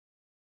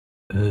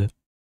Hey,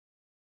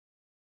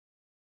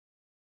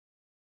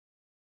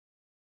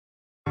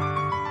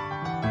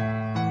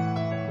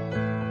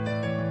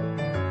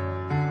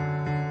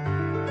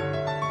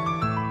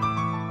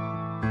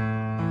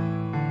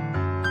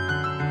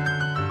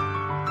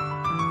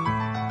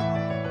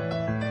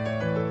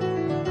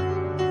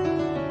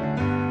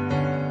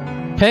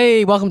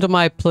 welcome to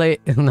my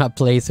not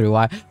playthrough.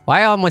 Why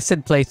I almost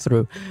said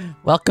playthrough.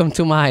 Welcome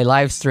to my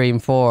live stream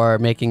for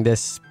making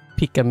this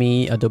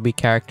Pikamee Adobe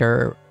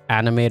Character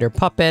Animator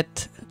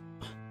puppet.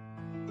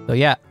 So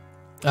yeah,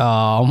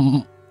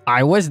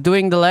 I was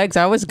doing the legs.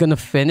 I was gonna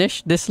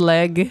finish this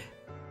leg.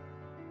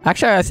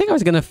 Actually, I think I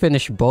was gonna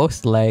finish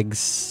both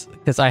legs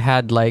because I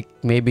had like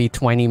maybe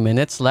 20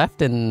 minutes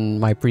left in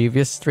my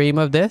previous stream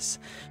of this,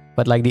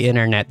 but like the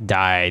internet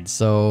died,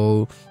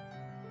 so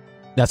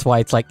that's why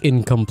it's like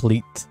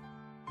incomplete.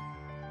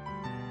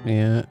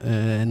 Yeah,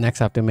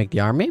 next I have to make the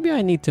arm. Maybe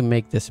I need to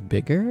make this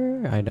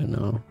bigger? I don't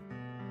know.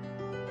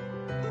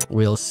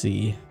 We'll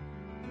see.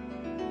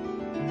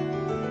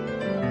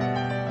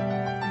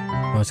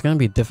 Oh, it's gonna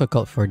be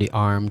difficult for the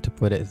arm to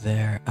put it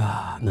there.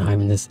 No,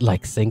 I'm just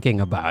like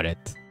thinking about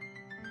it.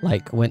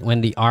 Like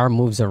when the arm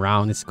moves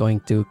around, it's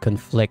going to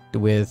conflict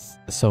with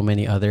so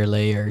many other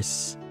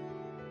layers.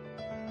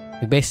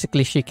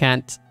 Basically,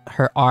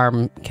 her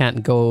arm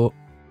can't go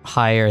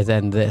higher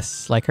than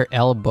this. Like her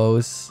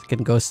elbows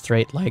can go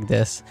straight like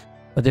this,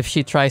 but if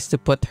she tries to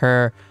put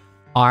her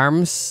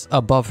arms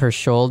above her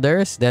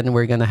shoulders, then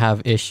we're gonna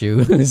have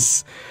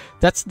issues.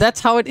 That's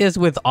how it is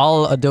with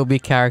all Adobe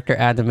Character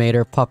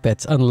Animator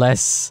puppets,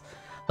 unless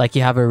like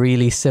you have a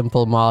really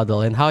simple model.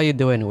 And how you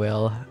doing,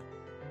 Will?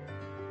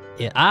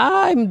 Yeah,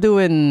 I'm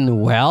doing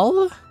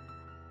well.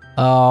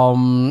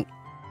 I'm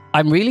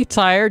really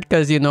tired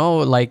because, you know,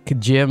 like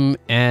gym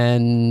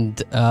and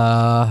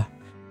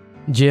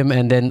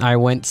then I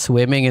went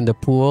swimming in the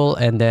pool,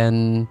 and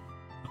then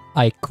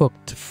I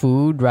cooked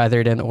food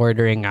rather than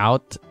ordering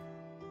out,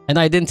 and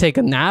I didn't take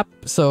a nap,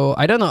 so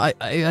I don't know.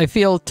 I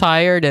feel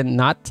tired and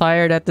not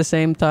tired at the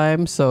same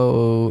time,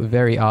 so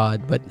very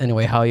odd. But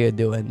anyway, how you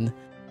doing?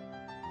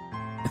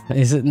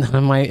 Is it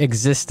my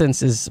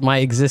existence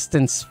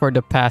for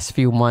the past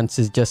few months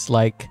is just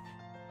like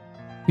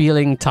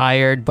feeling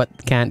tired but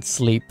can't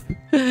sleep.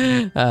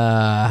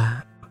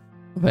 But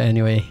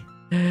anyway,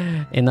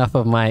 enough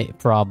of my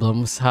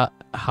problems.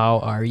 How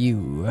are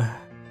you?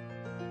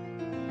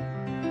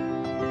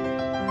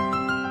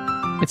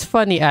 It's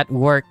funny, at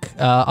work,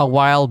 a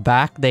while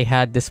back, they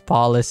had this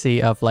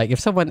policy of like,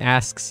 if someone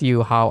asks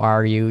you, how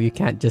are you? You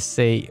can't just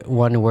say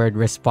one word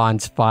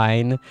response,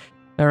 fine.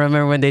 I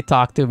remember when they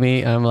talked to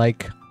me, I'm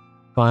like,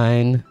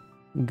 fine,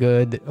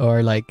 good,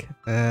 or like,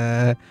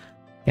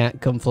 can't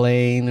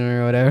complain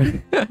or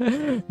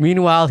whatever.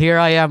 Meanwhile, here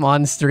I am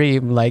on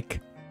stream,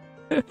 like,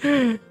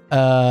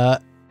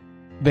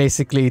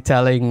 basically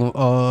telling,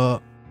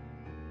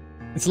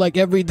 it's like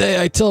every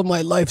day I tell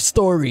my life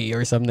story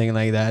or something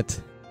like that.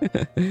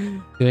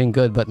 Doing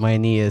good, but my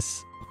knee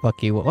is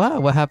fucky. Wow,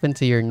 what happened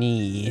to your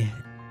knee?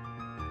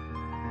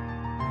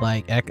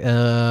 Like,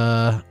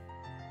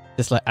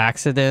 just like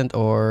accident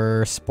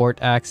or sport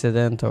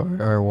accident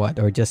or what?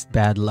 Or just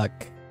bad luck?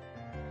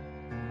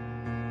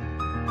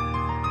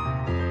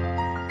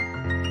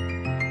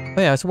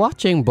 Oh yeah, I was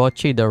watching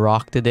Bocce the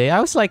Rock today. I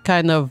was like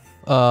kind of,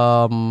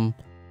 I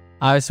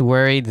was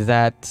worried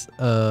that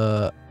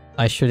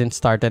I shouldn't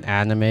start an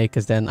anime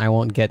because then I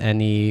won't get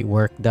any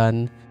work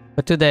done.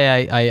 But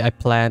today I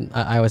planned.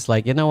 I was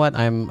like, you know what?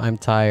 I'm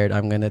tired.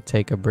 I'm gonna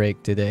take a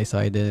break today. So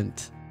I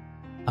didn't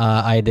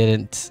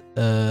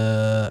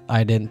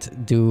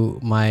do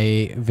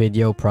my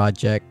video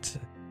project.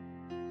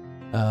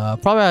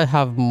 Probably I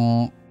have.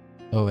 Oh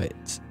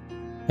wait,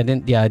 I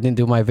didn't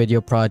do my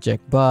video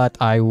project, but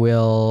I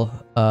will.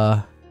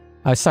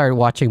 I started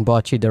watching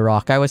Bocce the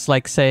Rock. I was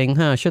like saying,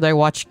 should I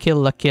watch Kill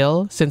la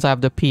Kill since I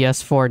have the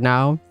PS4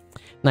 now?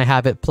 And I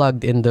have it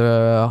plugged in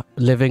the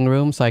living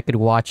room so I could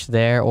watch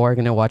there, or I'm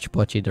gonna watch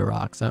Bocce the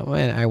Rock. So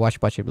when I watch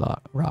Bocce the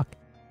Rock,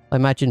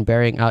 imagine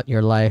bearing out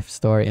your life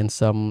story in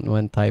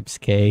someone types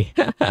K.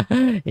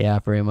 Yeah,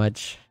 pretty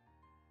much.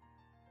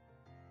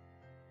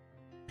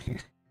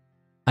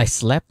 I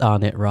slept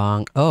on it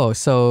wrong. Oh,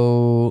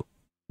 so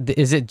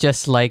is it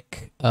just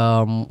like,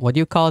 what do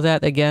you call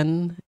that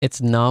again?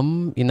 It's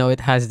numb. You know,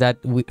 it has that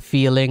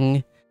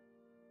feeling.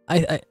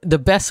 The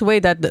best way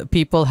that the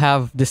people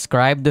have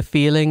described the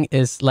feeling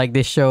is like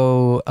they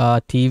show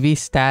TV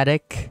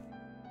static,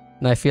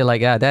 and I feel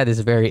like that is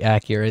very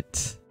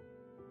accurate.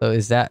 So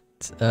is that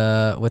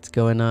what's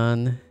going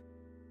on,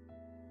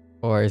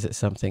 or is it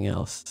something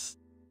else,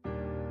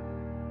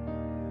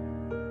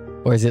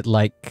 or is it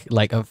like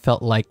I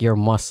felt like your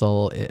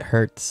muscle, it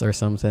hurts or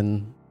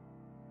something?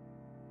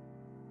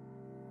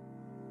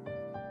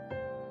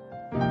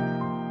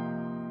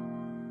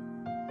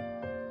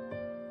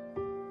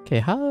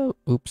 Okay,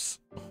 oops.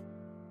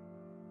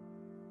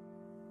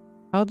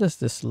 How does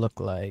this look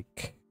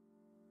like?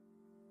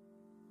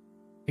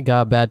 I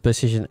got a bad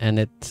position and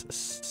it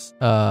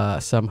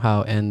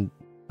somehow end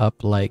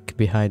up like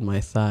behind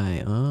my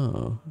thigh.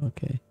 Oh,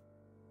 okay.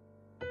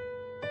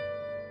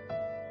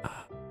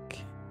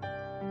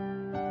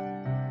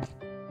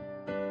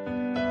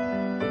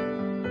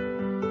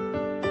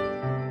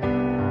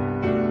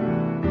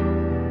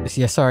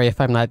 Yeah, sorry if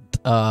I'm not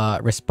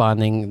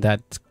responding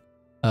that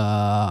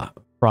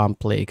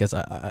promptly, because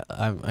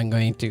I'm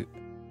going to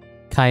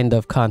kind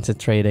of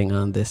concentrating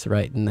on this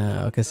right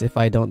now, because if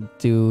I don't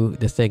do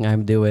the thing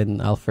I'm doing,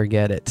 I'll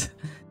forget it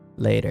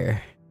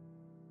later.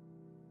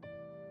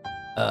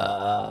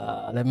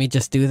 Let me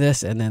just do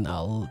this and then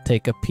I'll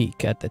take a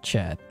peek at the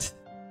chat.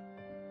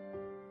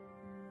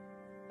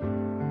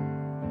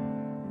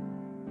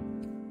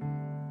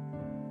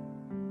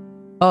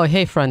 Oh,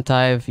 hey,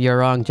 Frontive. You're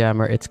wrong,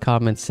 Jammer. It's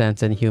common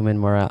sense and human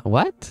morality.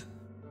 What?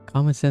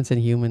 Common sense and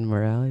human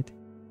morality?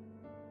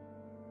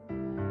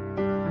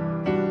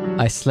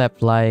 I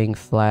slept lying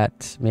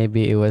flat.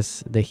 Maybe it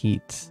was the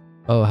heat.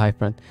 Oh, hi,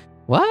 Front.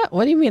 What?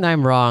 What do you mean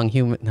I'm wrong,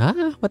 human?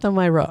 Huh? What am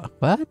I wrong?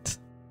 What?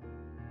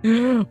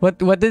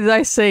 What did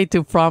I say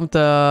to prompt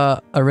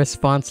a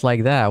response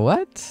like that?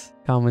 What?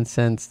 Common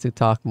sense to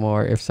talk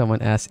more if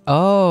someone asks.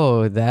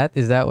 Oh,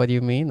 is that what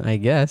you mean? I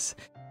guess.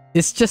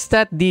 It's just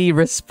that the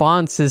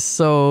response is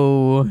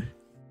so...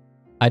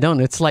 I don't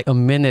know. It's like a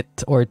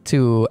minute or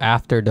two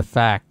after the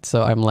fact.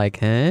 So I'm like,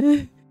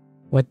 huh?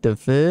 What the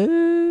fuck?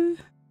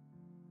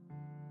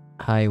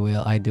 Hi,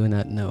 Will. I do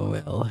not know,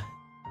 Will.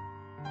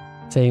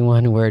 Saying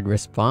one word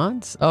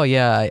response? Oh,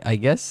 yeah. I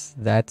guess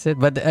that's it.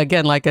 But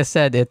again, like I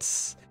said,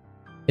 it's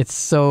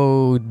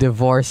so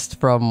divorced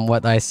from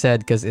what I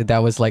said, because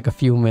that was like a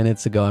few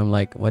minutes ago. I'm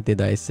like, what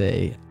did I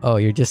say? Oh,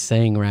 you're just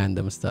saying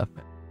random stuff.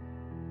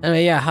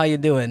 Anyway, yeah, how you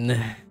doing?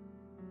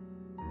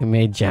 You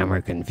made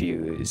Jammer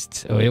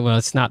confused. Oh, well,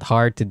 it's not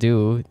hard to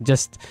do.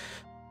 Just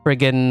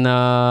friggin',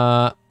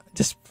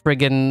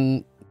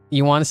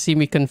 you want to see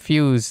me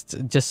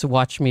confused? Just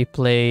watch me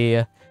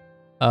play,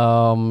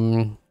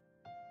 oh,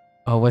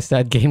 what's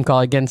that game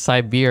called again?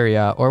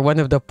 Siberia, or one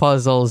of the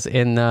puzzles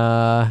in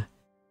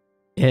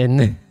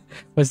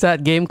what's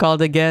that game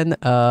called again?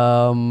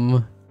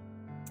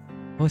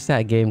 What's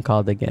that game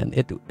called again?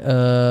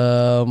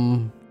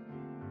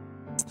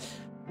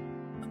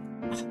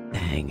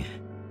 Dang.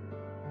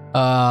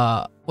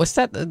 What's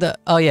that?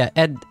 Oh yeah,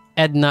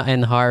 Edna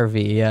and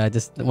Harvey. Yeah,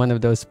 just one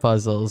of those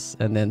puzzles.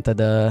 And then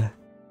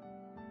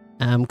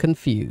I'm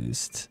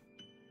confused.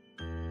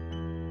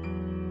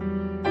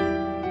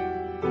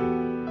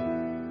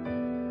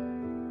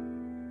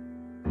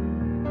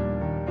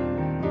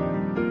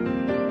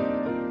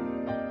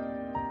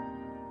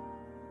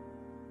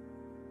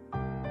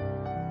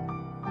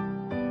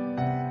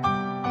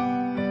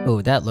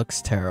 Oh, that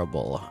looks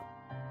terrible.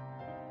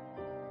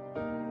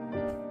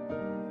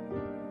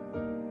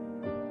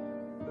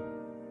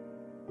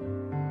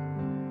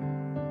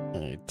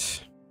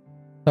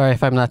 Sorry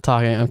if I'm not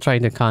talking. I'm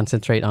trying to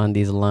concentrate on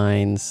these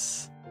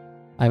lines.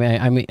 I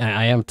mean,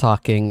 I am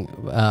talking,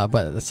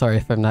 but sorry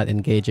if I'm not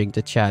engaging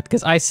the chat,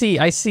 because I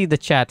see the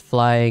chat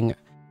flying.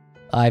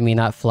 I mean,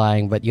 not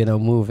flying, but you know,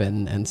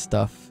 moving and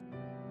stuff.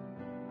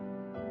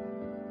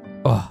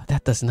 Oh,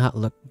 that does not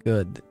look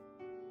good.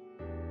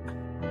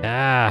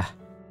 Ah,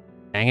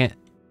 dang it.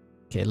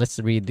 Okay, let's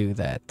redo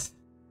that.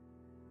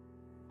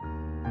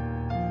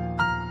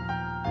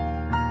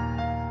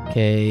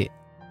 Okay.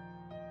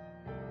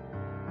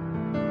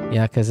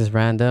 Yeah, because it's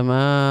random.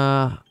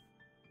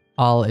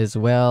 All is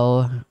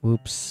well.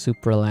 Oops,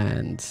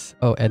 Superlands.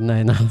 Oh, Edna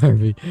and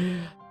Harvey.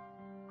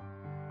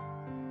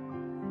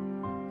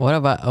 What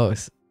about... Oh,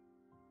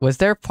 was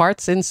there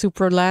parts in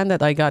Superland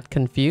that I got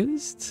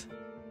confused?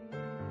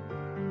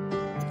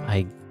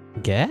 I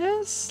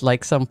guess?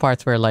 Like some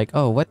parts were like,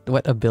 oh, what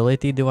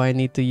ability do I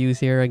need to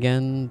use here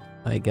again?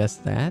 I guess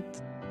that.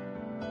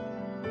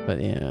 But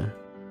yeah.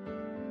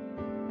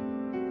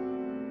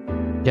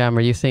 Jammer,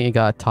 you think you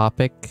got a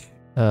topic?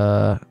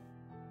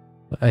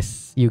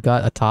 You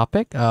got a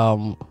topic?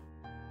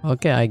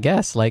 Okay, I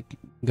guess. Like,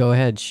 go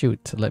ahead,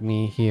 shoot. Let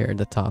me hear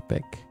the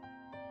topic.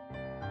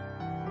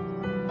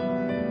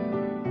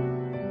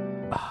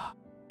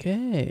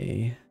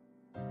 Okay.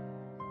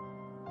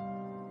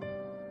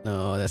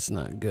 No, that's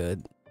not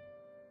good.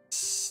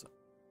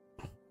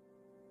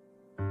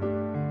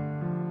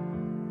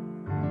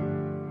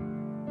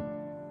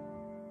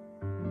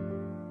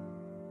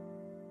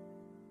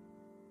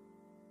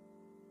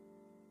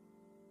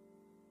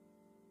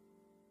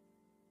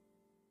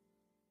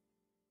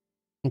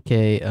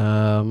 Okay,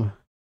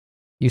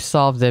 you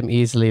solve them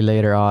easily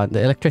later on.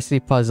 The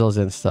electricity puzzles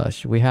and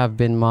such. We have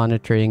been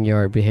monitoring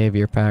your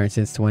behavior patterns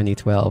since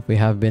 2012. We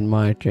have been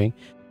monitoring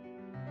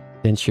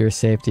to ensure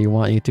safety. We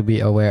want you to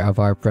be aware of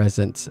our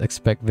presence.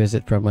 Expect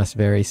visit from us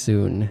very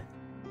soon.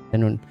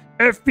 And when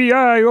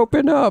FBI,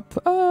 open up!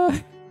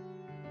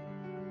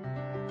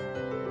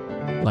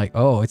 Like,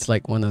 oh, it's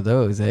like one of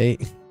those, eh?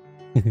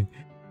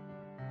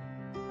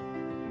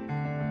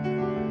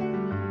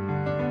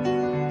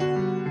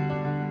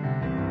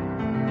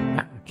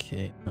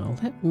 Okay, now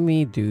let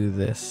me do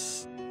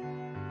this.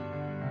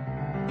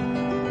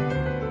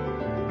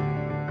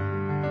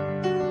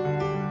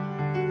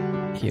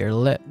 Here,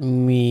 let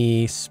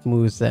me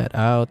smooth that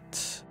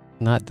out.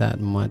 Not that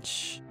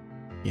much.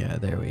 Yeah,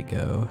 there we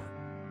go.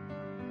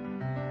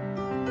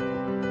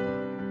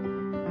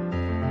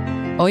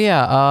 Oh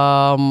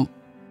yeah,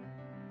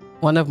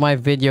 one of my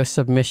video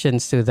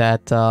submissions to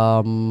that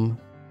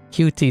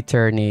QT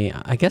tourney.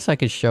 I guess I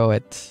could show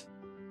it.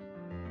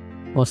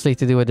 Mostly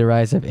to do with the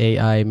rise of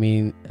AI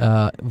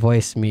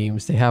voice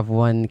memes. They have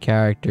one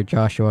character,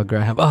 Joshua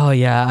Graham. Oh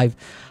yeah,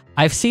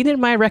 I've seen it in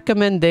my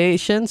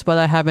recommendations, but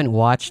I haven't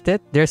watched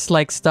it. There's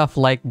like stuff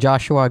like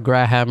Joshua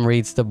Graham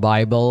reads the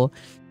Bible.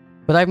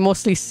 But I've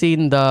mostly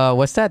seen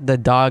the the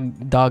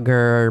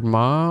Dogger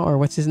Ma, or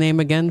what's his name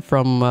again,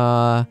 from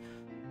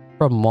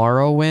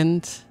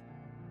Morrowind.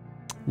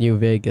 New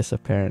Vegas,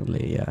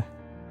 apparently, yeah.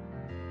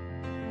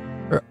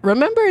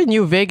 Remember in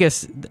New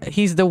Vegas,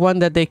 he's the one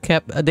that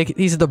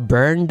he's the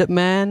burned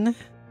man.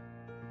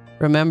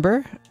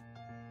 Remember?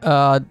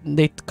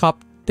 They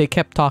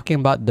kept talking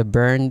about the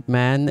burned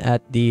man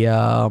at the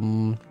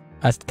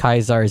at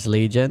Kaisar's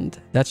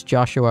Legend. That's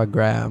Joshua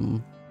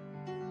Graham.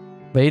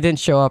 But he didn't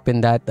show up in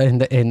that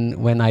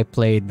in when I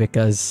played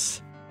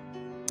because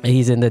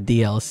he's in the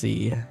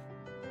DLC.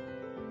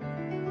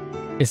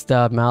 Is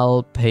the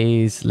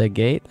Malpays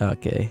Legate?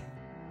 Okay.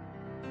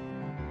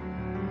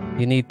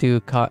 You need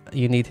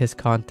his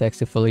context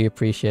to fully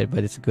appreciate,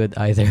 but it's good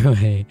either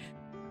way.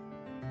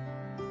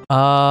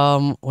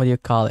 What do you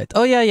call it?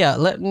 Oh yeah.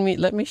 Let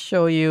me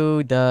show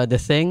you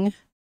the thing.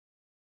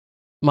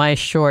 My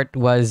short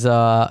was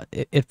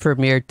it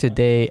premiered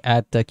today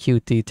at the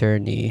QT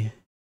tourney.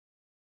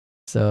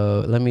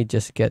 So let me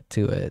just get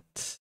to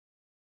it.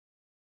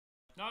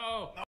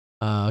 No.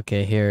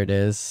 Okay, here it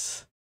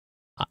is.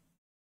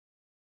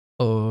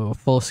 Oh,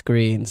 full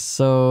screen.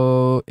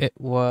 So it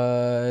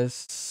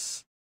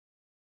was.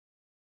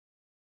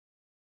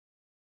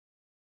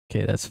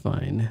 Okay, that's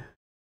fine.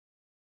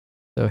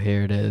 So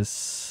here it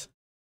is.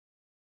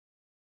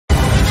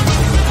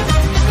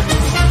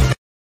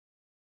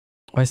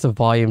 Why is the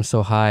volume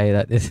so high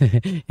that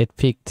it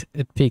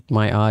peaked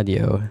my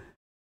audio?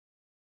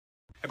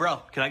 Hey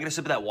bro, can I get a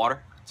sip of that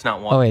water? It's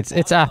not water. Oh,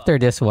 it's after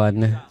this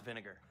one. It's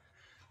vinegar.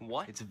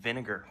 What? It's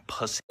vinegar,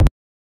 pussy.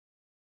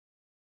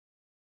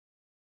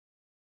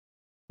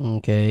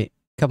 Okay,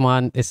 come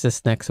on, it's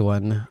this next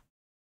one.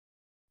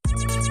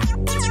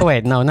 Oh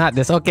wait, no, not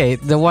this. Okay,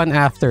 the one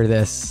after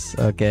this.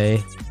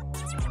 Okay.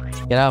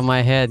 Get out of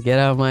my head, get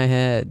out of my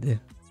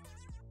head.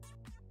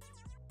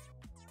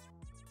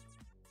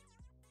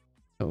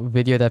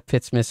 Video that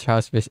pits Miss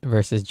House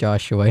versus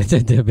Joshua in the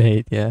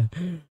debate, yeah.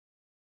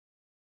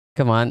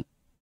 Come on.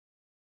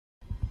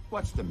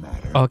 What's the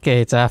matter?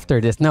 Okay, it's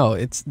after this. No,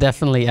 it's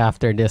definitely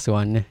after this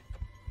one.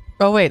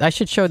 Oh wait, I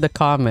should show the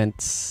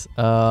comments.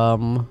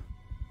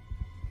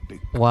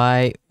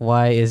 Why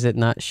is it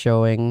not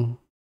showing?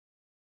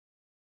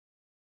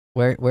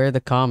 Where are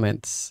the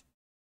comments?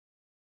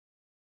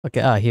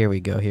 Okay, here we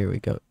go.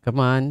 Come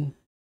on.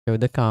 Show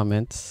the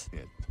comments.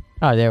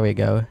 Oh, there we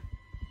go.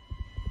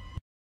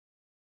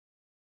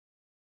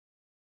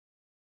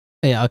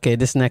 Yeah, okay,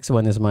 this next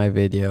one is my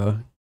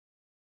video.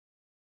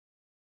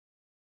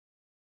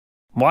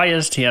 Why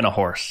is Tien a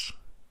horse?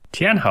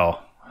 Tianho,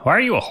 why are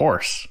you a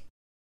horse?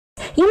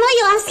 You know,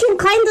 you're asking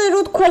kind of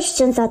rude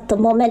questions at the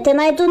moment, and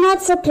I do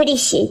not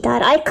appreciate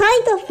that. I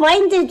kind of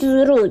find it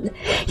rude.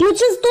 You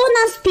just don't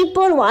ask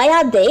people why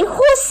are they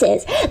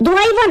horses. Do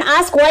I even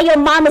ask why your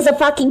mom is a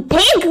fucking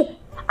pig?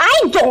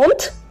 I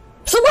don't.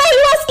 So why are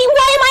you asking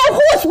why am I a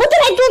horse? What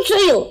did I do to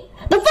you?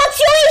 The fuck's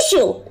your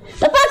issue?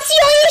 The fuck's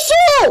your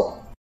issue?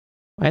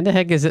 Why the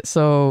heck is it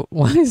so...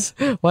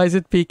 Why is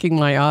it peaking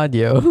my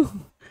audio?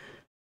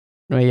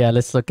 Oh yeah,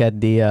 let's look at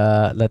the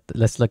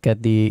let's look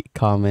at the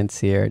comments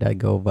here that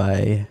go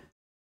by.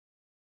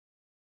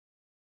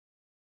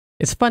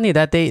 It's funny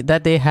that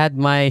they had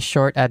my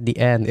short at the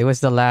end. It was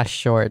the last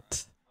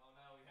short. Oh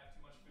no, we have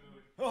too much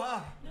food.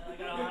 Now we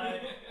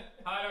gotta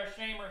hide our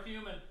shame, we're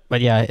human.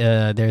 But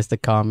yeah, there's the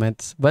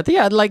comments. But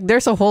yeah, like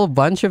there's a whole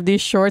bunch of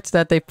these shorts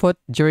that they put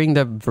during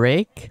the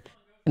break,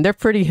 and they're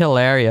pretty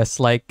hilarious.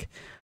 Like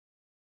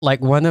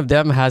one of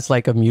them has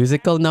like a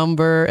musical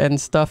number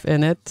and stuff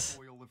in it.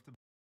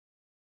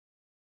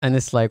 And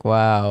it's like,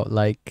 wow,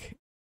 like,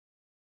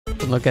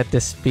 look at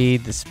the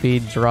speed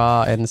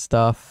draw and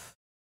stuff.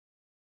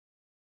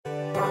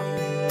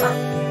 And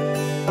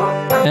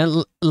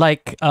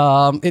like,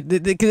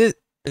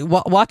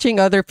 watching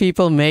other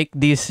people make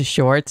these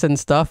shorts and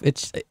stuff,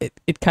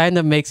 it kind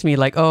of makes me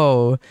like,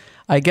 oh,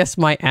 I guess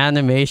my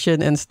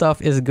animation and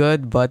stuff is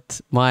good,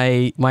 but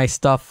my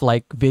stuff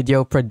like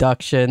video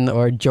production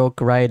or joke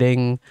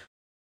writing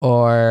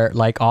or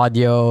like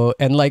audio,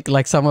 and like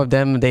some of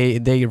them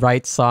they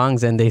write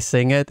songs and they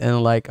sing it,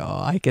 and like,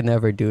 oh, I can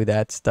never do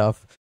that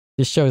stuff.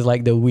 This shows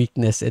like the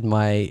weakness in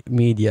my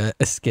media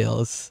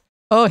skills.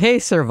 Oh hey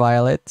Sir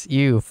Violet,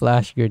 you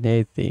flash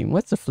grenade theme.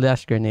 What's the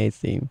flash grenade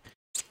theme?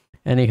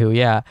 Anywho,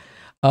 yeah.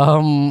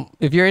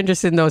 If you're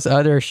interested in those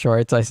other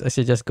shorts, I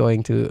suggest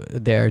going to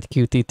their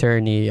QT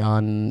tourney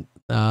on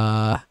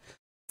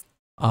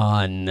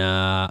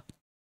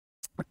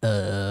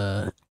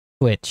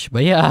Twitch.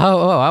 But yeah,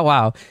 oh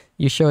wow,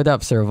 you showed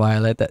up, Sir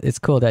Violet. It's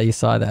cool that you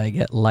saw that I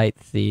get light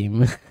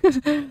theme.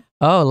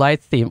 Oh,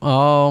 light theme.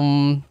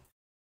 I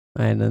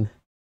don't.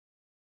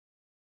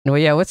 No,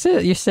 yeah. What's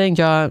it? You're saying,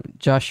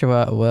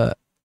 Joshua? What?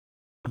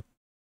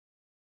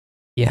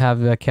 You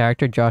have a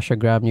character, Joshua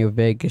Graham, New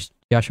Vegas.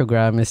 Joshua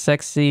Graham is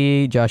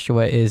sexy.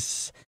 Joshua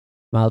is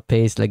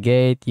Malpace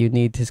Legate. You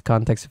need his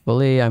context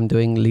fully. I'm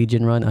doing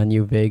Legion Run on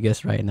New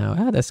Vegas right now.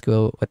 Ah, that's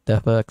cool. What the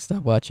fuck?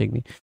 Stop watching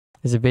me.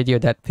 There's a video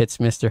that pits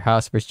Mr.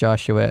 House versus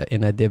Joshua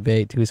in a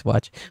debate. Who's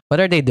watching? What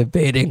are they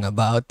debating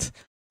about?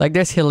 Like,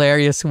 there's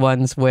hilarious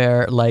ones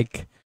where,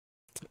 like,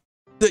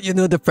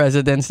 the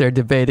presidents, they're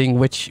debating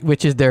which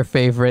is their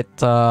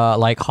favorite,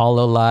 like,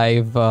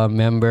 HoloLive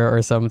member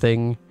or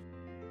something.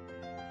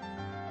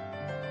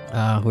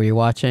 Who are you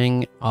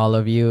watching? All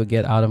of you,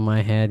 get out of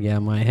my head. Yeah,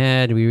 my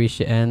head. We reached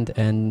the end,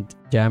 and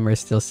Jammer is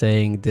still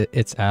saying that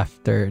it's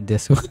after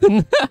this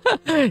one.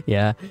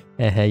 Yeah.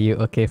 Hey, you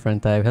okay?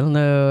 Front type.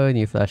 Hello,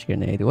 new flash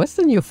grenade. What's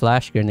the new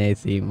flash grenade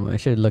theme? I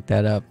should look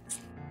that up.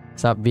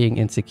 Stop being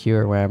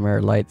insecure,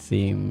 Whammer. Light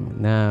theme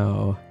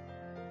now.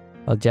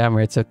 Well, Jammer,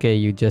 it's okay.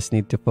 You just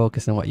need to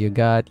focus on what you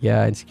got.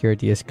 Yeah,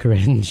 insecurity is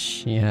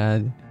cringe.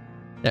 Yeah.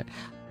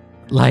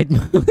 Light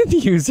mode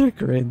user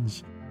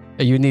cringe.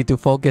 You need to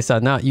focus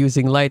on not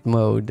using light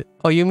mode.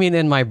 Oh, you mean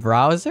in my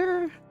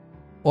browser?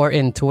 Or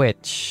in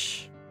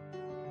Twitch?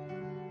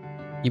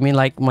 You mean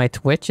like my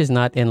Twitch is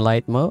not in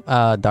light mode?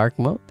 Dark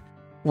mode?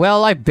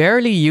 Well, I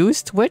barely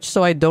use Twitch,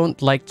 so I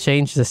don't like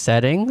change the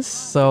settings.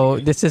 So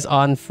this is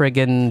on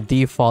friggin'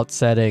 default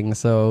settings.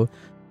 So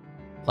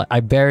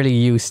I barely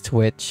use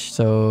Twitch.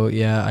 So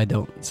yeah, I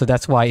don't. So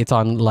that's why it's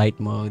on light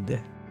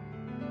mode.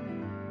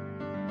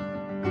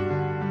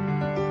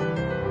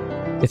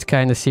 It's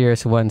kind of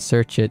serious one.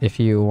 Search it if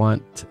you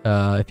want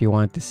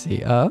to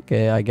see.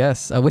 Okay, I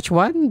guess. Which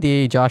one?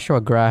 The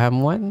Joshua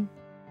Graham one?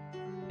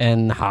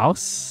 And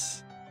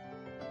House?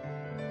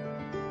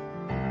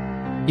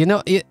 You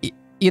know,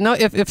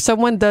 if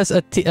someone does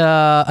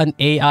an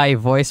AI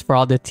voice for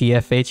all the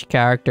TFH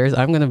characters,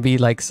 I'm gonna be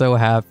like so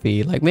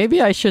happy. Like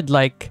maybe I should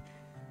like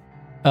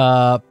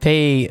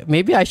pay.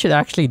 Maybe I should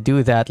actually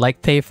do that.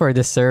 Like pay for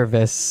the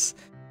service.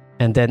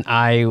 And then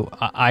I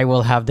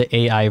will have the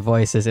AI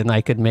voices, and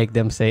I could make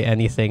them say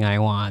anything I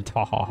want.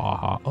 Ha ha ha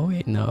ha. Oh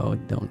wait, no,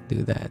 don't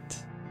do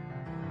that.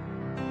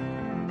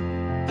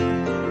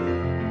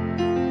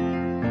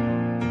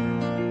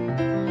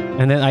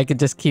 And then I could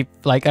just keep,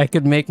 like, I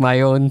could make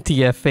my own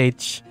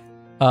TFH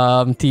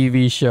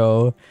TV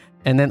show,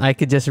 and then I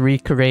could just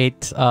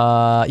recreate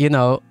you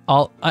know,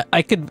 all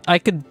I could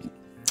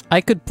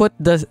put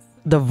the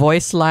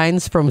voice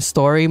lines from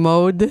story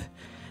mode,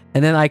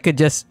 and then I could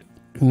just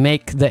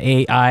make the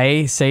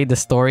AI say the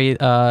story,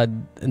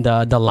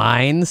 the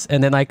lines,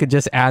 and then I could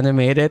just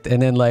animate it,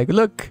 and then like,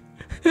 look,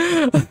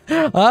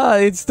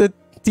 it's the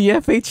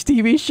TFH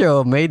TV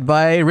show made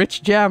by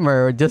Rich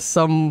Jammer, just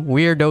some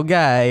weirdo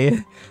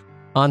guy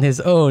on his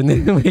own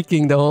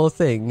making the whole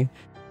thing.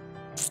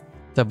 It's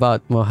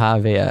about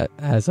Mojave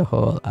as a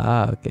whole.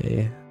 Ah,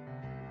 okay.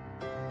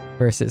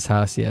 Versus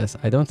House, yes.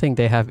 I don't think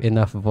they have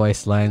enough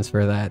voice lines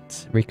for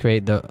that.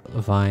 Recreate the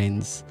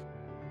vines.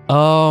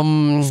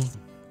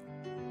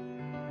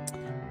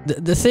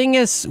 The thing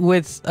is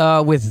with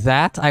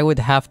that, I would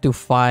have to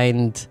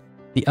find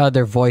the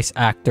other voice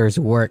actors'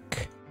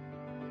 work,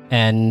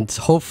 and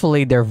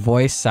hopefully their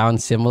voice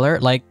sounds similar.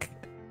 Like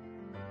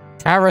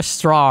Tara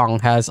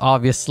Strong has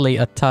obviously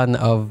a ton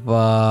of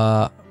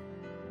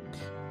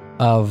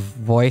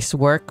voice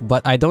work,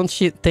 but I don't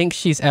think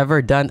she's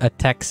ever done a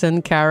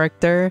Texan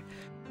character,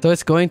 so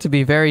it's going to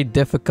be very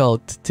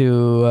difficult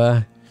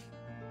to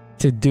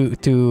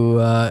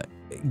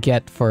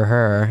get for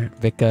her,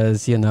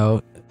 because you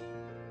know,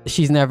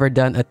 she's never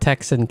done a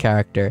Texan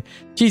character.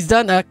 She's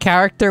done a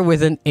character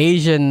with an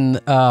Asian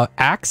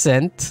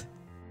accent.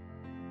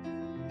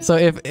 So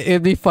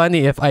it'd be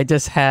funny if I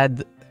just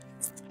had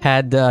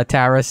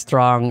Tara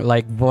Strong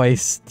like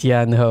voice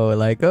Tianho,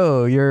 like,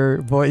 oh,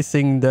 you're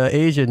voicing the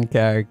Asian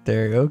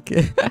character.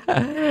 Okay.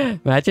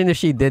 Imagine if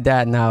she did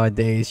that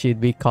nowadays. She'd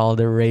be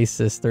called a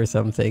racist or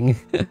something.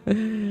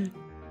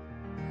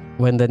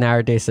 When the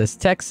narrator says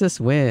Texas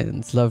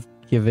wins, love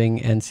giving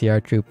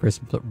NCR troopers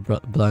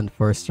blunt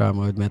force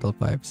trauma with metal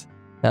pipes.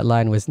 That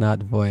line was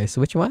not voiced.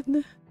 Which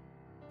one?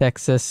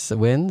 Texas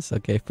wins?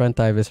 Okay, Front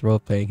Dive is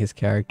role-playing his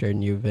character in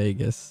New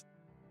Vegas.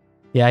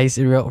 Yeah, he's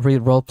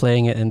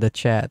role-playing it in the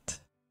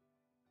chat.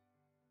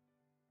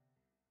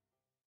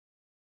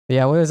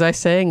 Yeah, what was I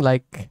saying?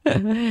 Like,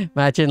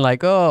 imagine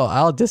like, oh,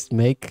 I'll just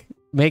make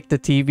the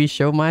TV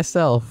show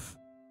myself.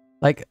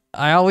 Like,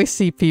 I always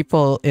see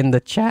people in the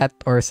chat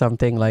or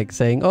something like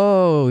saying,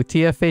 oh,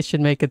 TFA should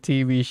make a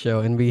TV show,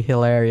 and be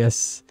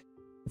hilarious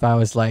if I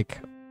was like,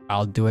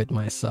 I'll do it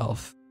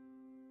myself.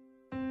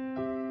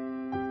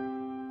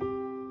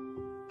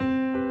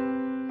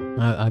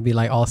 I'd be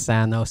like all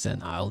Thanos,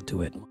 and I'll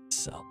do it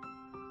myself.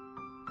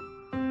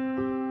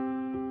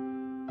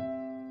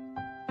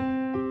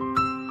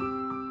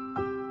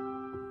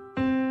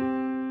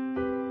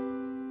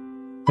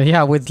 But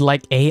yeah, with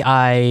like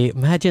AI,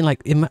 imagine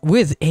like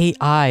with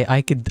AI,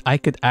 I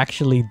could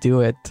actually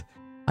do it.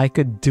 I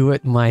could do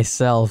it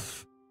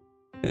myself.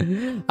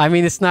 I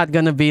mean, it's not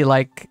gonna be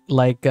like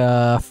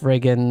a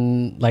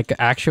friggin' like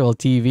actual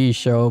TV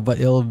show, but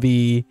it'll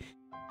be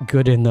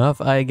good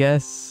enough, I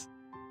guess.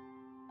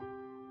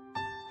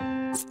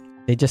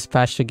 They just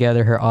patched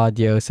together her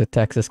audio so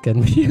Texas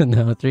can be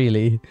announced.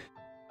 Really?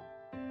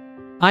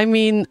 I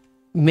mean,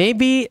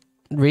 maybe.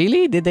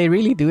 Really? Did they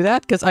really do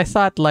that? Because I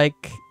thought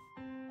like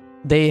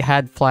they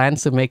had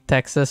plans to make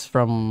Texas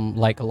from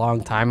like a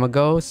long time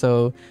ago.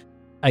 So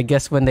I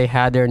guess when they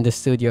had her in the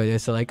studio,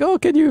 they're like, "Oh,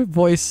 can you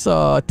voice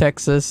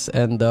Texas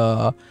and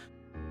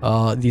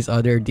these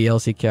other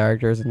DLC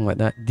characters and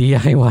whatnot?"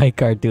 DIY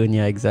cartoon,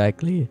 yeah,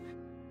 exactly.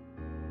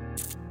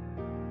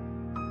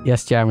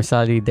 Yes, Jammer,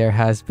 sadly, there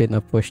has been a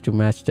push to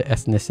match the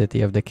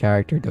ethnicity of the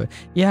character.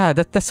 Yeah,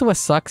 that's what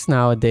sucks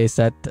nowadays,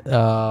 that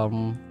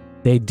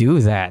they do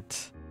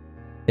that.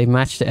 They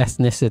match the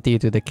ethnicity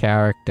to the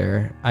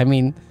character. I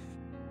mean,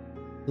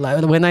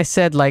 like, when I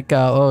said like,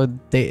 oh,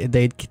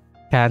 they'd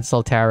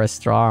cancel Tara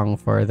Strong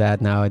for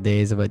that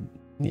nowadays, but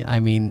I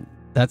mean,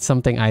 that's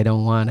something I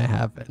don't want to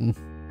happen.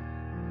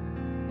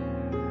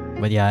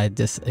 But yeah,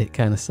 it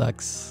kind of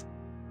sucks.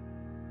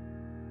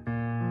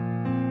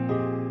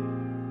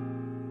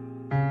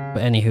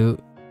 But anywho,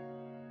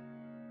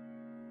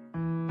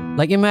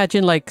 like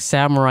imagine like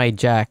Samurai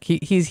Jack.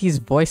 He's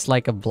voiced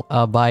like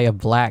by a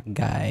black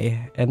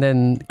guy, and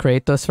then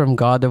Kratos from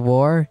God of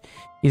War,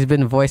 he's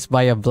been voiced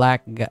by a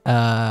black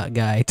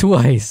guy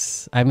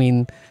twice. I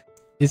mean,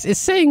 is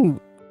saying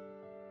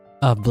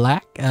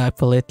black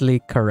politically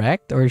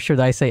correct, or should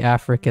I say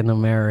African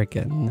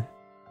American?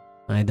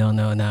 I don't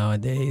know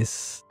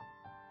nowadays.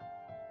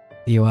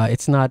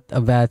 It's not a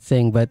bad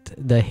thing, but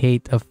the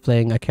hate of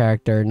playing a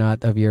character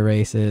not of your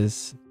race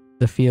is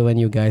the feel when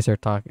you guys are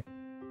talking.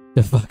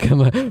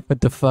 What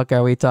the fuck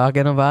are we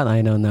talking about?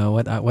 I don't know.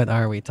 What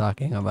are we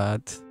talking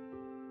about?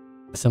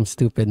 Some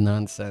stupid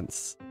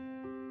nonsense.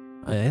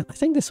 I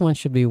think this one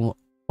should be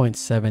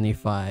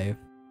 0.75.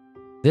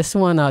 This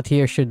one out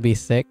here should be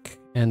thick,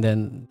 and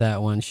then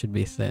that one should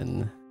be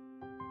thin.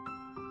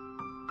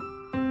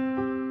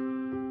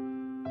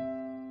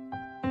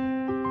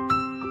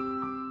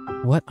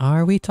 What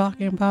are we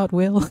talking about,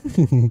 Will?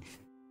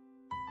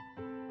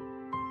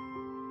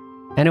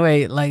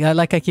 Anyway,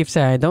 like I keep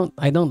saying,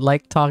 I don't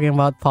like talking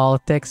about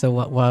politics. So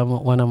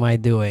what am I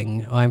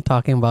doing? Oh, I'm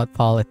talking about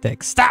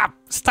politics. Stop!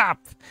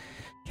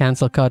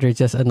 Cancel culture is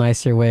just a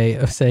nicer way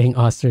of saying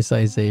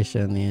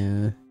ostracization.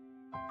 Yeah.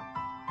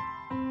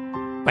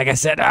 Like I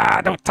said,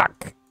 don't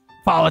talk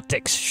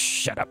politics.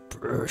 Shut up,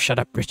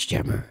 Rich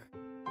Jammer.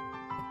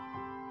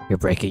 You're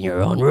breaking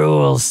your own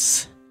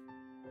rules.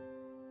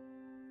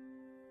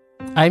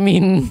 I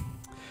mean,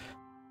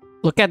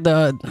 look at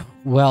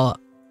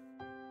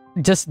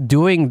just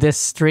doing this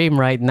stream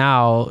right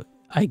now,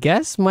 I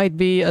guess might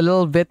be a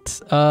little bit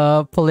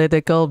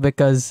political,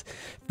 because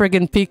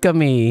friggin'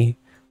 Pikamee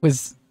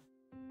was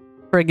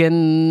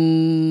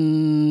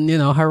friggin',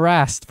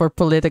 harassed for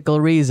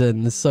political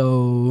reasons.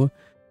 So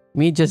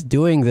me just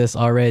doing this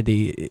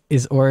already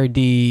is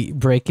already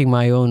breaking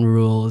my own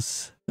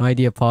rules. No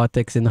idea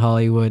politics in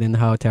Hollywood and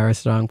how Tara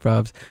Strong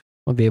probs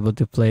won't be able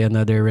to play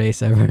another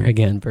race ever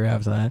again,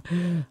 perhaps. I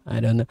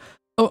don't know.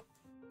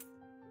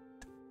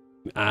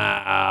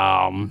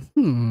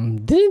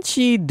 Didn't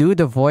she do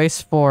the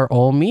voice for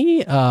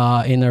Omi in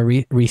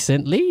a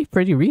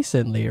pretty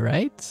recently,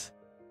 right?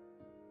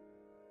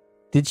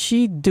 Did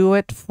she do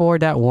it for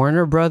that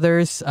Warner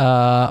Brothers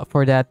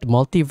for that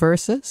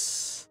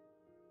Multiverses?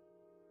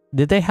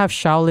 Did they have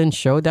Shaolin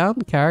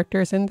Showdown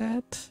characters in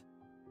that?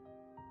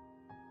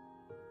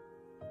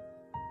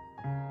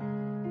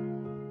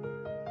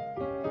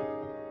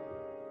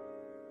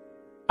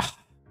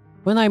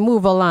 When I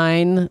move a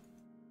line,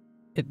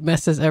 it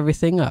messes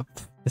everything up.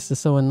 This is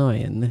so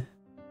annoying.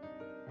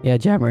 Yeah,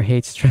 Jammer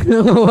hates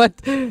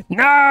what?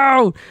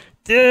 No!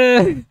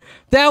 That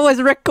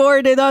was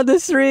recorded on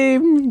the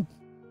stream!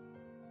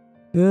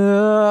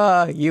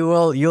 You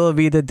will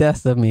be the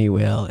death of me,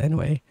 Will.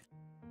 Anyway.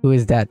 Who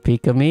is that?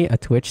 Pikamee? A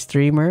Twitch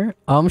streamer?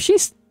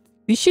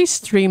 She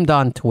streamed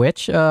on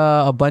Twitch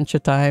a bunch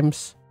of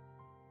times.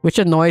 Which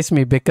annoys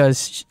me,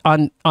 because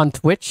on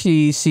Twitch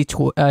she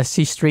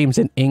streams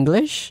in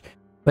English,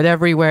 but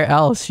everywhere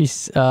else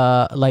she's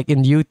like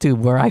in YouTube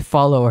where I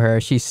follow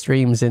her, she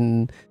streams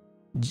in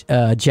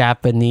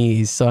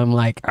Japanese. So I'm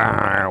like,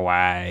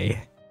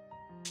 why?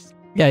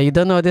 Yeah, you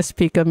don't know this,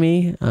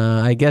 Pikamee?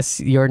 I guess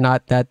you're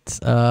not that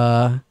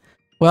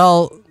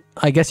well,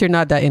 I guess you're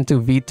not that into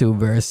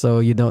VTubers, so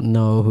you don't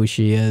know who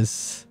she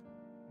is.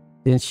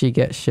 Didn't she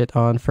get shit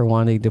on for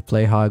wanting to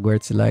play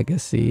Hogwarts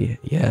Legacy?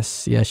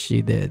 Yes,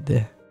 she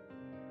did.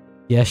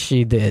 Yes,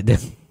 she did.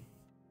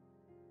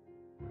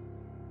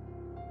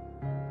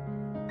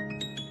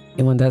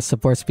 Anyone that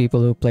supports people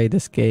who play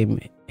this game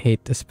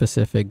hate a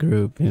specific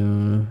group.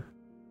 Yeah.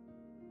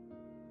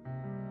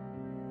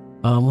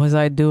 What was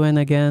I doing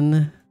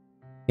again?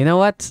 You know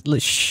what?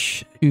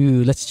 Shh.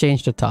 Ooh, let's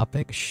change the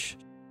topic. Shh.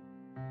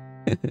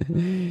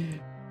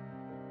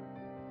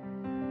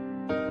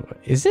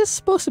 Is this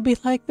supposed to be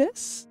like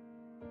this?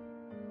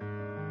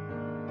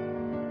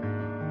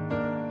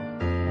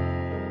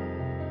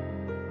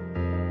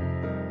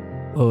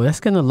 Oh, that's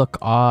gonna look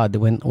odd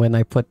when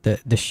I put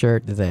the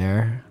shirt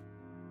there.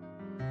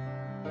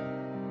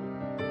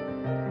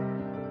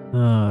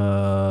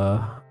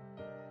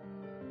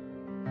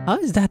 How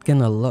is that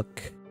gonna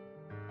look?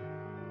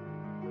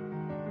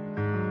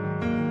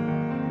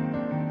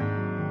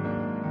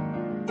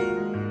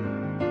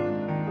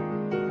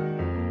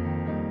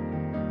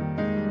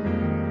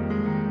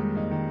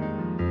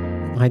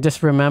 I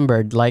just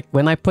remembered, like,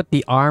 when I put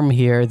the arm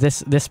here,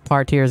 this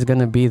part here is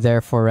gonna be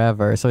there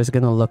forever, so it's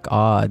gonna look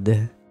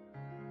odd.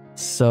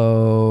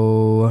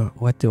 So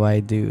what do I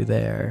do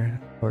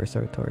there?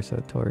 Torso,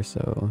 torso,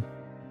 torso.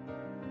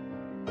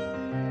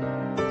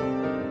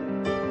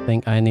 I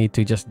think I need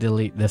to just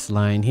delete this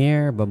line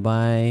here.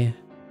 Bye-bye.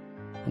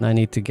 And I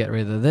need to get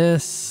rid of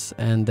this,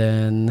 and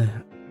then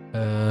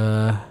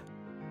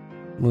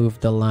move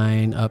the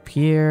line up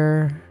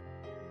here.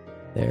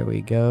 There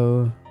we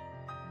go.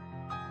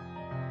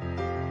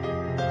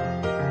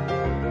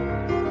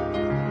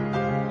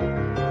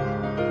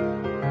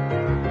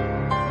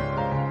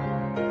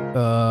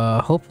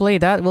 Hopefully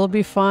that will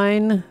be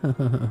fine.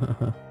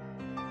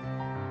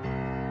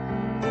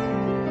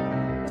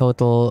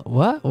 Total,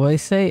 what I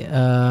say?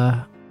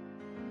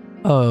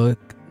 Oh,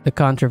 the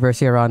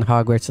controversy around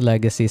Hogwarts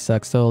Legacy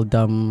sucks. So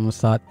dumb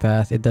thought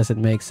path. It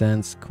doesn't make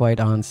sense. Quite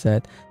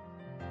onset.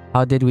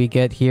 How did we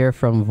get here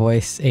from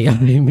voice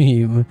AI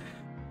meme?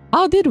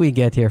 How did we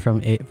get here from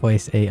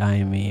voice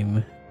AI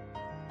meme?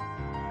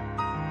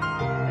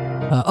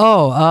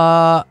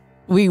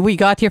 We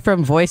got here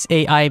from voice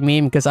AI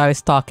meme because I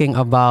was talking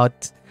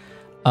about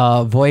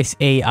voice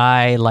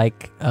AI.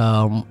 Like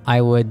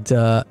I would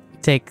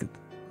take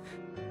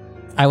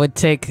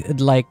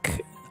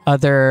like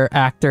other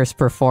actors'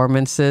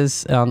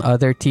 performances on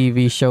other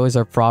TV shows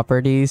or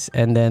properties,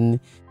 and then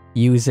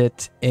use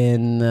it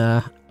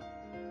to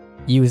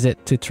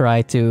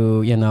try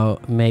to, you know,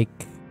 make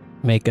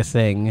a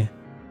thing.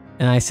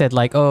 And I said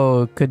like,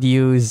 oh, could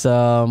use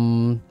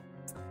Tara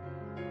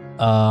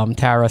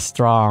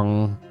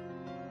Strong.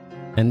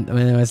 And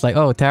when I was like,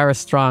 oh, Tara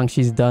Strong,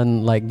 she's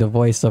done like the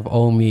voice of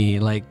Omi,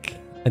 like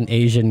an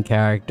Asian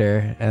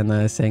character. And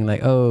I was saying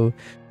like, oh,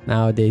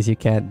 nowadays you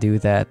can't do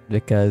that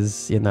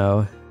because, you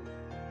know.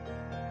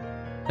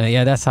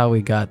 Yeah, that's how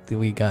we got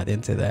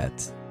into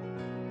that.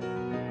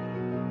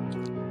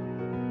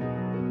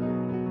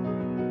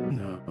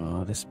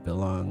 No, this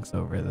belongs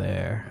over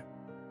there.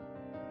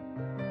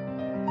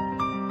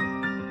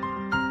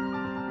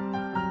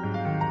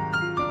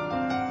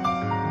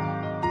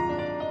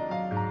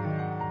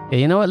 Okay,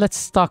 you know what?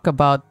 Let's talk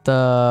about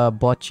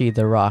Bocce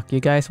the Rock.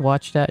 You guys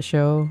watch that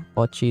show,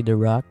 Bocce the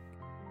Rock?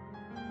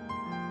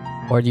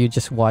 Or do you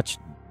just watch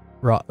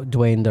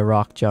Dwayne the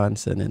Rock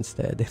Johnson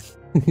instead?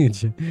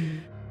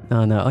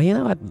 No. Oh, you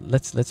know what?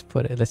 Let's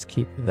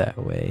keep it that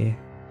way.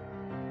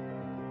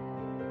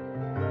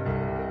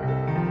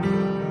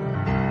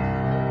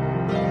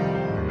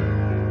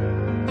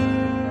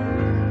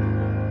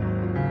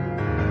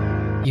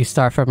 You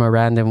start from a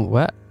random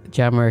what?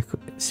 Jammer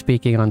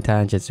speaking on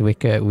tangents.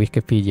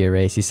 Wikipedia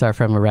race. You start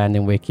from a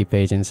random wiki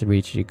page and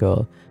reach your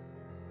goal.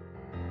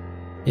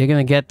 You're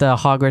gonna get the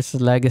Hogwarts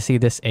Legacy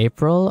this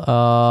April.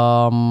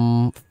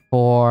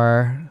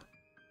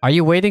 Are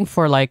you waiting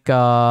for like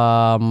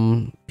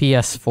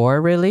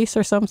PS4 release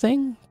or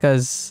something?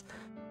 Because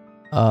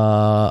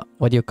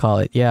what do you call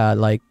it? Yeah,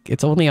 like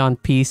it's only on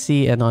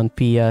PC and on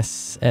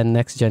PS and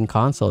next gen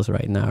consoles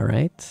right now,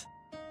 right?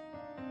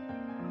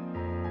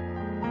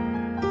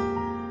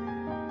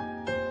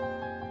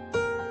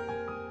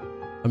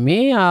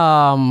 Me,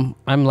 I'm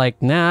like,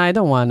 nah, I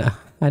don't want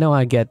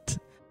to get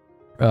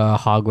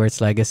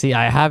Hogwarts Legacy.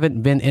 I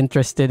haven't been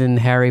interested in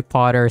Harry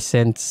Potter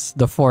since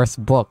the 4th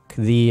book,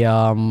 the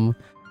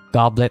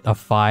Goblet of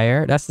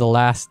Fire. That's the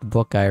last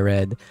book I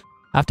read.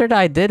 After that,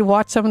 I did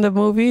watch some of the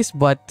movies,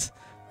 but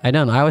I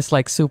don't know. I was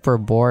like super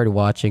bored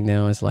watching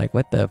them. I was like,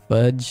 what the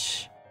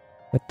fudge?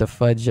 What the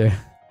fudge?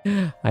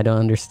 I don't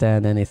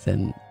understand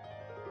anything.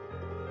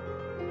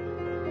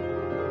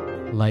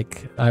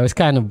 Like, I was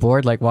kind of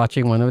bored, like,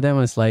 watching one of them. I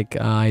was like,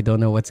 I don't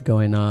know what's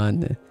going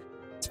on.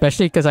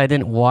 Especially because I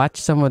didn't watch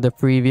some of the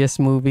previous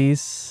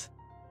movies.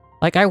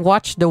 Like, I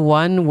watched the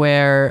one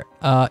where,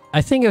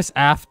 I think it was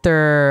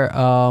after,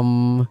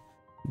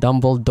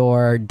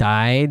 Dumbledore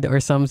died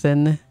or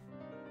something.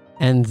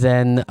 And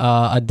then,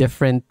 a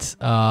different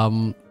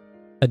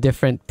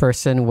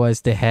person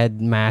was the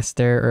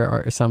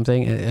headmaster or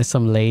something,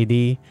 some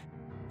lady.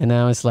 And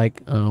I was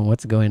like, oh,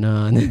 what's going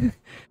on?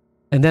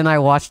 And then I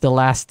watched the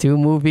last 2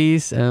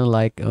 movies and I'm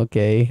like,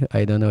 okay,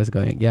 I don't know what's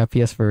going on. Yeah,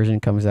 PS version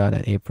comes out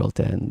at April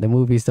 10. The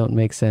movies don't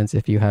make sense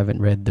if you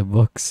haven't read the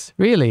books.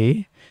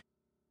 Really?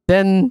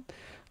 Then,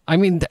 I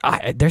mean,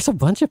 there's a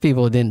bunch of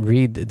people who didn't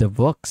read the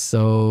books,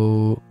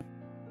 so...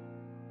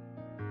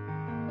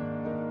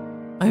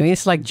 I mean,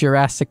 it's like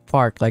Jurassic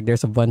Park. Like,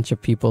 there's a bunch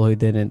of people who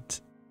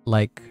didn't,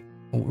 like,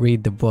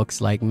 read the books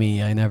like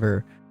me. I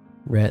never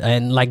read...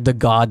 And, like, The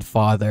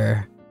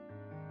Godfather.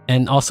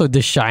 And also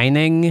The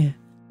Shining...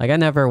 Like, I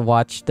never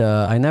watched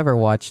the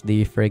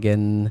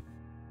friggin'...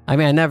 I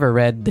mean, I never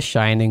read The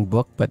Shining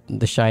book, but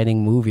The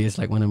Shining movie is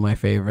like one of my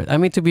favorites. I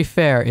mean, to be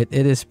fair, it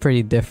is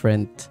pretty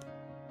different.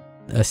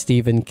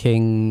 Stephen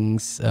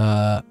King's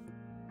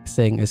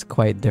thing is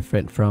quite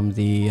different from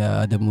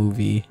the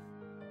movie.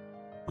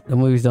 The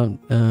movies don't.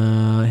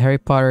 Harry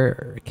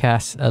Potter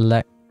casts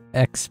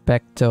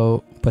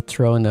expecto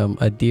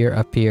patronum. A deer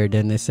appeared,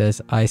 and it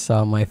says, "I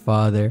saw my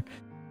father."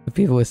 The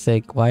people would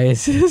think, "Why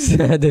is his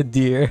head a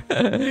deer?"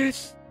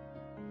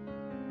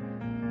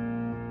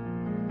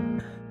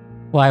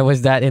 Why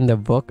was that in the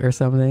book or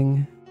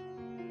something?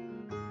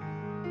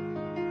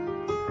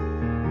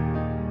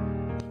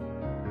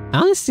 I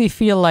honestly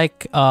feel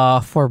like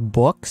for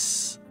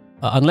books,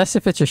 unless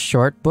if it's a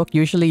short book,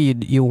 usually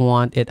you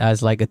want it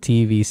as like a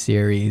TV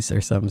series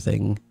or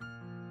something.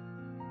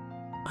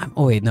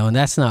 Oh wait, no,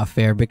 that's not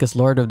fair because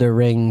Lord of the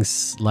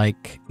Rings,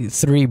 like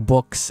 3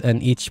 books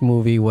and each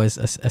movie was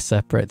a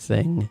separate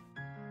thing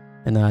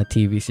and not a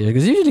TV series.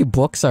 Because usually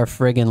books are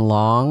friggin'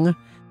 long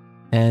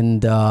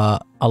and a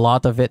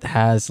lot of it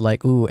has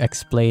like,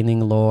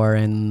 explaining lore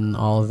and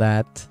all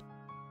that.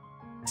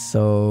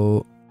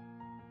 So...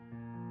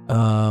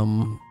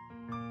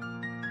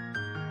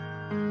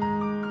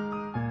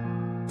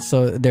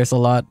 So there's a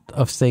lot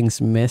of things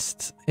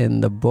missed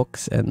in the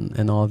books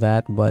and all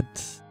that, but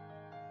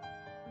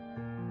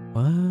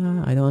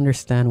I don't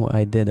understand what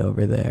I did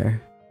over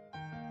there.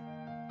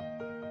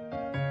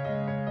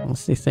 I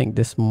honestly think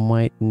this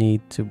might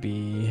need to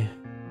be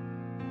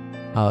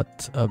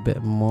out a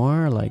bit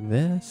more like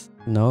this.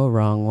 No,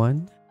 wrong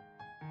one.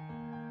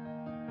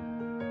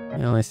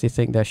 I honestly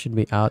think that should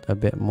be out a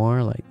bit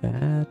more like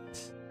that.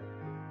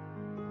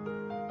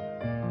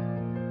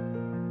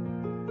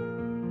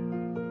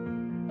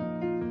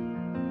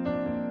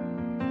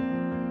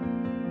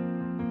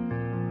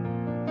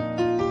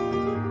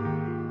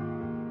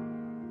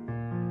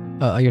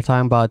 You're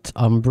talking about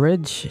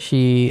Umbridge?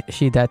 She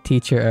that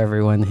teacher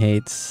everyone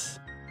hates.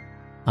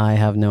 I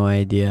have no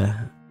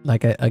idea.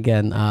 Like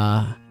again,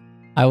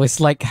 I was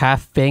like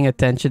half paying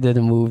attention to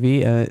the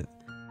movie. And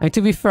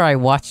to be fair, I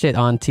watched it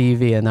on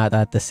TV and not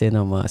at the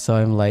cinema. So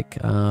I'm like,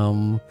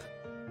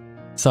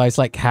 so I was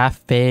like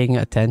half paying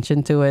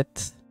attention to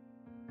it.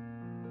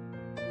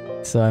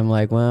 So I'm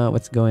like, well,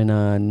 what's going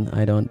on?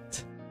 I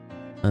don't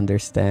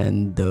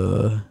understand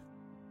the.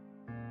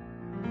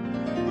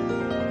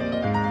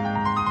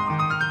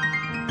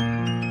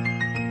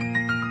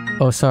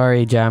 Oh,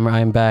 sorry, Jammer,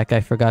 I'm back.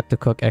 I forgot to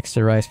cook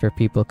extra rice for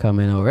people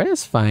coming over.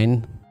 It's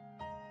fine.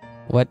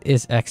 What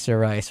is extra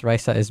rice?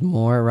 Rice that is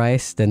more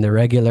rice than the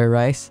regular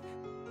rice?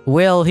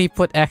 Will, he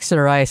put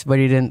extra rice, but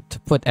he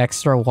didn't put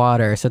extra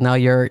water. So now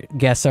your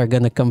guests are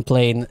gonna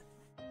complain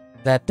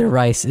that the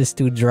rice is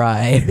too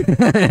dry.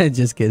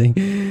 Just kidding.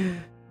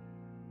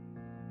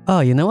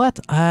 Oh, you know what?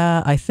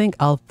 I think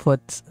I'll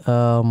put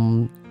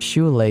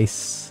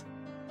shoelace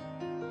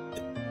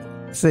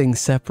thing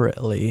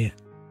separately.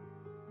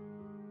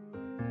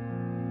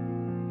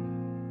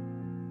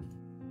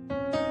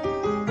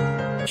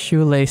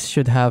 Shoelace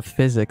should have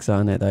physics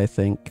on it, I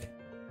think.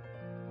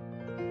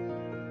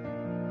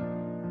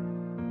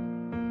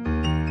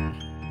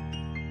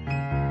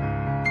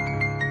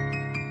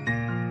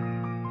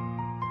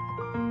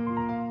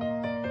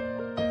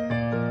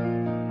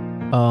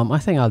 I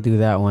think I'll do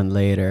that one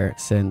later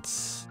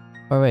since...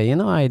 Oh wait, you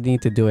know I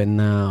need to do it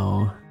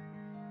now.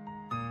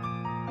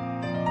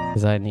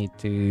 Because I need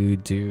to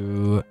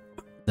do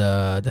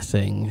the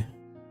thing.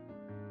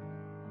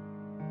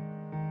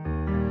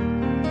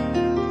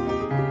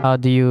 How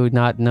do you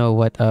not know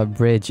what a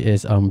bridge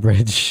is,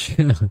 Umbridge?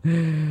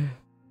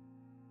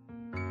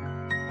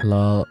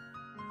 Lol.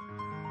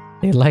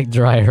 They like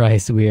dry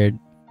rice, weird.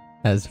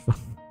 As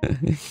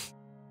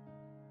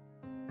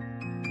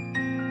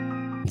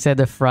instead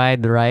of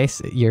fried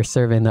rice, you're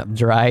serving up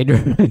dried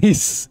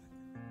rice.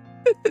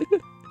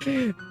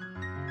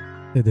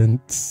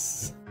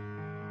 Didn't.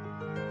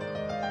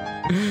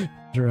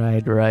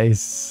 Dried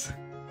rice.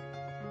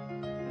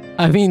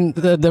 I mean,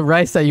 the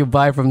rice that you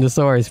buy from the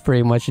store is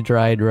pretty much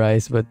dried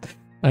rice, but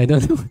I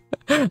don't know.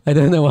 I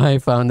don't know why I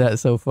found that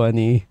so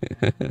funny.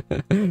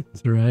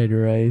 Dried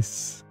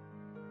rice.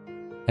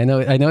 I know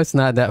it's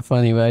not that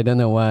funny, but I don't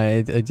know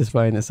why. I just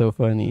find it so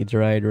funny.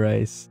 Dried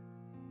rice.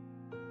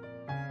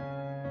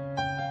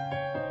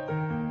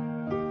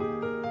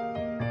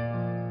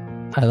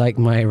 I like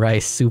my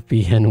rice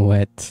soupy and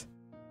wet.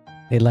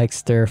 They like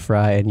stir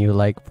fry and you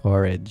like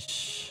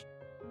porridge.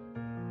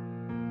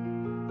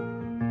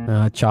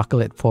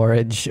 Chocolate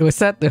porridge. Was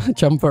that the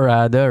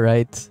champorado,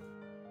 right?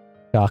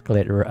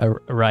 Chocolate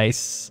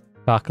rice.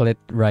 Chocolate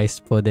rice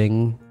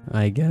pudding,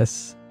 I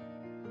guess.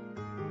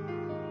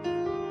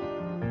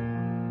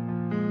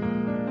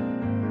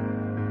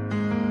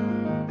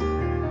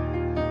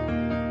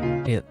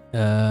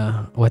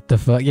 What the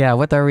fuck? Yeah,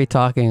 what are we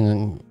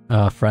talking,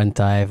 Front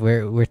Eye?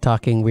 We're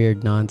talking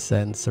weird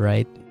nonsense,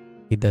 right?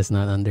 He does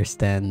not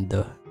understand.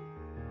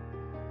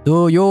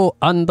 Do you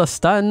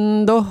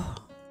understand?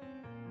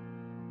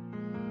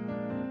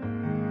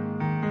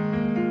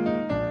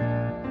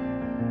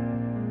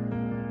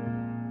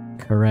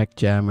 Correct,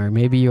 Jammer.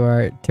 Maybe you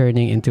are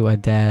turning into a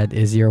dad.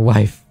 Is your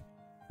wife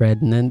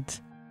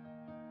pregnant?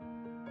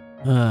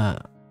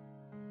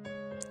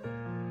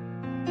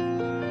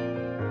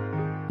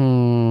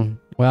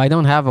 Well, I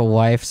don't have a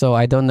wife, so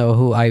I don't know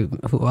who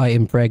I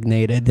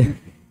impregnated.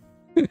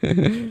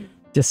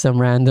 Just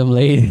some random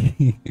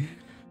lady.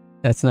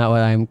 That's not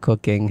what I'm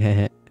cooking.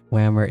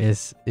 Whammer,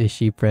 is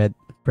she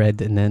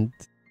pregnant?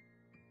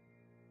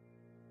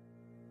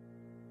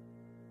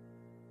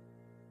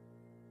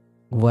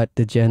 What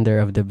the gender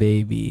of the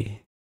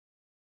baby?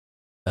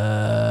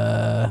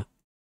 Well,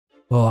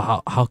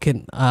 how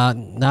can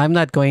I'm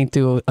not going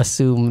to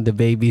assume the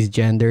baby's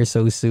gender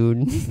so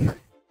soon.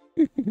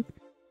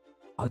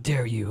 How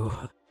dare you?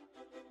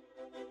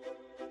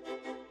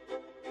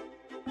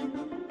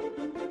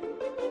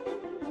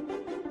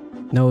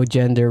 No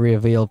gender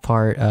reveal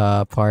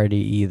party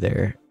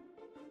either.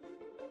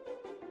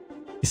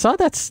 You saw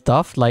that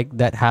stuff like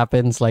that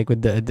happens like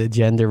with the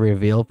gender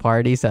reveal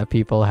parties that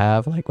people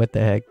have? Like what the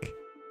heck?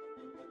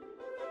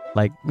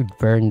 Like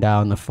burn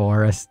down a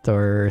forest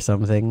or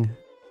something.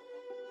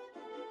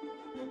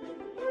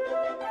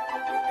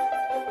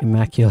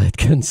 Immaculate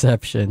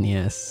Conception,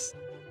 yes.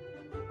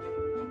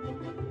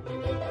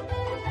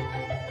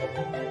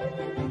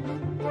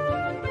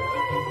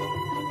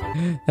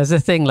 That's the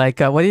thing, like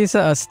what is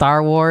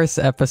Star Wars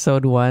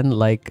Episode 1?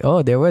 Like,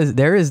 oh,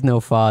 there is no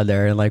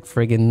father, like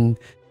friggin'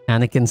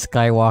 Anakin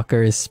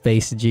Skywalker is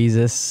Space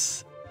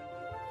Jesus.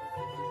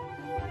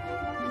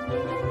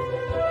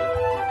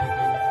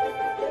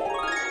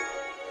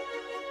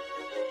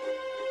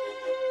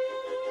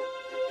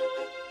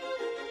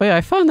 Wait,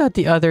 I found out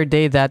the other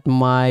day that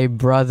my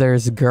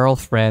brother's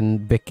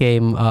girlfriend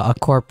became a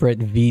corporate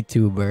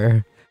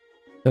VTuber.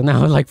 So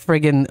now like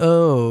friggin'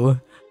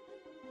 oh,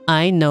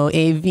 I know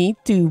a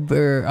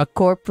VTuber, a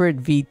corporate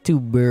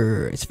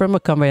VTuber. It's from a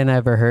company I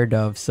never heard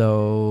of,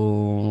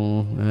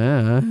 so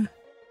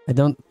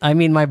I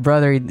mean my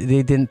brother,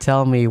 they didn't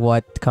tell me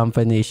what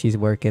company she's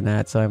working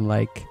at, so I'm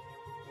like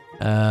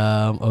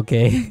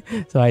okay.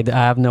 So I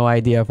have no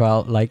idea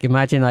about, like,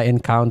 imagine I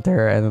encounter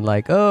her and I'm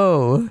like,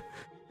 oh,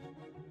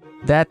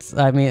 that's,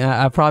 I mean,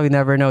 I probably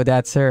never know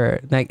that's her.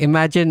 Like,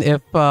 imagine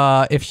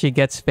if she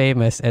gets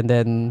famous and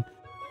then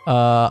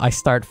I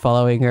start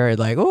following her,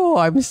 like, oh,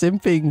 I'm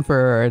simping for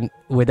her, and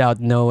without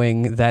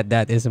knowing that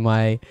that is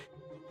my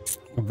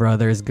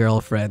brother's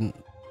girlfriend.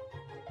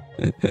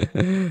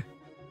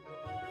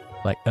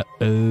 Like,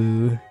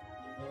 uh-oh.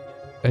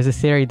 There's a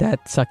theory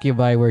that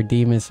succubi were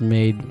demons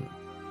made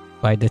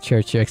by the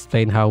church to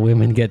explain how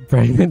women get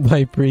pregnant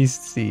by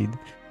priest seed.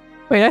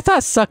 Wait, I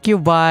thought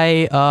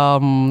succubi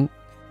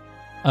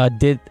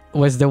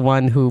was the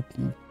one who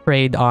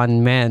preyed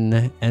on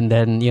men, and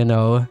then, you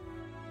know,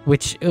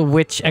 which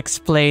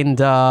explained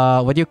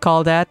what do you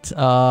call that?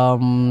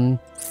 What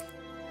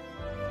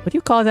do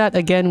you call that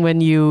again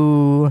when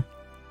you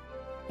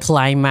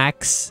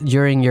climax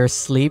during your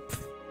sleep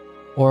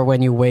or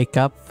when you wake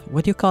up?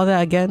 What do you call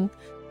that again?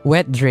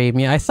 Wet dream.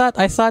 Yeah, I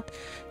thought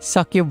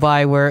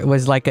succubi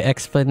was like an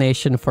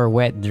explanation for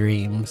wet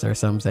dreams or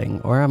something.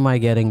 Or am I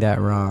getting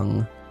that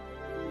wrong?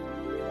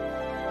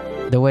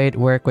 The way it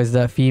worked was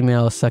the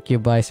female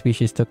succubi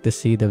species took the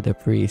seed of the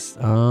priest.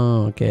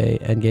 Oh, okay.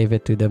 And gave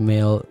it to the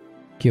male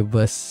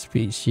incubus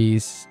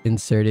species,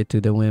 inserted to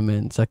the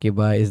women.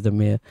 Succubi is the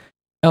male.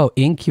 Oh,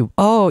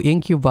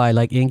 incubi,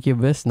 like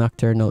incubus,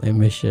 nocturnal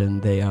emission.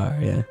 They are,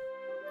 yeah.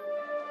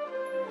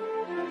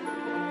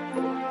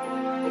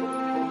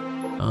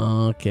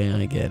 Okay,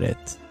 I get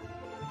it.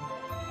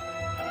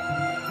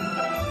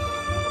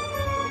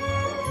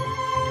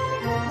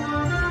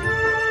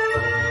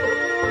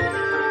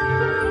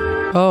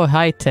 Oh,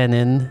 hi,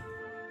 Tenin.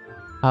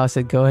 How's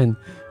it going?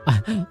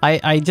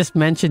 I just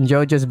mentioned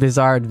JoJo's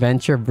Bizarre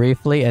Adventure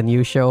briefly and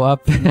you show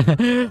up.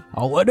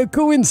 Oh, what a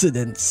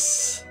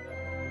coincidence.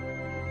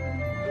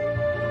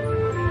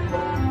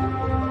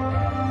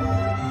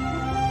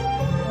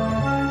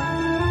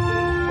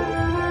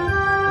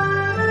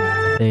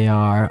 They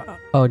are.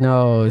 Oh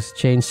no,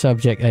 change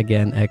subject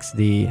again,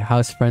 XD.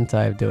 How's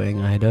Frontive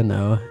doing? I don't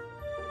know.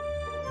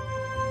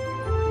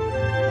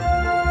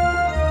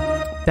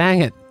 Dang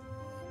it.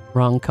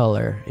 Wrong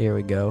color. Here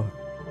we go.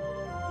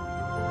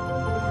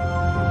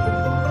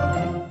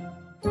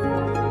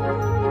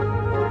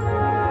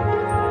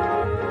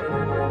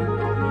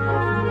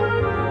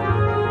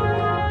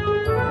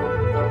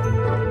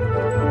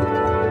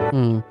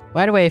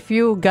 By the way, if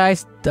you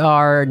guys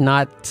are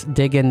not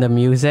digging the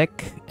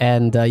music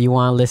and you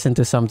want to listen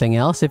to something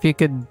else, if you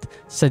could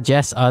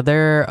suggest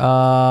other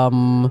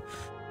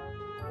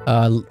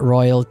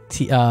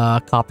royalty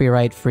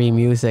copyright free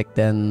music,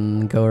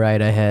 then go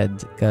right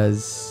ahead,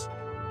 because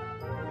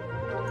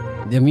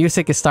the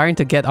music is starting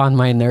to get on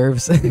my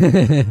nerves. So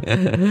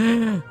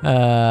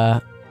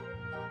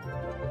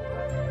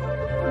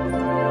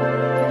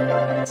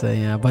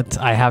yeah, but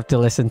I have to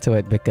listen to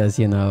it because,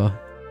 you know.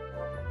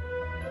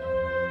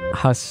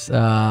 How's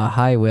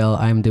hi Will,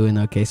 I'm doing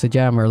okay. So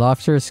Jammer,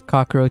 lobsters,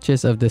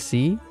 cockroaches of the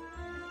sea.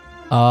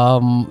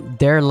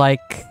 They're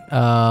like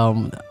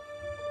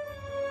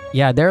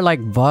yeah, they're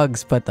like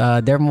bugs, but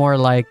they're more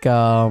like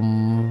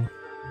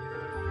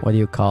what do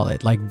you call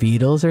it? Like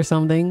beetles or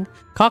something?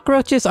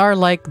 Cockroaches are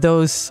like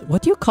those,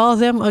 what do you call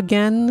them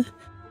again?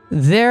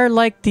 They're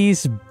like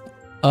these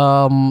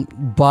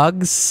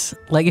bugs.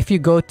 Like if you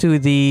go to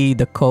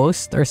the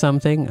coast or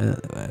something,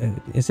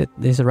 is it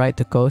right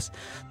to coast?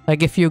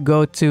 Like if you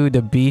go to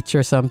the beach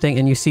or something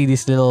and you see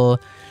these little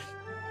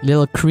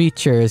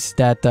creatures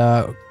that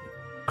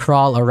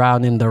crawl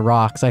around in the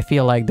rocks. I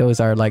feel like those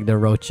are like the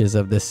roaches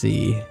of the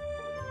sea.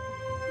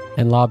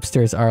 And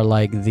lobsters are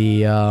like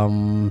the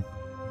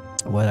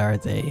what are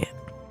they?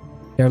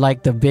 They're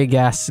like the big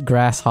ass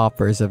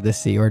grasshoppers of the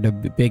sea, or the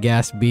big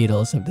ass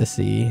beetles of the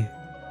sea.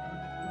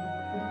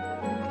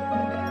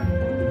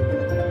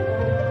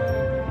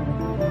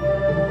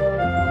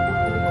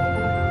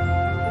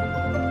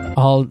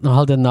 All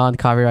the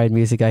non-copyright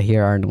music I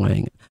hear are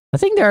annoying. I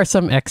think there are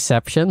some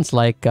exceptions,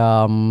 like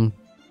Kevin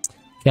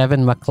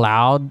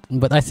MacLeod,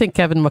 but I think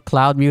Kevin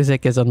MacLeod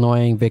music is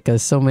annoying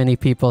because so many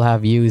people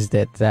have used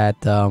it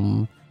that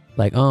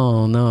like,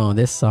 oh no,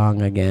 this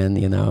song again,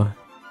 you know.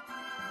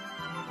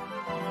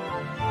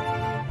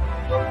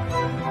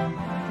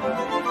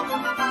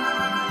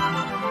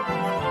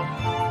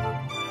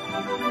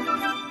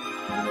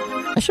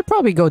 I should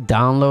probably go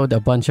download a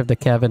bunch of the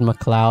Kevin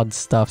MacLeod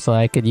stuff so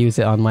I could use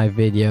it on my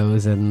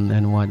videos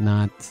and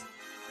whatnot.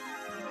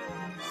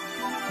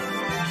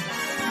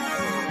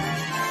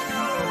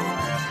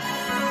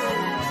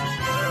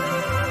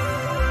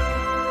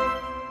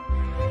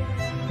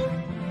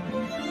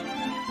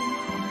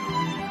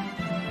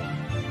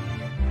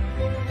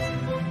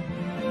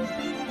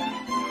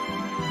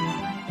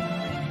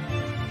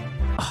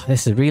 Oh,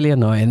 this is really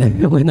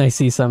annoying when I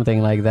see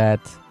something like that.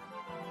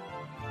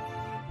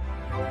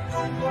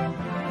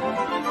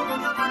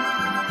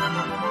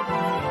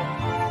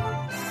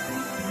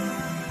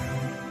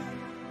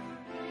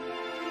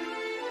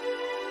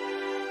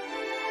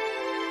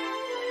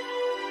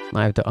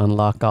 I have to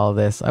unlock all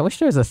this. I wish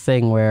there's a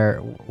thing where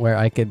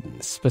I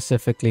could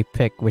specifically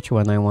pick which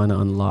one I want to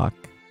unlock.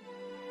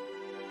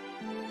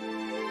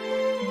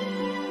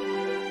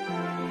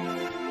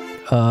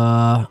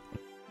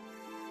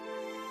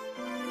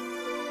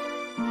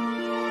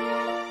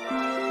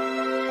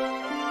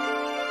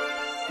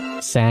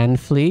 Sand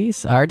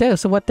fleas? Are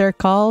those what they're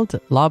called?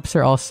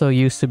 Lobster also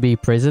used to be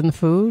prison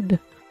food.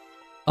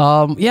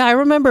 Yeah, I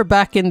remember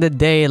back in the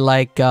day,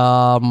 like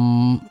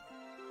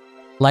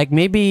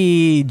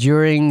maybe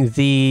during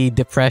the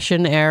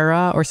Depression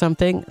era or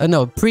something.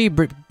 No,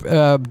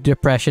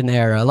 pre-Depression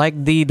era.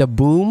 Like the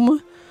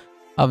boom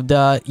of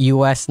the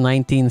US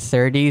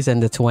 1930s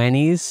and the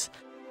 20s.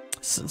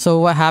 So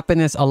what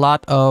happened is a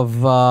lot of,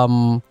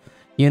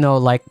 you know,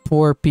 like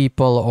poor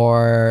people,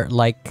 or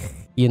like,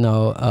 you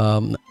know,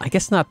 I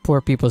guess not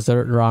poor people is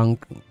the wrong,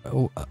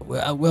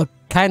 well,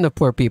 kind of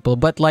poor people,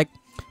 but like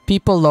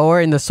people lower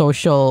in the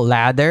social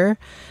ladder,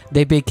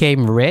 they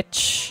became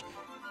rich.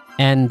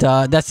 And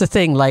that's the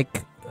thing,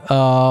 like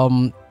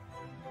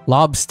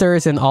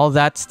lobsters and all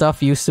that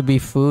stuff used to be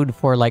food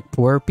for like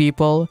poor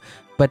people,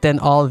 but then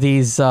all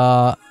these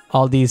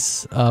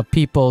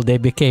people, they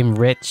became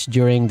rich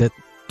during the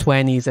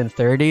 20s and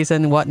 30s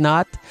and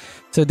whatnot.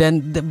 So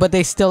then, but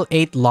they still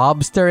ate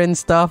lobster and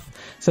stuff.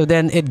 So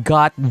then it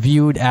got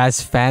viewed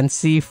as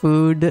fancy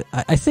food.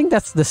 I think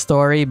that's the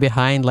story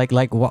behind like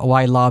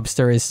why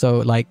lobster is so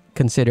like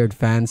considered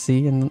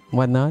fancy and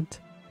whatnot.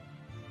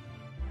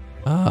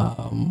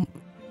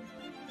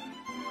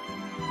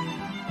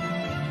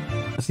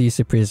 Used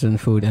to prison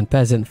food and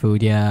peasant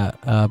food, yeah.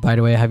 By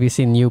the way, have you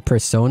seen new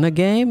Persona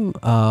game?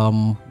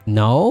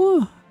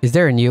 No? Is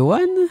there a new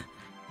one?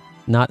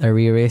 Not a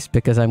re-race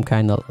because I'm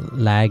kind of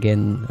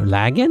lagging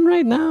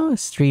right now?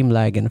 Stream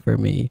lagging for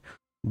me.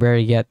 Better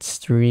yet,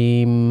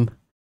 stream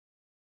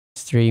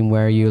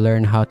where you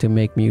learn how to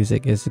make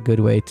music is a good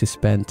way to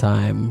spend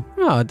time.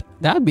 Oh,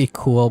 that'd be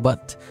cool,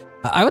 but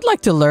I would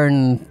like to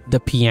learn the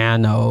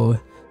piano.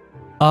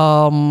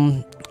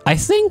 I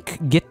think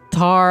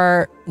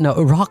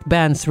Rock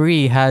Band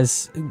 3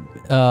 has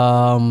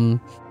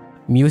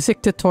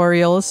music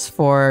tutorials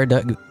for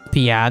the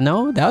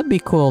piano. That would be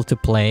cool to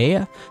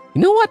play.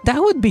 You know what? That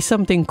would be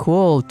something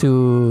cool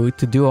to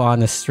do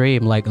on a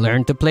stream, like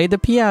learn to play the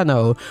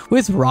piano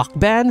with Rock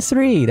Band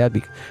 3. That'd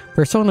be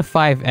Persona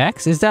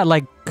 5X. Is that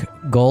like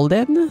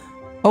golden?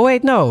 Oh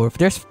wait, no.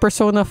 There's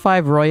Persona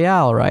 5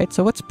 Royale, right?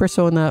 So what's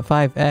Persona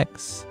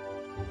 5X?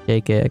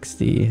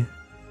 JKXD.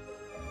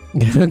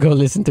 Gonna go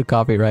listen to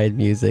copyrighted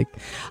music.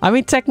 I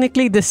mean,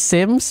 technically the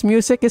Sims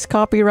music is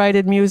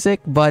copyrighted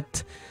music,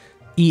 but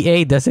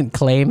EA doesn't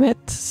claim it,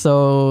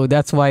 so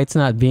that's why it's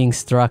not being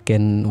struck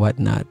and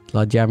whatnot.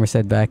 Lodjammer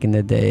said back in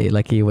the day,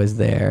 like he was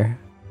there.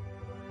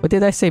 What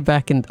did I say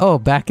back in... Oh,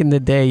 back in the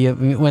day,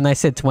 when I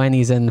said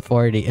 20s and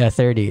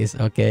 30s.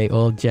 Okay,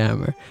 old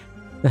Jammer.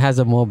 It has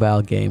a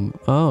mobile game.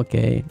 Oh,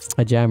 okay.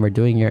 A Jammer,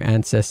 doing your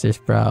ancestors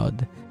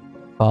proud.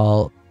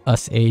 All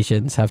us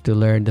Asians have to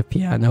learn the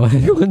piano at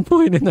one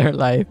point in our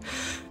life.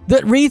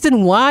 The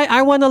reason why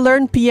I want to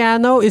learn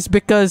piano is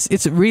because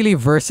it's really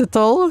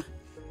versatile.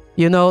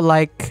 You know,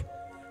 like,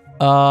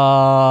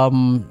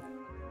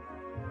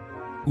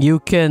 you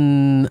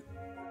can,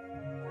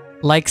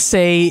 like,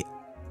 say,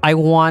 I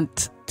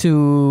want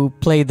to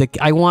play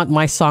I want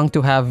my song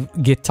to have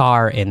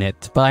guitar in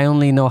it, but I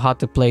only know how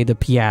to play the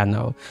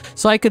piano.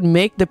 So I could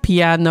make the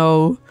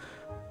piano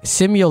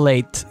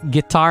simulate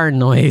guitar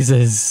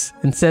noises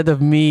instead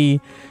of me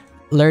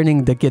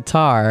learning the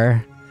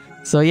guitar.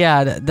 So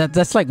yeah,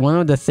 that's like one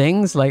of the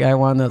things. Like I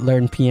want to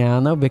learn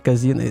piano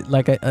because, you know,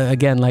 like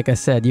again, like I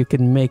said, you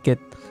can make it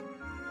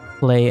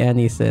play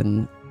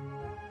anything.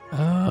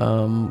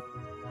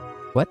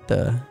 What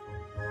the?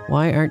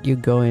 Why aren't you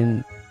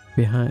going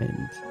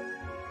behind?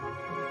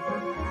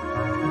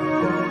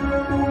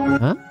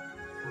 Huh?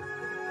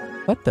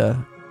 What the?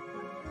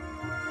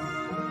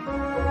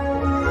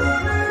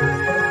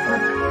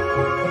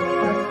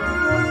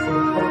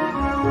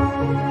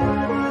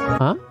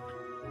 Huh?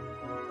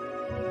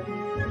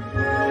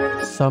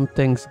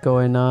 Something's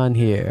going on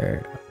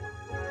here.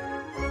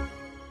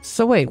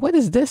 So wait, what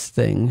is this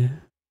thing?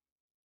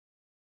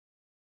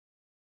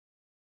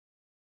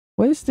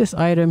 What is this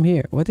item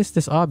here? What is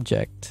this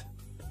object?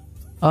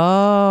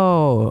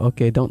 Oh,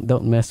 okay,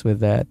 don't mess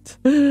with that.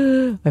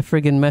 I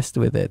friggin' messed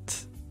with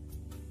it.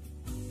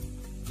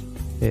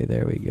 Okay,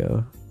 there we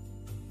go.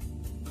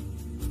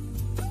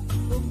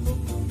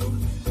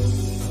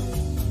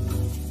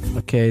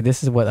 Okay,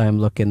 this is what I'm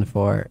looking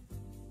for.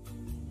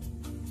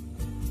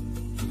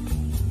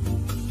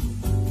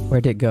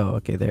 Where'd it go?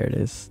 Okay, there it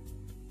is.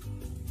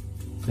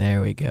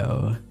 There we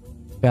go.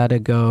 Gotta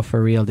go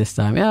for real this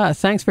time. Yeah,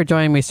 thanks for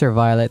joining me, Sir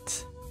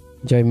Violet.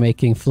 Enjoy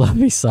making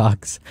fluffy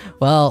socks.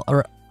 Well,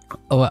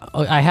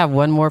 I have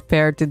one more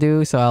pair to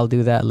do, so I'll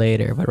do that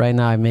later. But right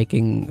now I'm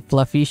making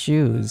fluffy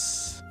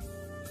shoes.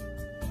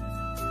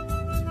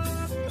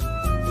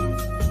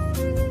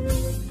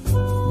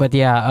 But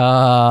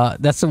yeah,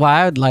 that's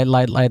why I'd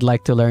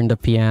like to learn the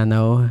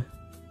piano.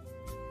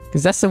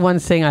 Because that's the one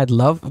thing I'd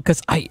love.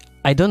 Because I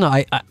don't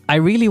know, I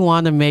really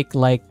want to make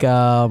like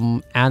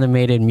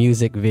animated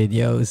music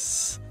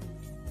videos.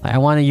 I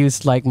want to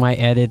use like my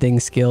editing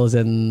skills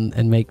and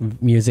make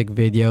music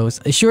videos.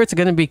 Sure, it's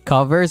gonna be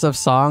covers of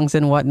songs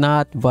and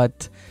whatnot,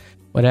 but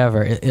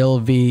whatever.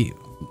 It'll be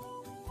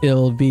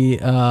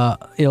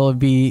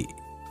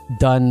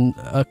done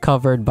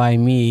covered by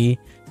me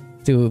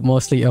to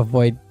mostly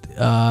avoid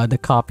the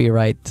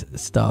copyright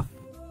stuff.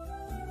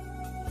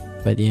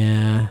 But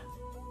yeah,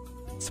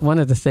 it's one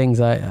of the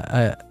things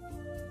I'd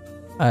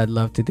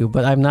love to do,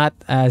 but I'm not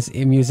as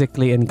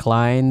musically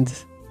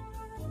inclined.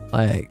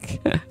 Like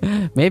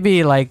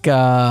maybe like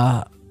because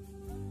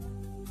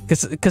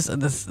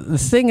the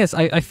thing is,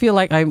 I feel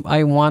like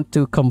I want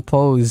to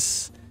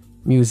compose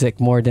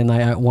music more than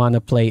I want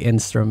to play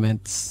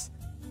instruments.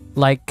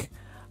 Like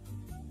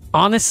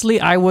honestly,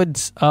 I would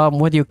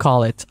what do you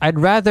call it? I'd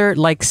rather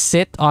like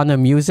sit on a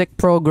music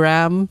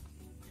program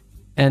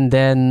and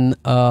then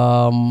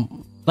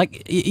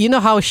like, you know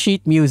how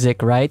sheet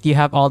music, right? You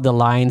have all the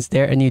lines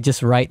there and you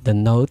just write the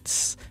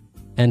notes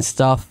and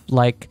stuff.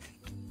 Like,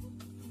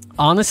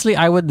 honestly,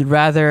 I would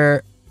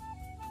rather,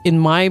 in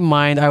my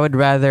mind, I would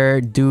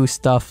rather do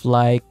stuff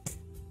like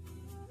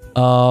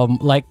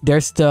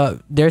there's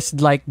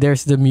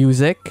the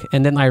music,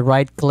 and then I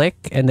right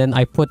click and then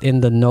I put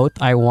in the note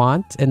I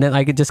want, and then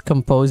I could just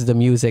compose the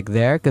music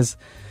there. Because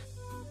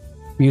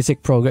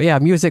music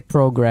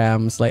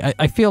programs, like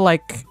I feel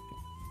like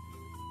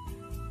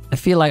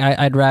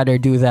I'd rather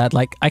do that.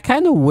 Like I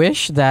kind of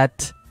wish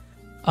that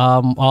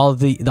all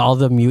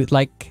the mute,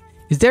 like,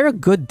 is there a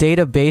good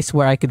database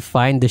where I could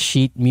find the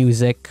sheet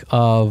music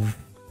of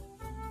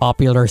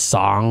popular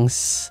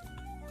songs?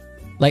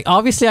 Like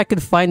obviously I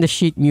could find the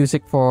sheet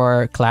music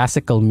for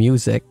classical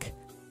music.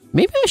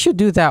 Maybe I should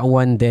do that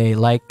one day,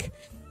 like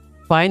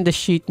find the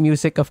sheet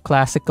music of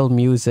classical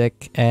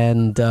music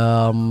and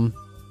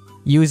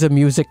use a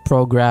music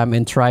program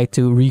and try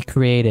to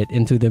recreate it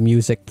into the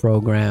music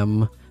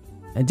program.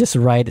 And just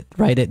write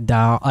it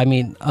down. I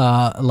mean,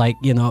 like,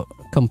 you know,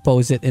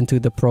 compose it into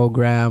the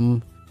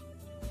program.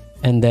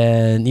 And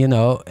then, you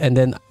know, and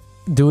then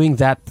doing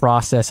that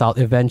process, I'll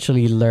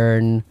eventually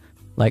learn,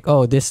 like,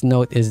 oh, this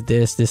note is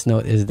this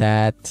note is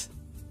that.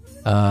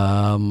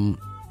 And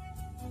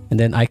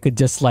then I could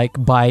just, like,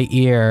 by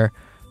ear,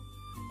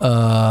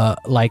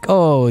 like,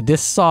 oh,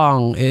 this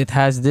song, it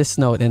has this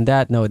note and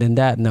that note and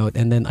that note.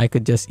 And then I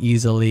could just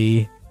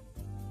easily,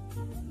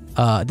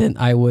 then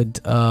I would,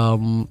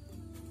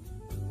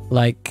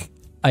 like,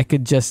 I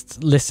could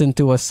just listen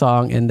to a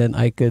song and then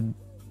I could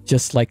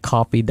just like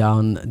copy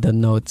down the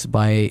notes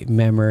by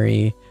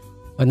memory.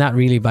 Well, not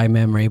really by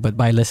memory, but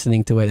by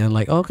listening to it and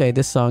like, okay,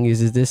 this song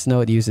uses this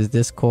note, uses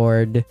this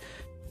chord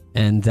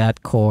and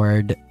that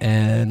chord,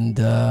 and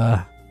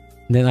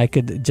then I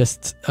could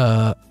just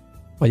what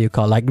do you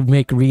call, like,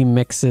 make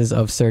remixes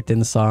of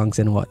certain songs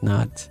and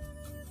whatnot.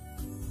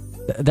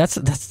 That's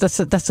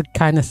the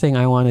kind of thing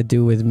I want to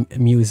do with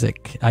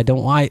music. I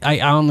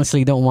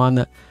honestly don't want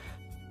to.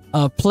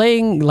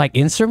 Playing like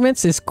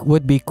instruments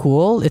would be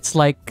cool. It's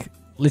like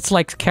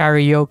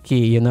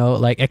karaoke, you know,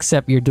 like,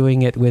 except you're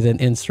doing it with an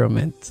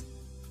instrument.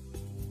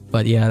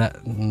 But yeah,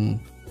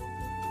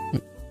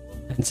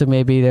 And so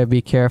maybe they'll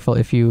be careful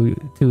if you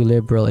too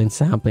liberal in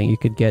sampling, you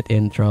could get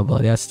in trouble.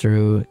 That's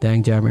true.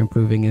 Dang Jammer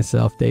improving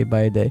himself day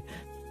by day.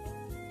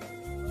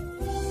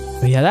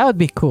 But yeah, that would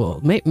be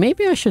cool.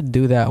 Maybe I should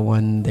do that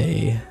one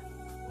day.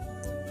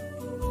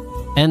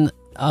 And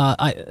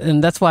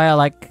and that's why I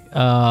like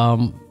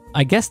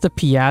I guess the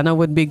piano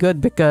would be good,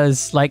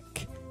 because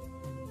like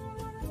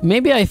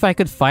maybe if I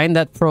could find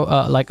that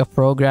like a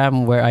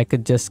program where I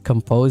could just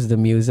compose the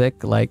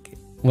music, like,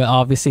 well,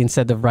 obviously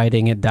instead of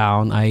writing it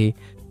down, I'm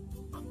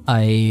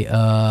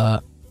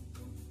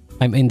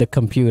in the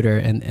computer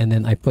and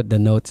then I put the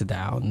notes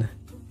down.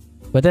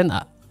 But then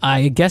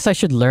I guess I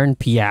should learn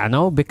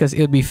piano, because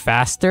it would be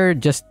faster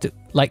just to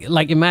like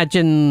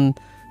imagine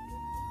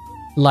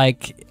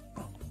like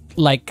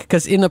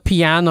because in a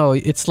piano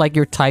it's like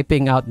you're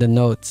typing out the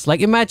notes.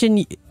 Like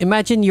imagine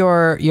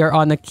you're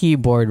on a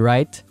keyboard,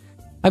 right?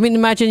 I mean,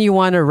 imagine you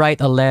want to write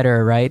a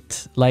letter,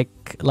 right? Like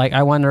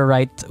I want to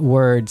write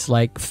words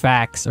like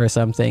fax or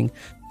something.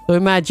 So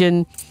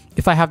imagine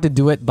if I have to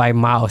do it by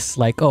mouse,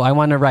 like, oh, I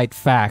want to write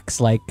fax,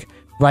 like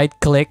right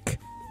click,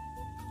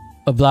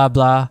 blah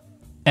blah,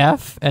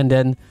 F, and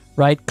then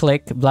right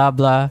click, blah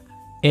blah,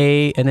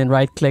 A, and then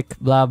right click,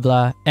 blah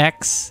blah,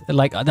 X.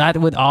 Like that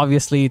would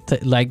obviously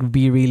like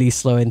be really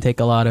slow and take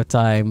a lot of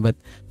time. But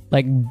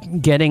like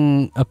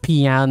getting a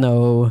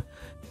piano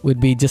would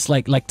be just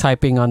like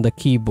typing on the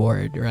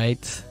keyboard,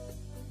 right?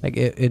 Like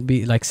it'd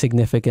be like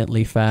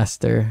significantly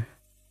faster.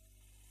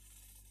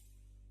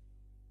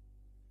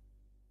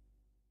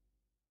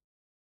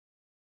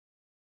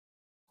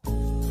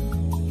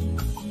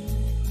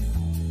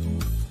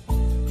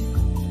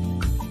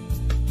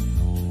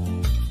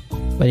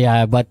 But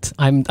yeah, but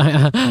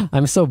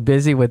I'm so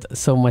busy with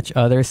so much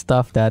other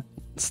stuff that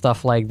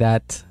stuff like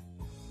that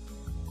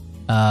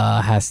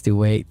has to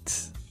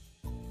wait.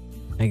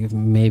 Like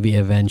maybe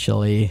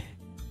eventually.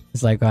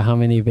 It's like, how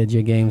many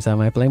video games am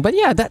I playing? But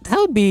yeah, that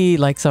would be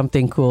like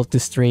something cool to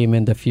stream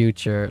in the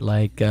future.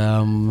 Like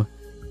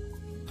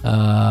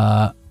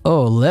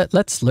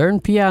let's learn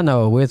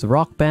piano with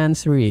Rock Band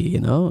 3, you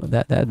know?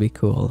 That'd be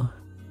cool.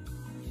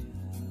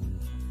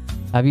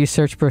 Have you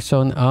searched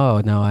Persona?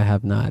 Oh no, I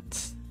have not.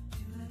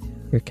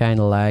 You're kind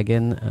of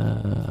lagging.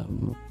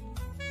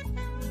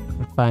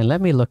 Fine,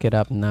 let me look it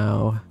up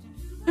now.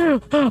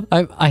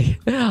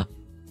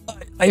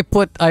 I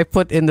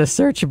put in the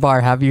search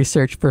bar, have you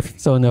searched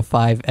Persona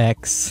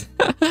 5X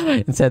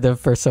instead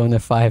of Persona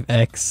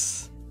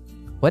 5X.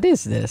 What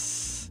is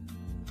this?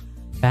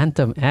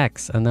 Phantom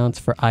X announced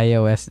for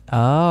iOS.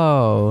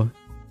 Oh.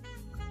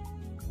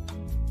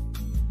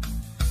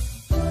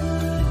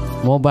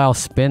 Mobile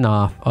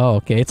spin-off. Oh,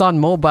 okay. It's on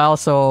mobile,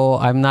 so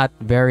I'm not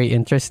very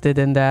interested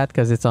in that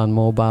because it's on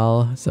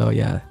mobile. So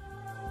yeah.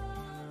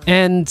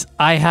 And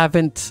I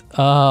haven't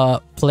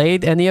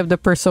played any of the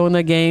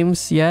Persona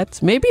games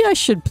yet. Maybe I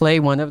should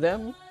play one of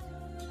them.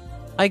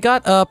 I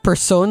got a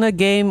Persona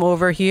game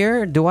over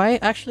here. Do I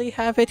actually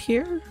have it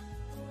here?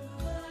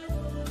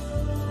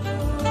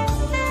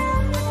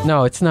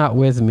 No, it's not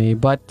with me,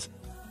 but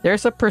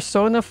there's a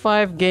Persona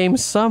 5 game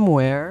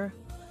somewhere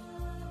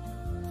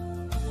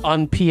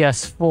on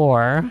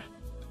PS4.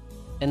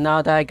 And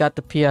now that I got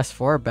the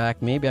PS4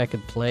 back, maybe I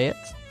could play it.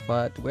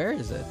 But where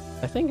is it?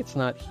 I think it's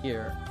not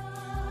here.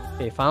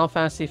 Okay, Final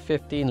Fantasy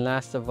 15,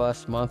 Last of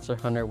Us, Monster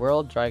Hunter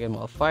World, Dragon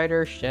Ball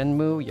Fighter,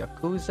 Shenmue,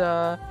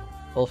 Yakuza,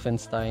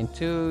 Wolfenstein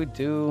 2,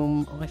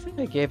 Doom. Oh, I think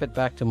I gave it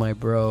back to my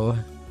bro.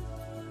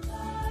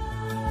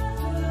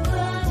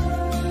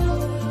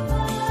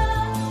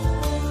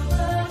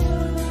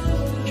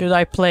 Should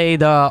I play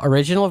the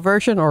original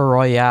version or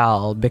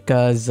Royale?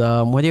 Because,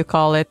 what do you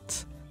call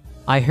it?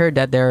 I heard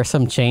that there are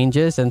some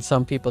changes and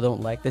some people don't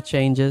like the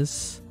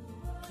changes.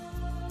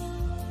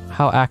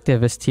 How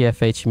active is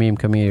TFH meme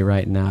community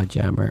right now,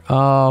 Jammer?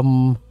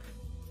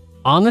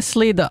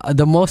 Honestly,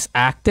 the most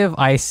active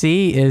I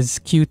see is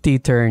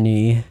QT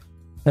Tourney.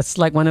 That's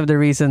like one of the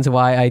reasons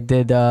why I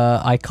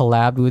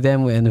collabed with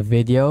them in a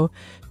video,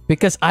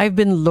 because I've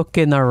been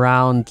looking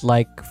around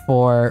like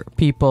for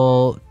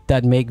people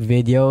that make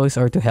videos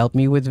or to help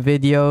me with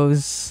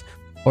videos,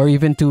 or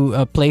even to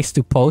a place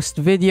to post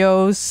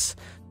videos,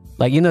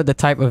 like, you know, the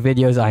type of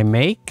videos I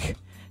make.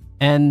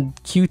 And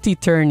QT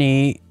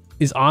Tourney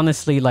is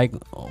honestly like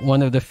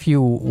one of the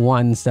few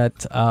ones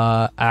that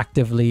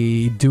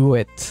actively do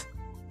it.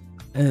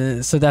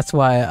 So that's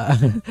why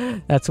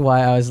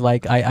I was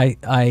like,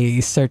 I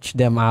searched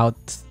them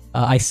out.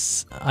 I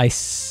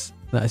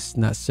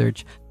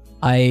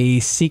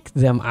seek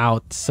them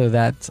out so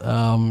that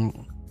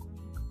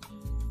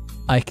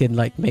I can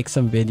like make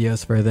some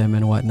videos for them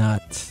and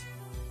whatnot.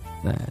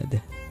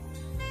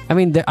 I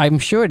mean, I'm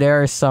sure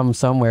there are some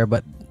somewhere,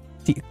 but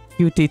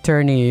QT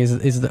Tourney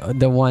is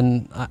the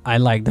one I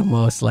like the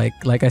most.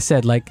 Like I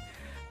said, like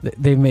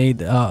they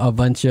made a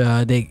bunch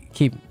of they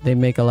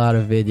make a lot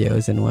of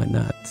videos and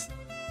whatnot.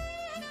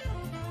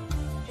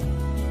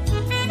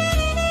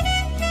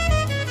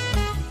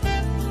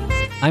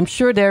 I'm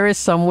sure there is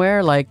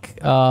somewhere, like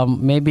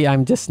maybe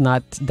I'm just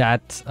not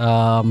that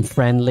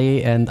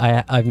friendly and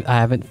I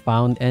haven't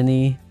found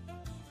any.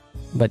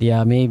 But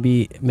yeah,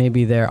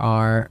 maybe there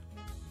are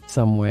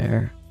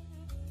somewhere,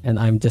 and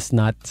I'm just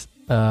not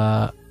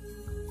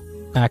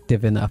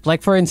active enough.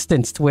 Like for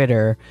instance,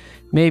 Twitter.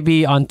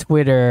 Maybe on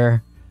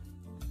Twitter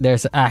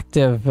there's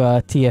active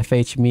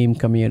TFH meme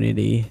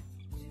community.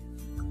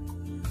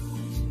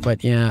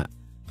 But yeah,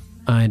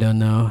 I don't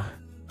know.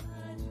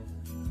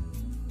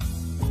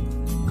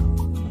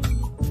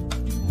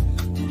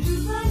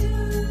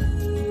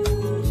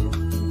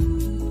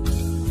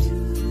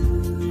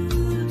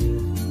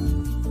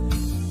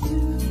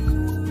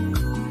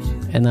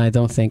 And I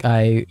don't think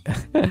I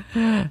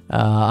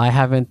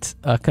haven't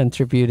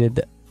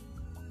contributed.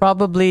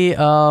 Probably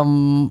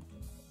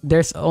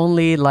there's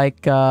only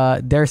like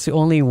there's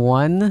only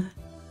one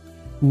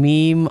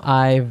meme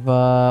I've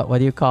what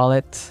do you call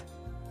it?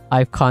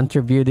 I've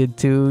contributed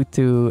to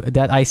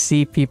that I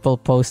see people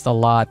post a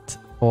lot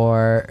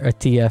for a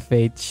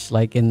TFH,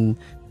 like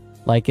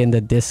in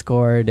the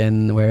Discord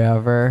and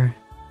wherever.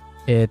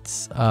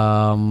 It's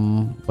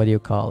what do you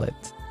call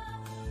it?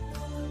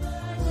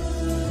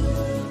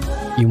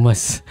 You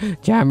must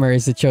Jammer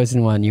is the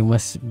chosen one. You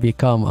must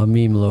become a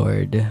meme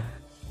lord.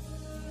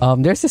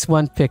 There's this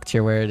one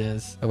picture. Where it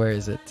is? Where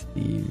is it?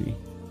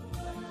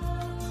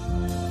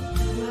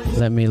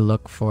 Let me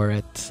look for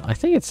it. I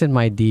think it's in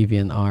my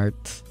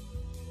DeviantArt.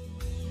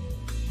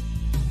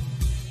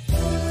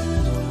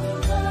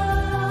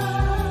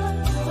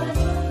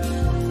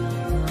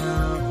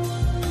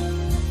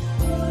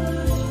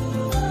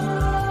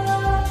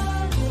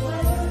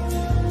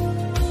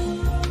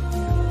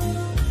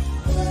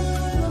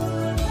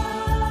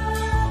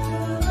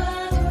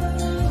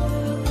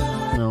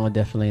 No,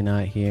 definitely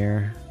not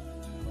here.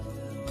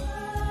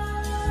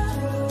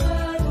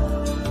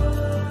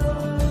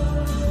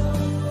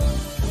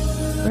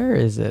 Where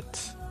is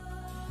it?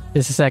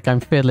 Just a sec,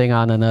 I'm fiddling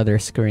on another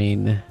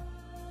screen.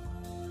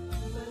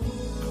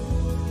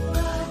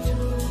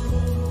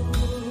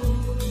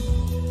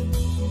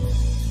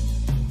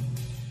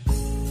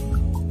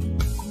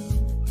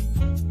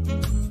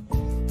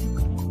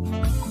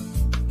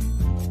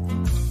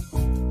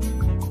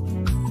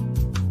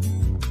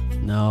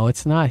 No,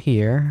 it's not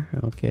here.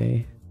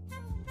 Okay.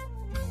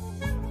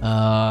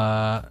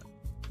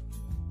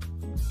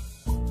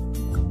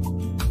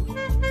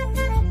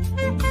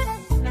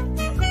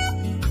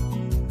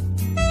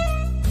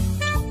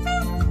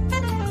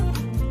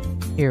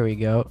 Here we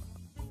go.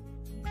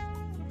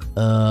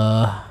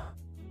 The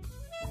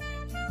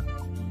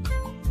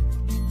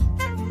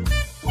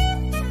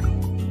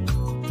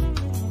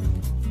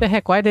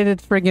heck? Why did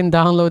it friggin'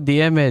 download the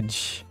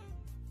image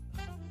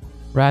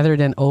rather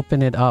than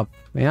open it up?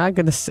 I mean, I'm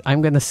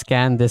gonna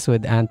scan this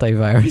with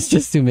antivirus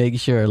just to make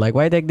sure. Like,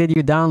 why the heck did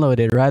you download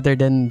it rather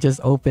than just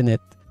open it?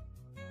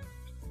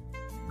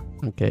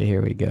 Okay,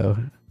 here we go.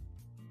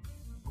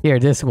 Here,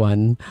 this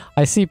one.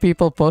 I see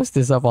people post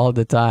this up all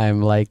the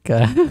time, like,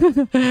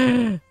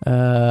 and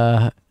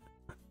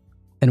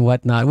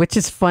whatnot, which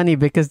is funny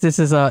because this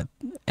is a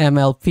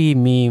MLP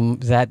meme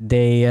that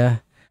they,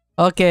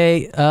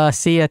 okay,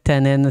 see ya,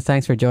 Tenin,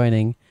 thanks for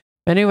joining.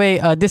 Anyway,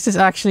 this is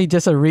actually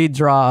just a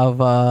redraw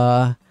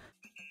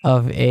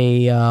of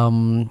a,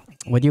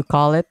 what do you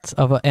call it?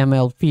 Of a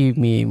MLP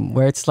meme,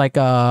 where it's like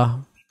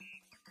a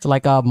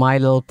My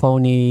Little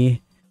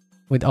Pony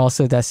with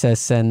also that says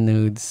send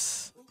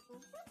nudes.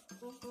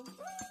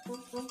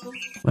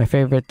 My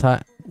favorite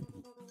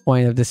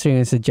point of the stream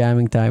is the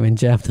jamming time and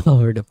jammed all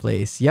over the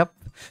place. Yep.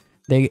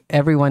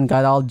 Everyone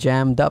got all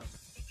jammed up.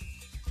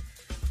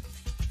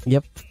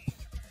 Yep.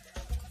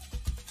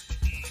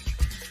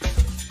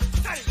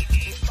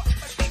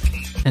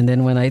 And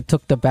then when I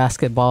took the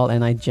basketball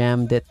and I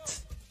jammed it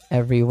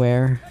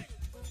everywhere.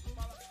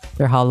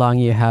 For how long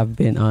you have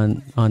been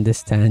on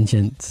this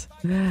tangent?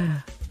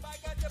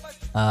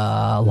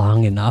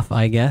 Long enough,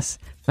 I guess.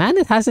 Man,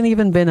 it hasn't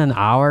even been an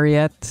hour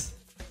yet.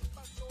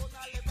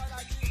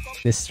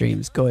 This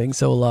stream's going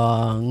so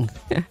long.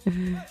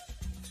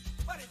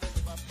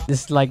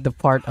 This is like the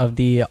part of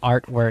the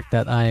artwork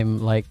that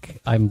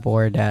I'm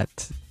bored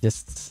at.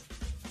 Just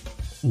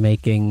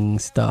making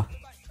stuff.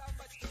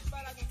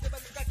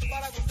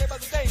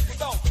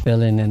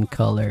 Filling in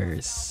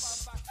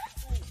colors.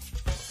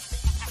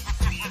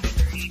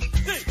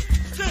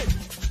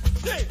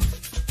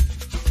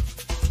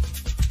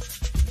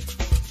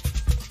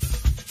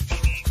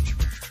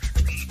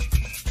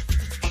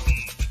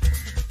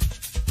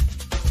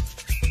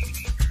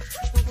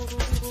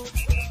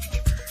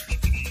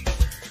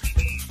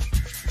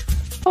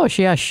 Oh,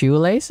 she has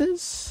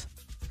shoelaces?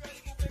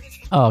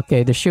 Oh,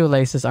 okay, the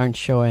shoelaces aren't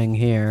showing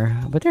here,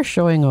 but they're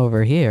showing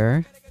over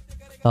here.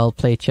 I'll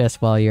play chess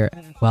while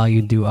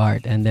you do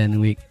art, and then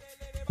we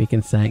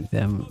can thank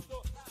them.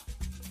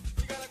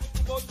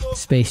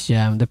 Space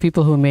Jam. The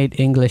people who made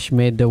English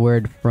made the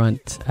word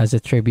front as a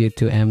tribute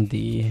to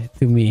MD,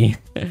 to me.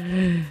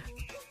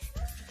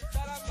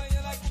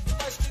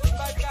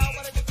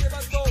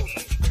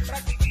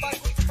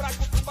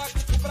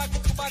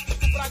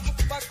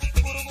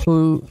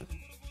 Who?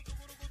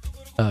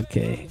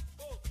 Okay.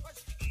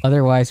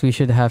 Otherwise, we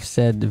should have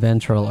said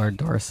ventral or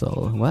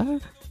dorsal.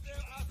 What?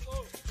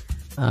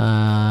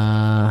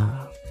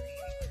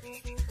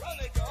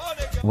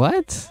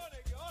 What?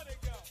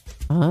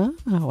 Huh?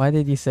 Why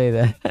did you say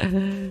that?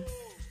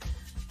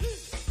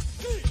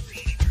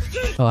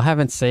 Oh, I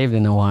haven't saved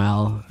in a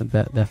while.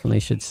 That definitely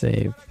should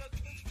save.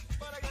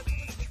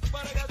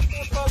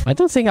 I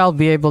don't think I'll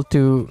be able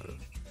to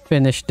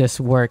finish this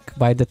work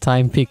by the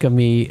time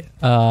Pikamee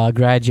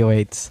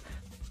graduates.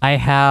 I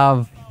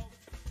have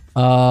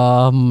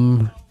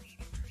 1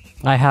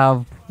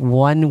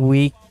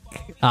 week.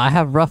 I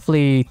have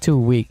roughly 2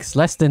 weeks,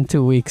 less than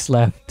 2 weeks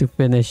left to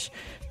finish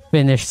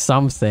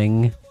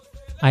something.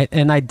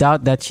 I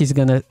doubt that she's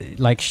gonna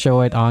like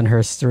show it on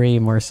her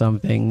stream or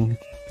something,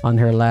 on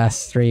her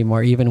last stream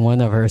or even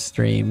one of her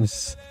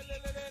streams.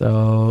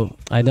 So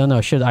I don't know,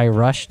 should I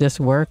rush this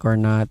work or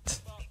not?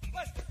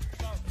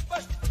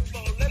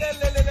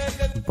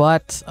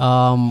 But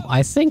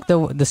I think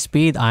the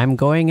speed I'm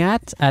going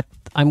at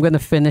I'm gonna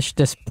finish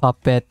this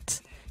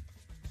puppet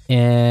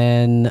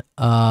in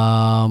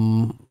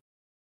how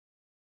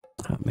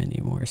many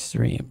more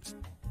streams?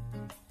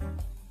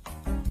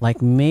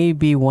 Like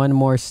maybe one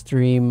more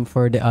stream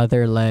for the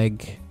other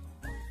leg,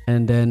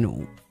 and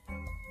then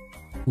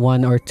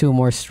 1 or 2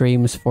 more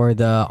streams for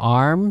the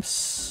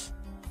arms,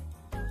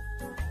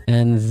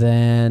 and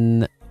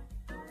then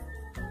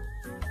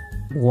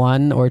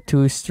 1 or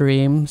 2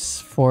 streams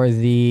for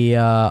the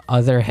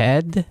other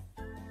head,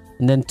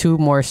 and then 2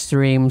 more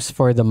streams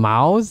for the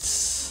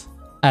mouths.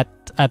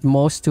 At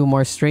most 2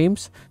 more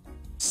streams.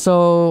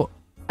 So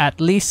at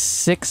least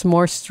 6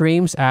 more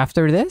streams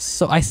after this.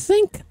 So I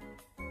think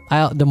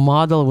the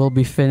model will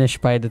be finished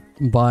by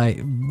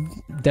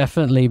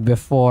definitely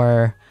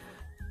before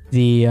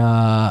the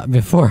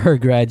before her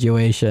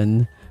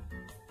graduation.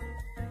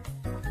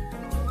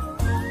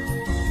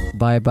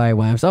 Bye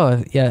Whams.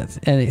 Oh yeah,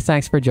 and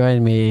thanks for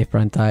joining me,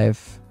 Frontive.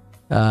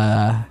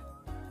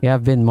 We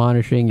have been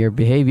monitoring your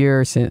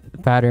behavior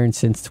pattern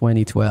since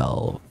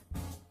 2012.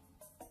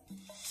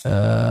 We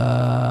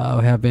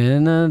have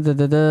been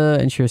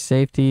ensure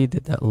safety.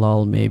 Did that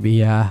lol maybe?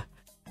 Yeah.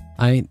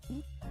 I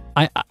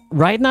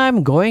right now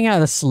I'm going at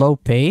a slow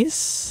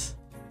pace,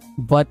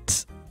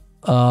 but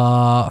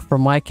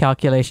from my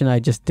calculation I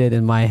just did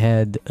in my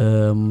head,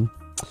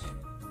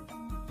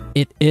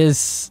 it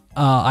is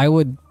I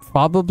would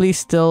probably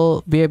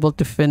still be able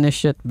to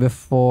finish it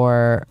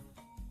before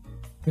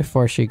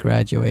she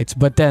graduates.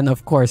 But then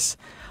of course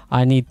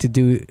I need to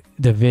do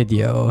the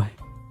video.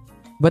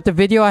 But the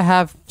video I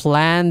have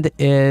planned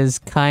is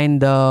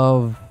kind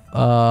of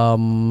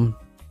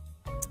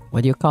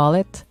what do you call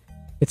it?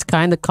 It's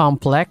kind of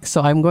complex,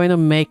 so I'm going to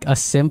make a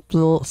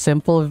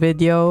simple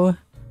video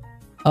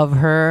of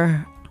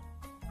her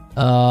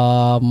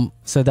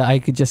so that I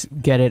could just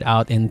get it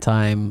out in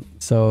time.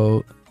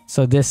 So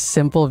this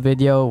simple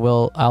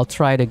video I'll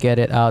try to get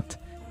it out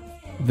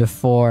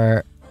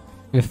before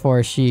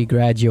she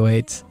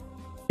graduates,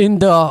 in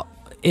the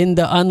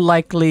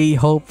unlikely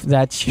hope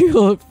that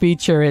she'll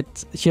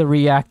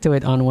react to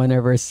it on one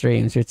of her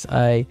streams, which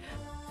I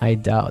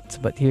doubt,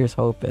 but here's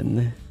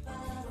hoping.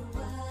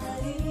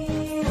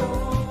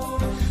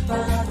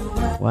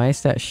 Why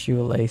is that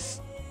shoelace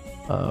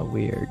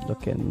weird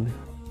looking?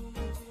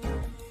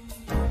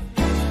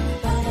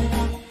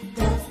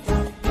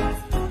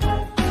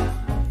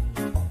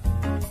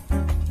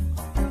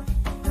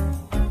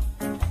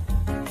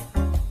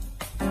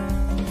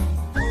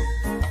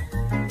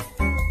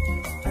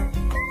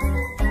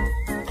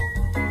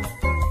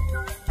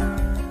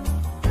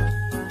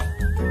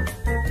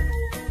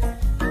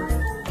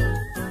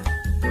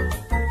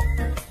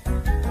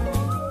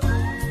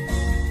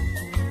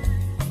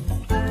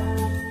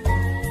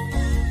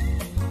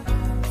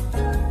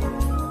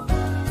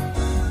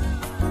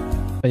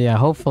 But yeah,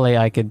 hopefully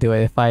I could do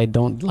it if I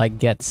don't like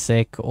get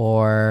sick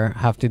or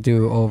have to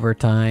do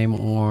overtime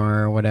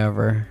or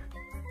whatever.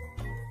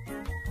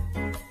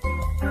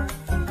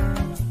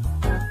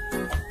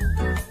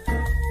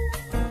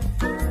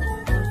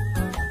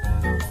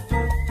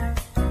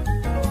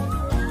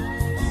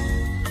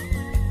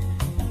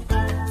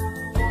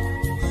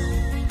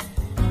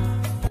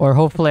 Or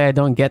hopefully I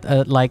don't get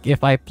like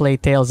if I play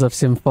Tales of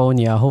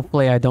Symphonia,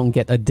 hopefully I don't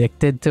get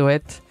addicted to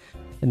it.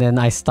 And then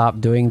I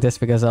stop doing this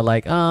because I'm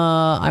like,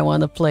 I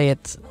want to play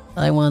it.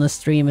 I want to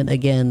stream it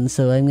again,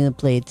 so I'm gonna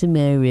play it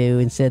tomorrow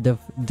instead of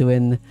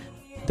doing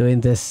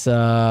this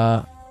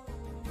a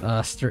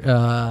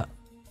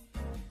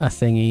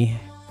thingy,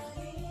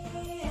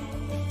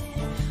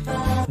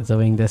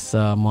 doing this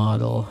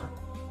model.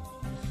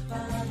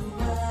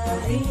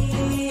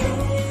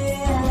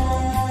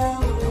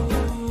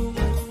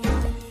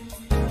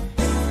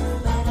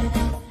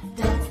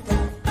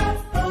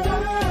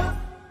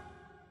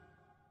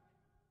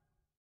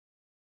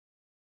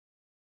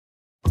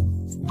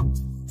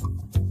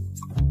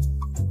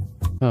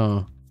 Oh,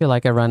 I feel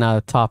like I run out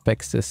of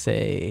topics to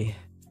say.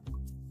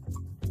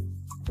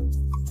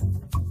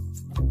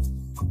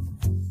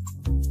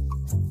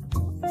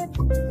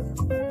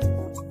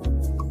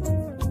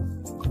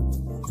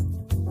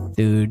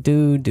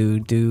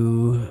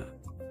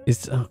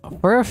 It's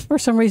for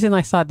some reason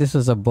I thought this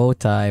was a bow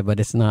tie, but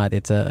it's not.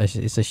 It's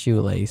a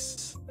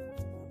shoelace.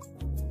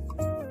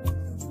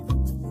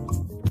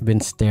 I've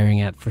been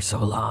staring at for so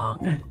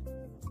long.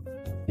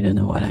 I don't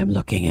know what I'm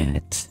looking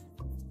at.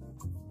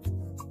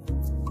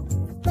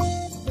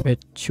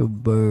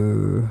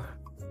 VTuber.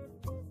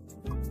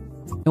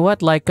 You know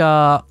what? Like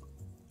I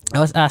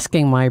was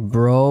asking my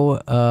bro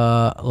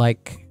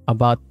like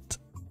about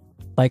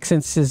like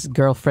since his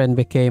girlfriend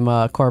became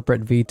a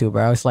corporate VTuber,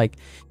 I was like,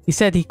 he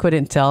said he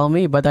couldn't tell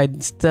me, but I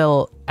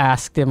still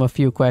asked him a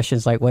few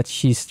questions like what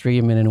she's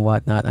streaming and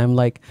whatnot. I'm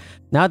like,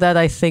 now that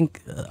I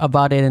think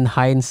about it in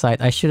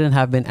hindsight, I shouldn't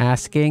have been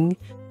asking,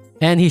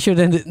 and he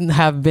shouldn't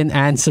have been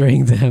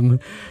answering them,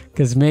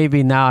 because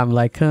maybe now I'm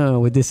like, huh,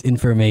 with this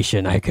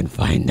information I can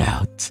find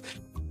out.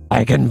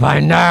 I can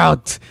find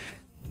out.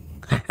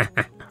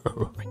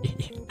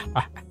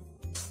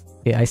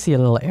 Okay, I see a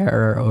little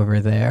error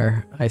over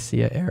there. I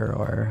see an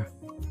error.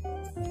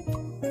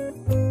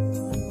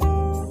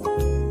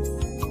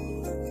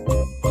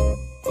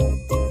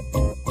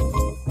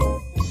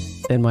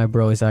 And my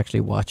bro is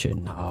actually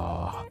watching.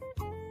 Oh,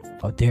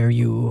 how dare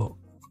you?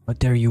 How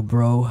dare you,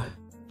 bro? How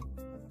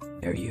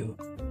dare you?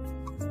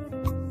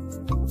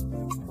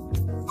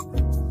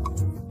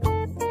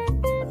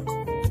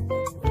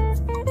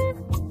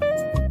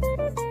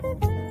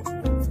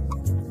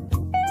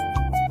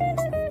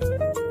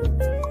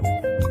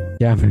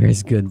 Jammer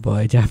is good,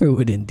 boy. Jammer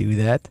wouldn't do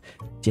that.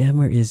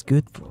 Jammer is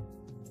good, bro.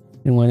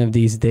 And one of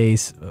these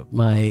days,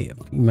 my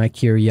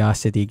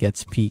curiosity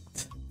gets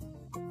piqued.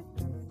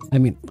 I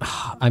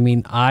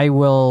mean, I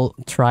will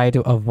try to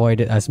avoid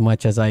it as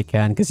much as I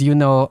can, because you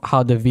know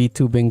how the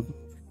VTubing,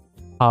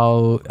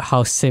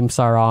 how simps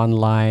are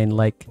online.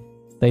 Like,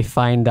 they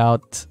find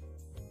out.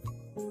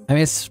 I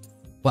mean,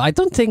 well, I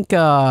don't think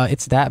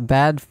it's that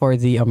bad for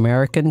the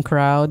American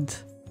crowd,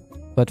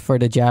 but for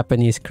the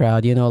Japanese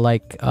crowd, you know,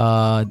 like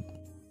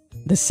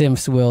the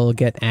simps will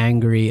get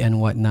angry and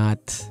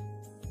whatnot,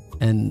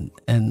 and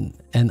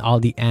all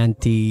the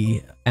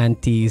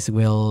antis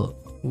will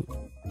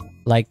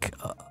like.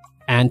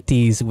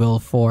 Antis will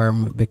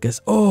form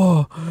because,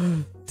 oh,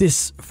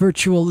 this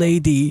virtual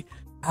lady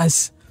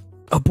has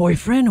a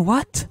boyfriend.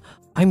 What?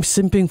 I'm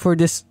simping for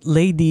this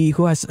lady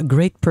who has a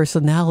great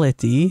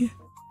personality,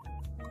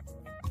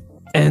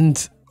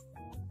 and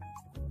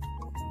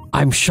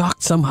I'm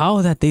shocked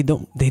somehow that they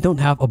don't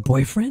have a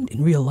boyfriend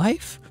in real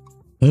life.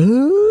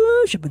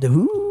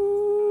 Shabadahoo.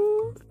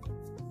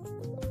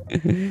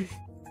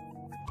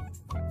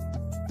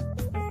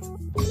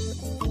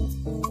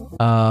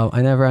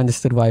 I never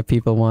understood why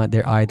people want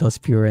their idols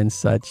pure and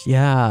such.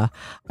 Yeah,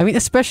 I mean,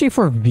 especially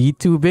for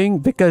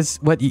VTubing, because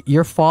what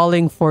you're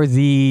falling for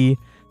the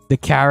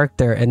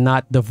character and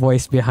not the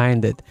voice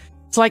behind it.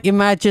 It's like,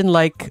 imagine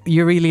like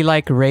you really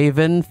like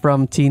Raven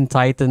from Teen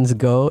Titans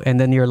Go, and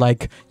then you're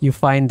like, you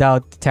find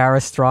out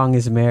Tara Strong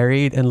is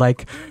married, and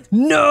like,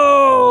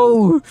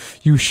 no,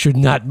 you should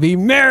not be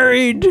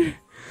married.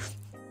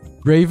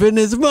 Raven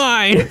is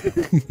mine.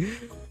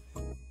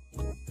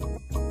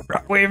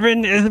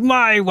 Raven is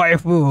my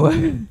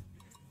waifu.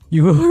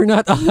 You are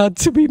not allowed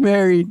to be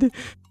married,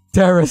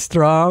 Tara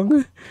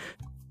Strong.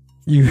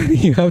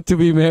 You have to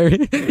be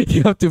married.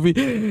 You have to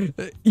be.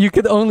 You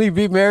can only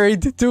be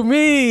married to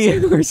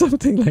me, or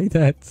something like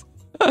that.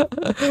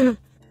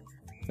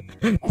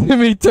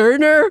 Timmy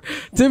Turner.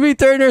 Timmy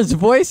Turner's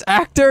voice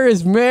actor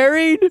is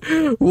married.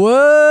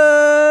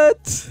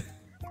 What?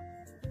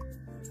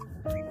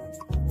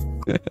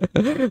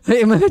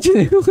 Imagine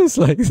it was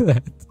like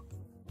that.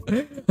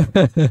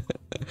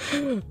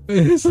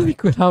 It's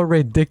like how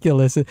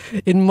ridiculous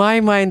in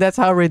my mind, that's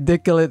how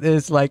ridiculous it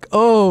is. Like,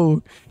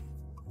 oh,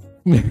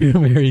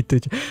 married to,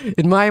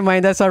 in my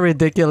mind, that's how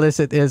ridiculous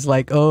it is.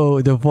 Like, oh,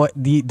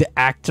 the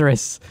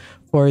actress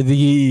for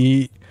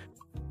the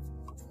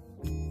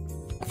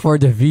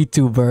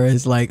VTuber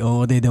is like,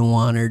 oh, they don't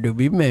want her to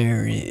be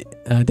married,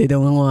 they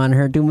don't want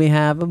her to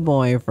have a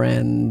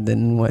boyfriend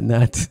and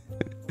whatnot.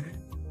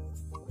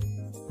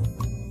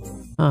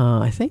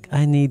 I think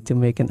I need to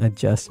make an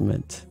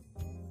adjustment,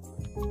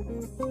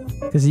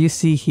 because you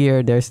see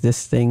here, there's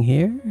this thing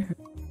here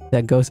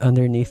that goes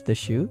underneath the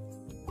shoe.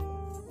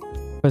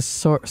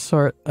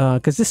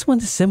 Because this one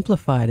is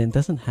simplified and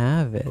doesn't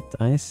have it.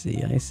 I see.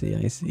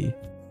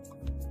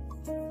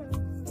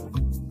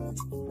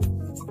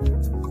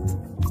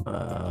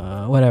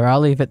 Whatever, I'll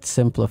leave it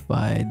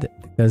simplified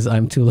because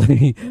I'm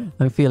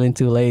feeling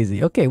too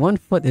lazy. Okay, one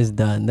foot is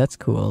done. That's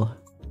cool.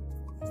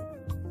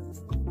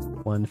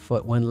 One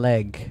foot, one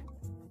leg.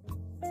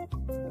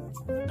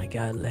 I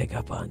got a leg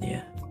up on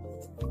you.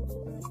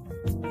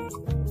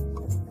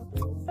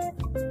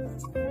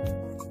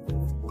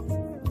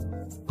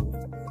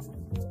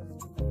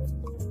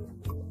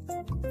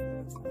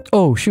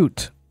 Oh,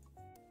 shoot.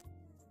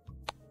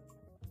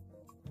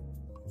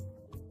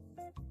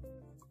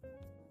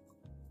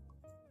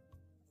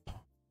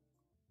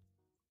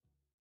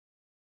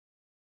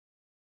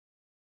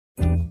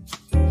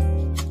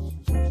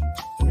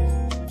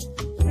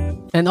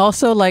 And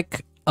also,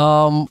 like,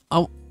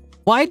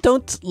 why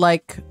don't,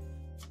 like,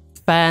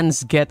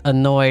 fans get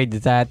annoyed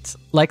that,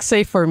 like,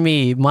 say for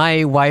me,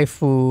 my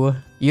waifu,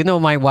 you know,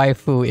 my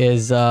waifu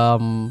is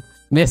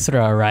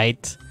Mithra,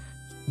 right?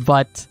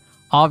 But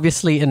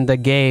obviously in the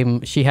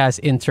game, she has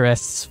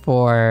interests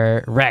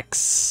for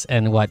Rex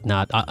and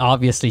whatnot.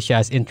 Obviously, she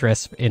has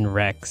interests in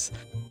Rex.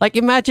 Like,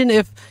 imagine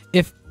if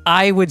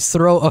I would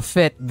throw a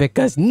fit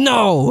because,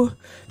 no,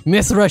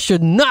 Mithra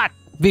should not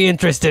be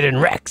interested in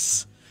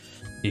Rex.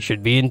 He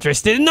should be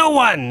interested in no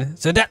one,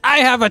 so that I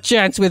have a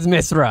chance with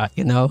Mithra,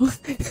 you know?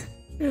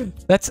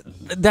 That's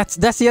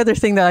the other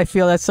thing that I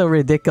feel that's so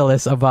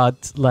ridiculous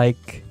about,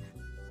 like,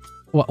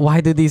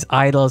 why do these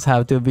idols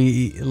have to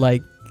be,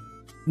 like,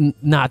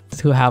 not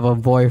to have a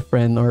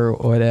boyfriend or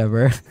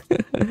whatever?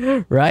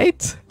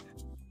 Right?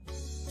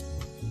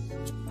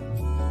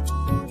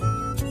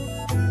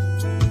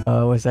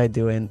 What was I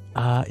doing?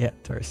 Yeah,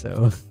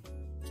 torso.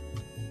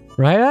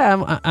 Right?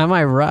 Am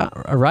I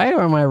right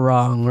or am I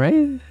wrong?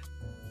 Right?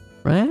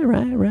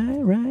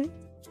 Right.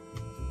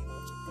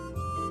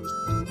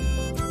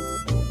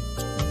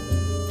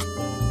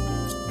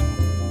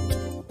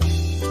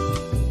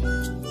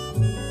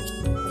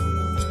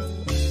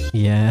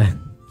 Yeah.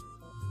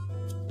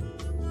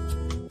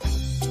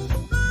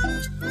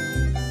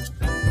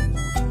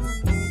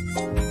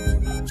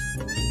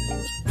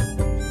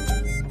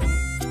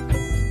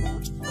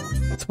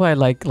 That's why,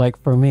 like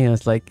for me,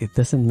 it's like it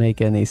doesn't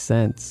make any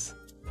sense.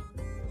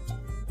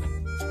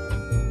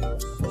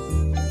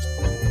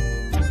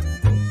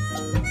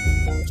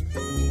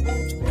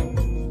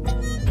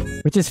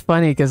 Which is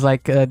funny because,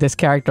 like, this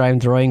character I'm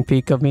drawing,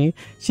 Pikamee,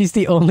 she's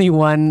the only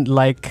one,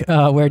 like,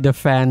 where the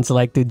fans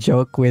like to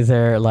joke with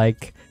her,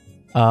 like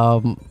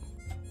the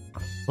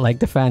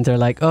fans are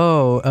like,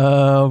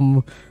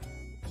 oh,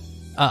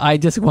 I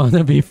just want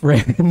to be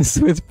friends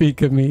with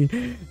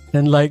Pikamee.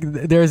 And, like,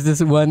 there's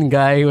this one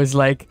guy who was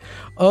like,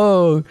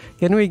 oh,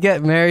 can we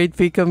get married,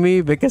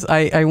 Pikamee? Because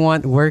I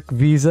want work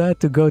visa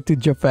to go to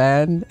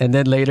Japan. And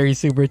then later he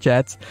super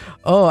chats,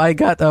 oh, I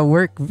got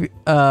work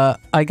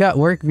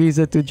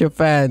visa to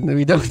Japan.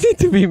 We don't need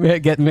to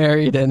get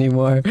married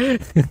anymore.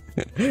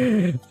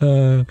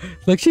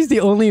 Like, she's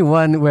the only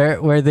one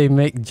where they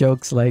make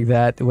jokes like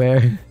that,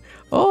 where,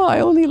 oh,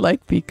 I only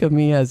like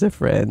Pikamee as a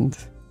friend.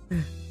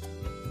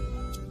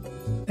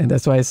 And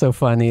that's why it's so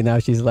funny. Now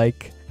she's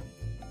like,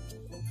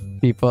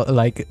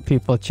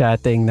 people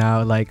chatting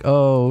now, like,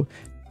 oh,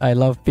 I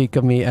love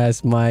Pikamee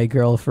as my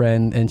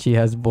girlfriend and she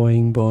has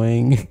boing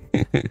boing.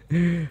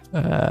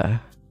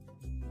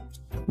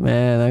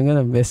 Man, I'm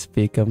gonna miss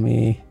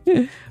Pikamee.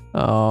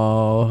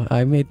 Oh,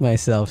 I made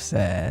myself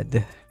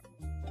sad.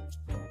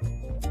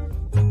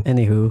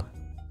 Anywho.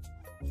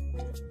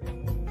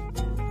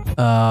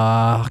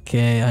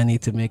 Okay, I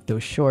need to make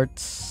those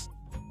shorts.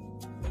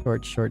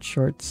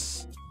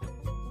 Shorts.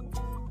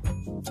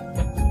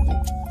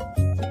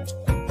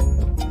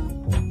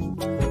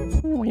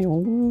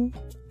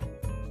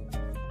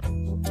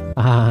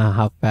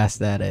 How fast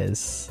that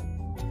is.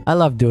 I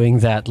love doing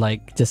that,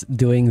 like just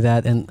doing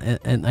that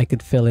and I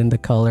could fill in the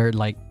color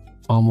like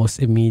almost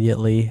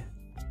immediately.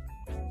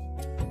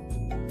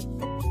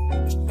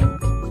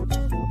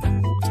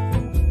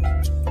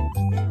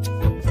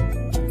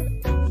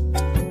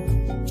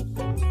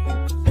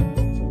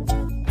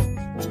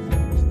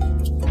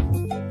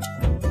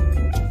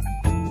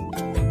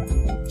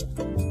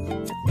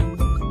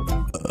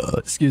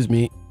 Excuse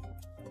me.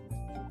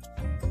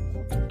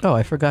 Oh,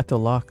 I forgot to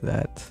lock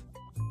that.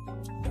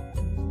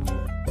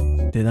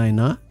 Did I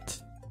not?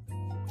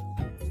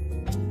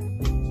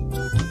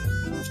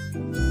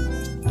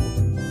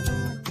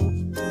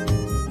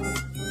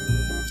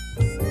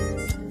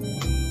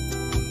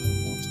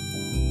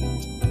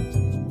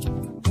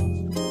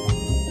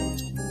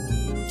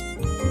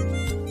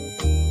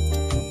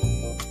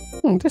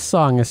 This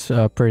song is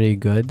pretty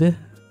good.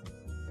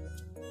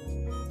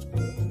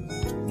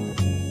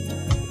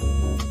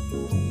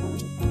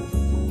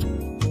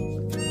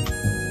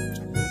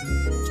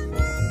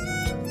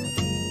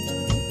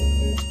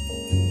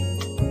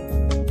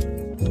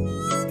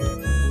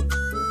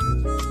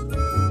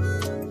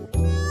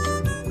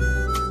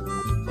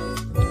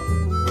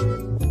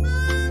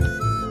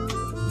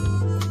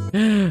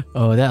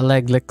 Oh, that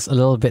leg looks a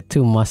little bit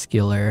too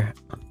muscular.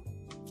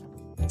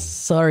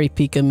 Sorry,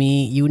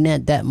 Pikamee, you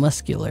not that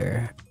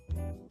muscular.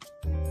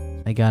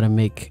 I gotta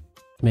make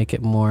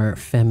it more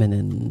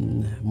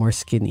feminine, more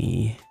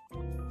skinny.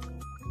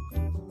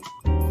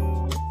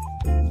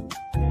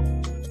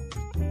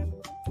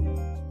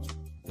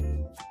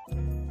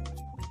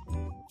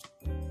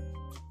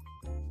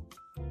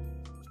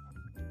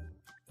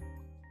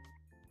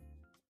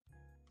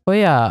 Oh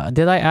yeah,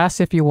 did I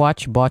ask if you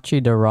watch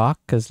Bocce the Rock?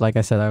 Because like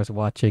I said, I was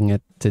watching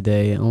it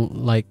today,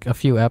 like a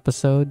few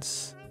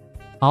episodes.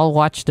 I'll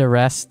watch the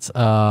rest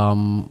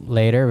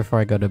later before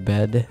I go to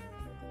bed.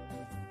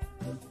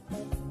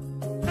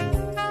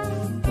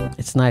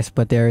 It's nice,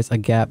 but there's a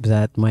gap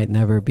that might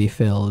never be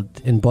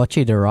filled. In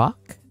Bocce the Rock?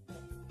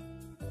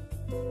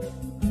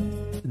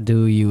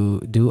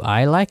 Do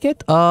I like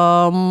it?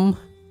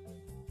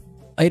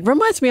 It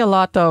reminds me a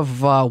lot of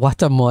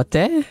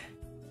Watamote.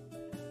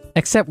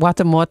 Except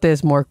Watamote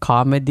is more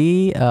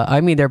comedy.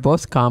 I mean, they're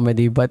both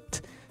comedy,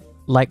 but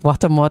like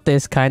Watamote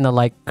is kind of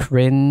like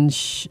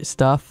cringe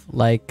stuff.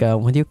 Like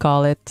what do you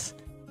call it?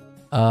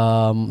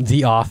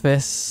 The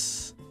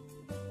Office,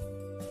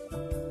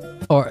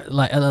 or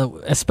like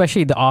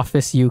especially The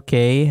Office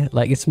UK.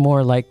 Like it's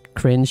more like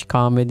cringe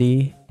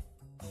comedy,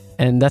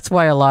 and that's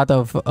why a lot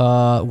of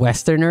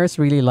Westerners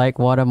really like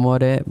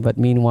Watamote. But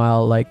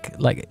meanwhile, like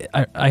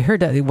I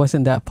heard that it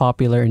wasn't that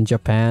popular in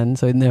Japan,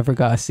 so it never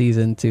got a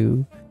season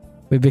 2.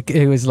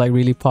 It was like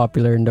really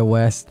popular in the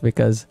West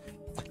because,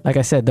 like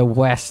I said, the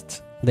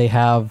West they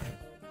have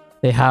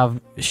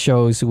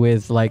shows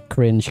with like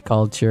cringe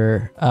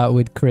culture,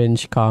 with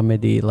cringe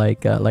comedy,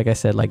 like I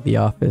said, like The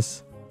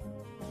Office.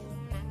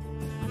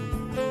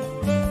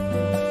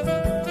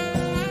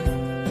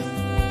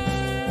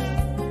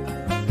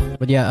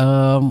 But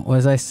yeah, what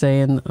was I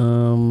saying?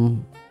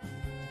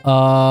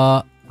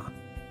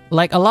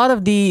 Like a lot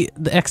of the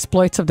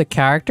exploits of the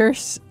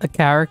characters, a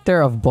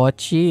character of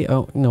Bocchi.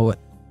 Oh no, what?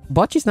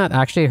 Bocchi's not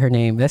actually her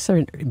name. That's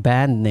her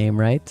band name,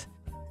 right?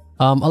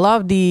 A lot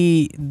of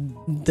the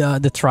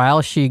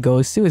trial she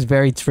goes to is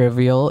very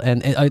trivial,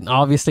 and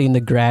obviously in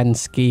the grand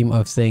scheme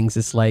of things,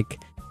 it's like,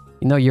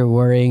 you know, you're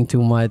worrying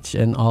too much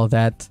and all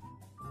that.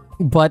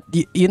 But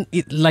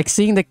like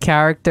seeing the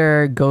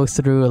character go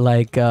through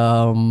like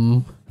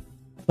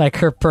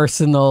her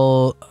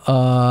personal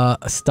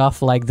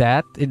stuff like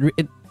that,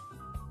 it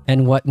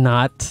and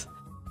whatnot,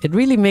 it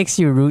really makes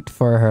you root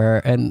for her,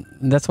 and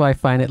that's why I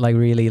find it like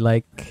really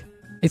like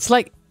it's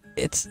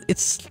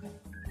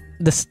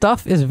the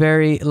stuff is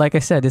very, like I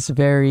said, it's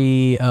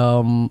very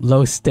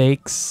low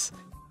stakes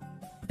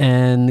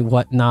and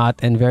whatnot,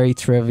 and very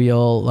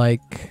trivial,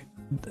 like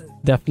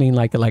definitely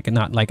like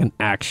not like an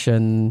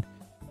action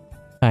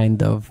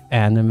kind of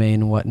anime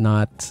and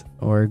whatnot,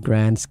 or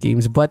grand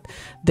schemes, but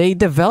they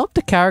developed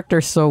the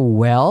character so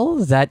well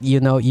that, you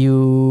know,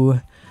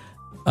 you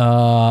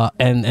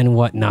and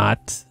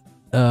whatnot,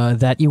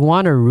 that you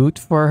want to root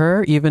for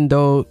her, even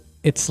though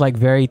it's like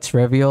very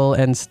trivial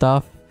and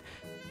stuff.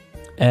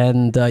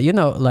 And you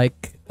know,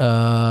 like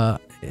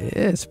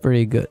it's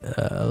pretty good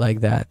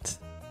like that.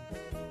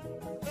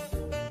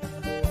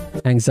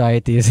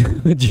 Anxiety is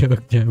a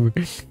joke, Jammer.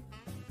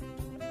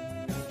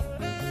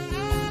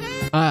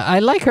 I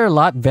like her a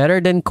lot better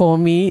than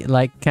Komi.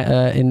 Like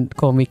in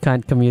Komi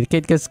Can't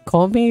Communicate, because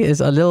Komi is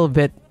a little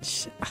bit.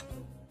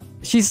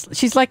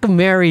 She's like a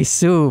Mary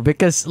Sue,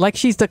 because like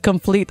she's the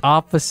complete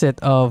opposite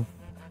of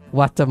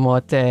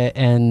Watamote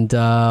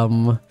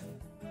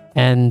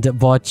and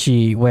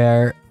Bocchi,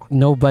 where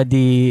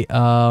nobody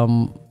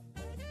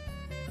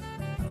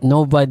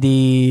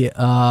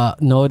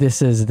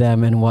notices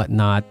them and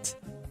whatnot.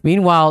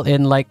 Meanwhile,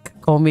 in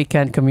like Komi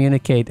Can't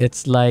Communicate,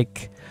 it's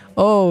like,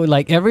 oh,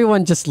 like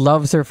everyone just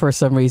loves her for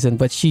some reason,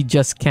 but she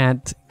just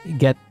can't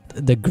get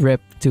the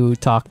grip to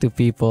talk to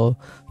people.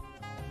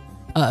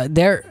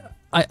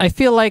 I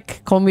feel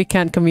like Komi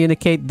Can't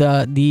Communicate,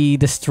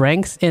 the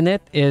strength in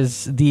it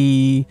is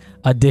the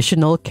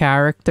additional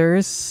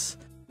characters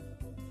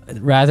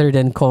rather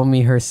than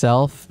Komi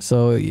herself.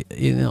 So,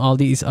 you know, all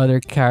these other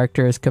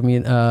characters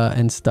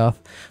and stuff.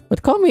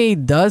 But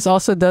Komi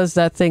also does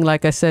that thing,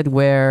 like I said,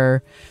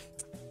 where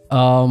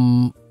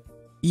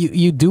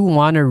you do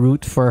want to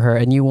root for her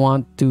and you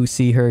want to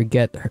see her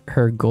get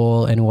her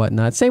goal and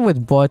whatnot. Same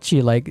with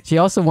Bocchi, like she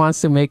also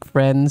wants to make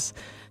friends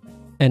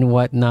and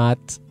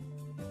whatnot.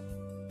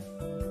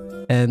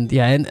 And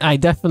yeah, and I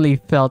definitely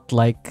felt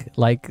like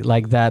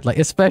that, like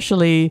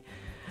especially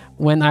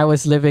when I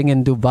was living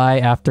in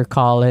Dubai after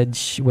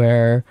college,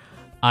 where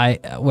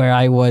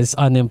I was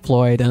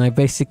unemployed and I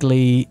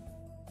basically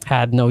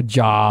had no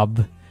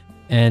job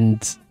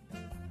and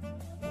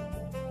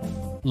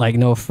like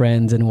no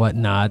friends and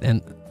whatnot,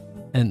 and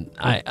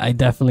I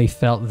definitely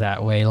felt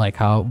that way, like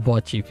how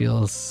Bocchi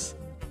feels,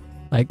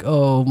 like,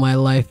 oh, my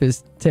life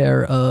is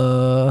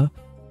terrible.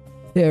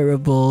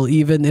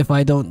 Even if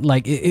I don't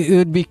like it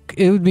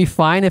would be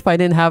fine if I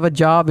didn't have a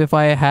job, if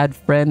I had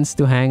friends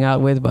to hang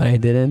out with, but I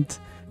didn't.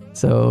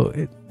 So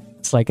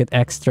it's like an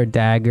extra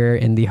dagger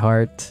in the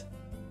heart,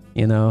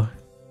 you know.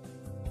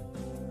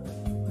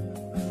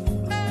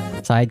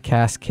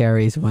 Sidecast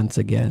carries once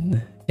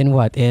again. In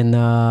what? In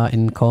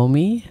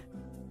Komi?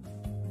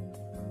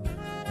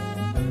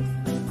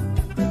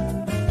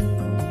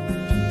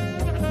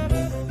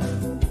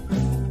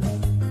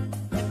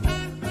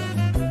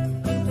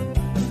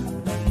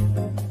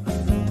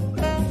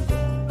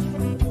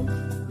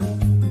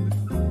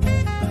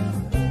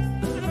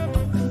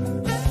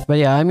 But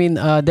yeah, I mean,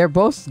 they're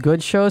both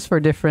good shows for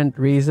different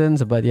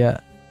reasons. But yeah,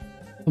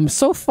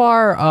 so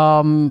far,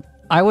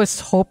 I was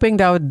hoping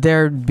that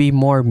there'd be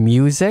more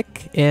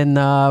music in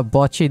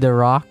Bocchi the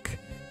Rock.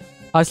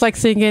 I was like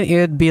thinking it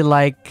would be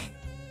like,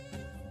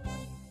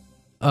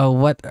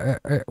 what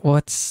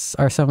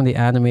are some of the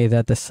anime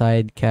that the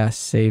side cast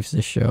saves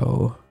the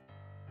show?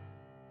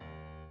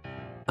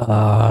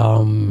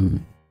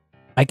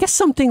 I guess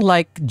something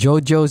like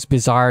JoJo's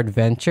Bizarre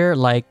Adventure,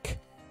 like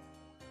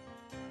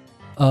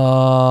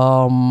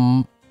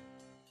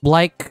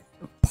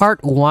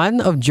part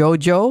 1 of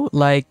JoJo,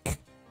 like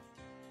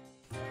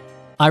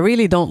I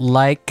really don't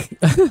like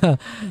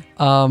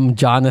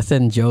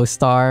Jonathan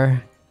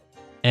Joestar,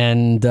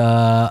 and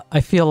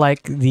I feel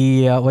like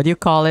the what do you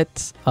call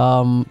it?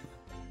 Oreo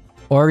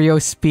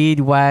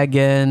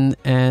Speedwagon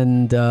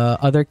and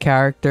other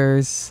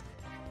characters,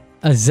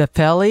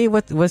 Zeppeli,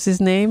 what was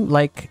his name?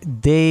 Like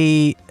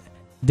they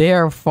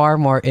are far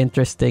more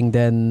interesting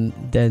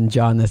than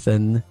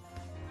Jonathan.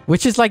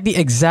 Which is like the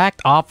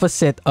exact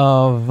opposite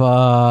of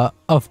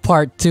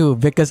part 2,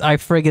 because I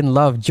friggin'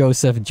 love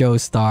Joseph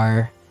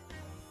Joestar.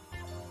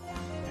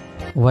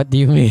 What do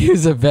you mean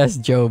who's the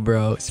best Joe,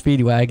 bro?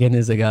 Speedwagon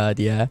is a god,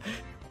 yeah.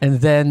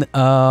 And then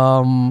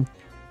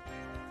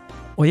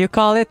what do you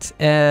call it?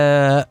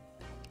 I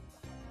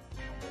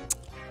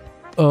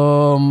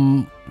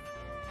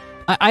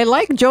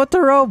like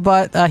Jotaro,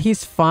 but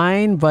he's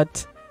fine,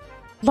 but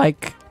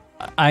like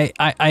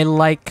I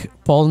like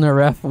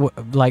Polnareff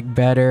like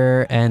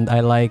better, and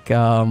I like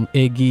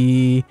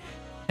Iggy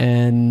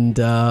and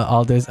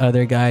all those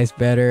other guys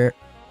better.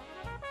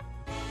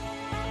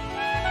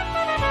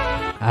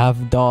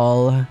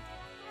 Avdol,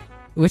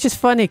 which is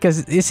funny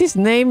because is his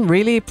name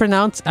really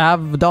pronounced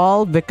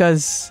Avdol?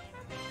 Because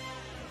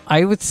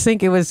I would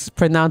think it was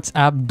pronounced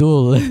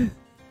Abdul,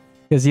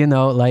 because you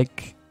know,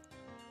 like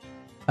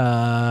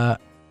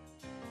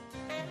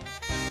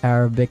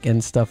Arabic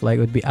and stuff like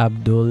would be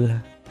Abdul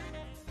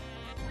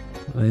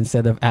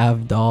instead of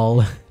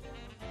Avdol.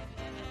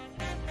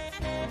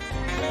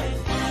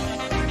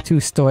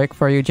 Too stoic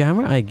for you,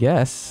 Jammer? I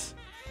guess.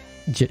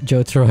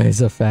 Joe Troy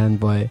is a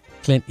fanboy.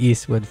 Clint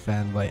Eastwood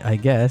fanboy, I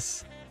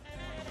guess.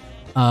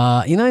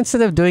 You know,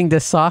 instead of doing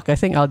this sock, I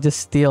think I'll just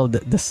steal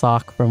the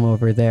sock from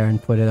over there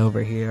and put it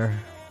over here.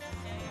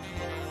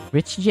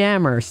 Rich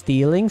Jammer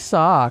stealing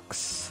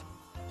socks.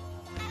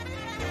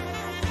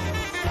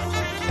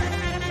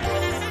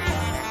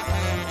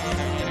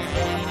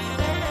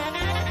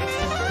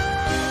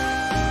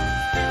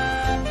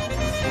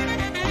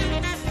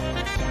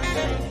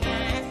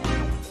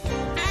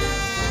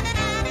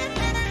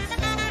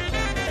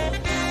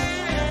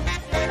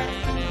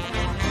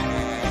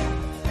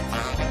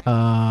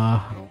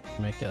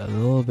 Make it a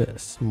little bit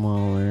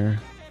smaller.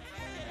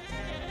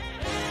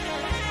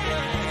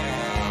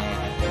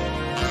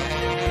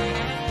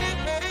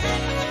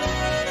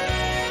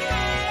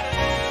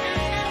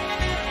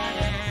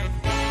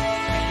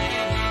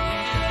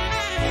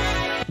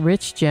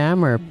 Rich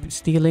Jammer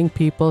stealing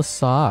people's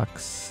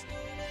socks.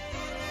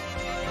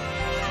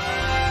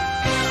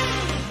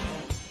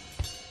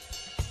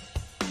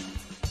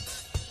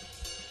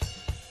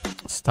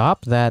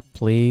 Stop that,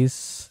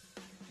 please.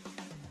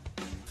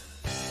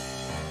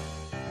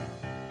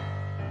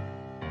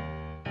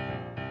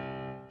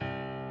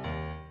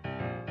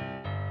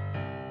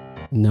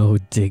 No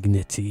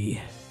dignity.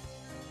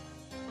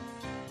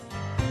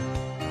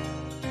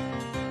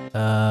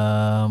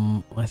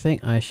 I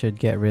think I should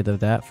get rid of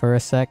that for a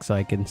sec so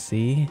I can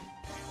see.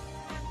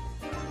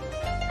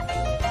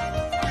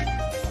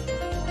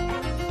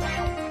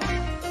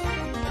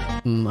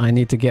 I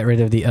need to get rid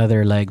of the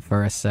other leg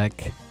for a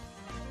sec.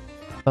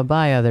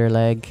 Bye-bye, other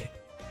leg.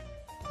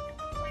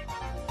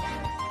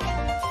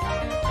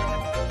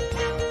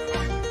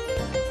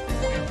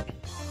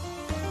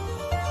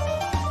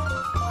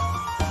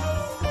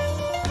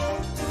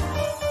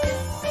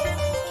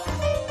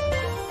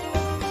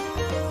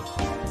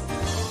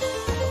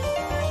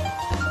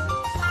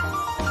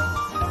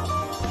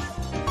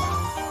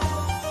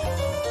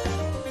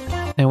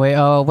 Anyway,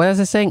 what was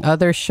I saying?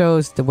 Other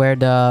shows where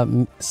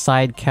the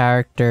side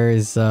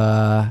characters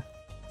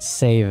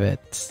save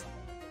it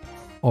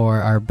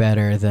or are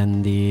better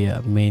than the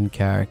main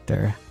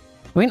character.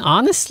 I mean,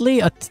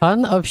 honestly, a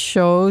ton of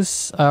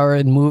shows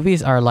or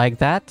movies are like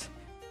that,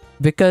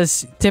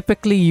 because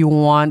typically you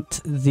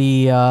want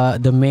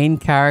the main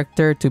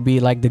character to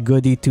be like the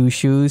goody two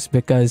shoes,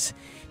 because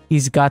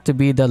he's got to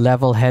be the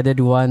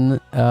level-headed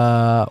one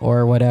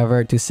or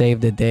whatever to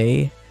save the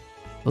day.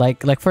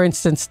 Like for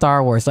instance,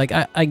 Star Wars. Like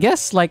I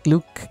guess like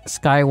Luke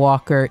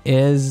Skywalker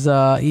is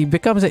he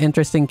becomes an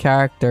interesting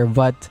character,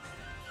 but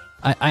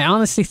I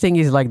honestly think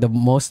he's like the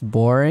most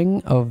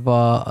boring of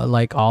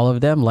like all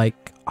of them.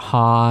 Like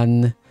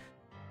Han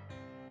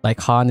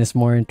is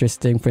more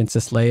interesting,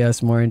 Princess Leia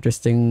is more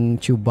interesting,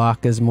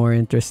 Chewbacca is more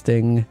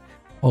interesting,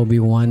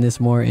 Obi-Wan is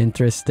more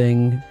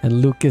interesting,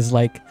 and Luke is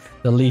like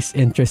the least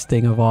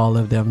interesting of all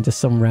of them, just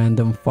some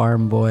random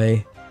farm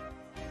boy.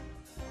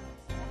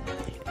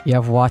 You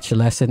have watched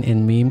Lesson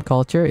in Meme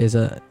Culture?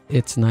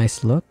 It's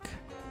nice look.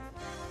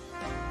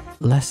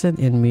 Lesson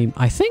in Meme.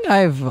 I think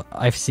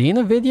I've seen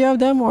a video of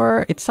them,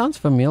 or it sounds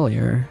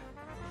familiar.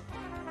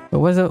 But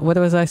what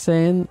was I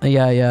saying?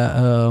 Yeah.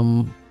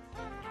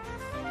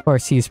 Of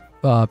course he's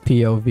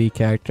POV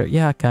character.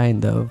 Yeah,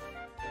 kind of.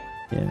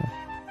 Yeah.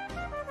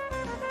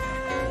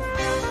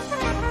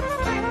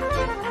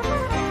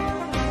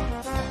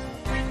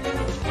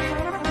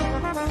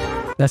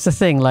 That's the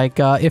thing. Like,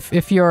 if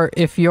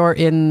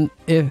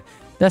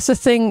that's the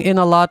thing in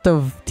a lot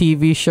of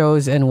TV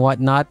shows and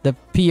whatnot, the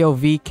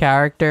POV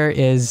character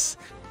is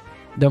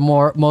the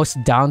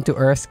most down to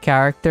earth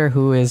character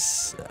who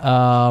is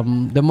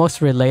the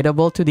most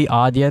relatable to the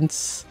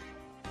audience,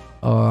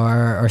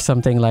 or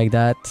something like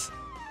that.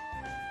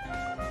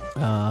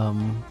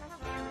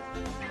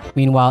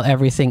 Meanwhile,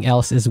 everything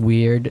else is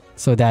weird,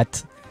 so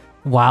that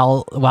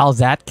while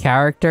that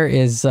character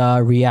is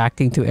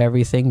reacting to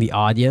everything, the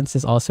audience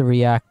is also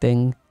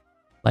reacting.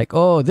 Like,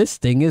 oh, this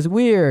thing is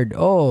weird.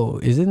 Oh,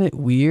 isn't it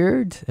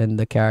weird? And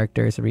the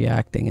character is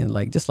reacting, and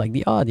like just like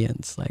the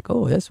audience, like,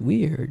 oh, that's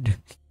weird,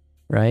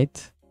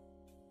 right?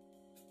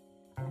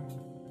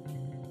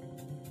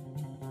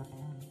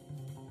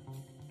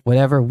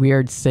 Whatever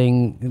weird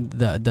thing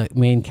the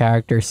main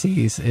character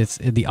sees, it's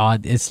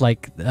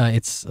like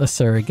it's a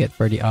surrogate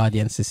for the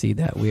audience to see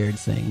that weird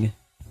thing.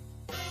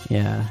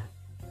 Yeah.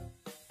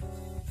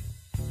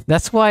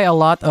 That's why a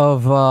lot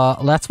of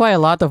RPGs,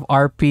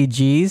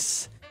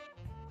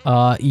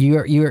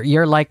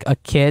 you're like a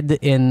kid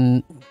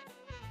in.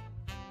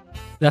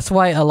 That's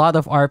why a lot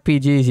of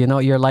RPGs, you know,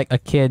 you're like a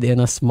kid in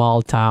a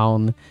small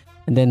town,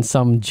 and then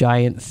some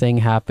giant thing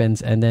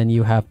happens, and then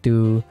you have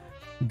to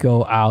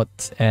go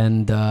out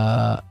and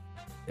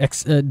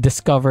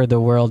discover the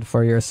world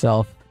for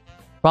yourself.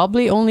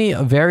 Probably only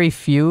a very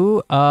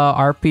few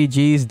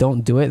RPGs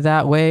don't do it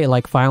that way.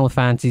 Like Final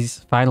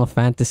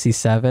Fantasy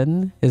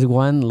VII is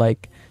one.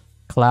 Like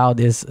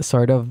Cloud is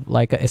sort of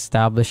like an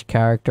established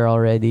character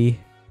already.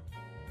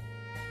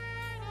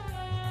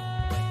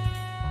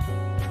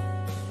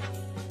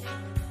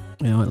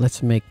 You know what,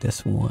 let's make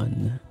this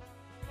one.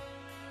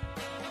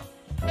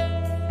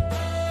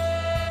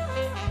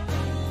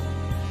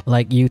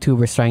 Like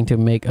YouTubers trying to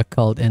make a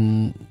cult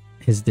in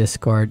his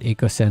Discord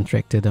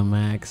ecocentric to the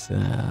max.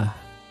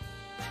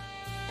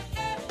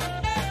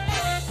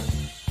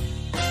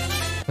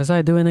 What was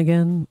I doing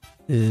again?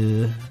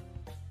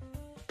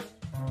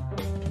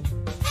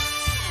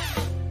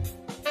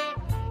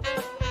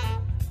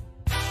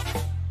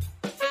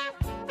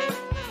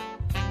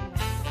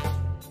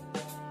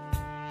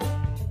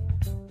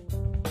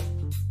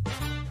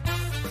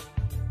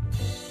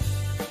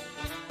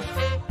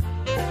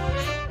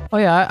 Oh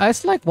yeah, I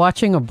just like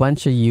watching a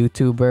bunch of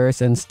YouTubers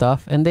and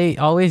stuff, and they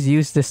always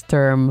use this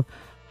term,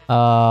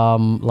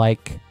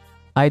 like,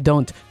 I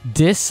don't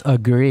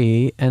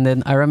disagree. And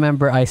then I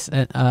remember I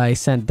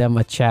sent them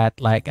a chat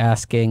like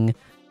asking,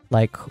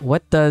 like,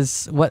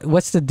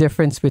 what's the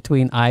difference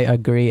between I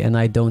agree and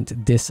I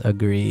don't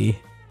disagree?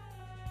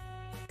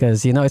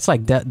 Because, you know, it's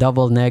like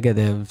double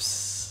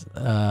negatives.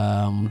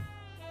 So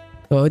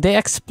they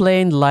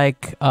explained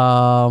like,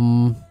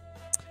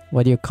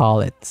 what do you call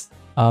it?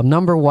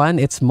 Number one,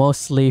 it's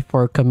mostly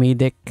for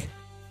comedic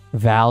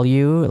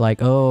value. Like,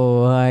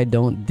 oh, I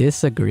don't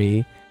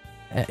disagree.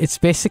 It's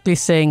basically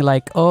saying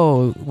like,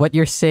 oh, what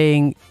you're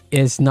saying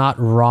is not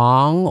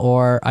wrong,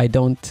 or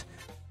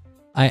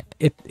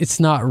it's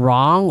not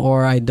wrong,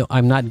 or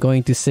I'm not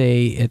going to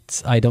say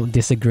I don't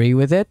disagree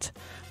with it,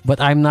 but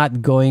I'm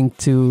not going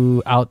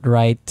to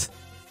outright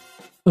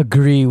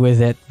agree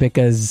with it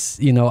because,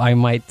 you know, I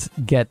might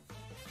get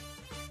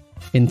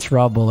in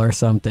trouble or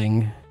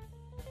something.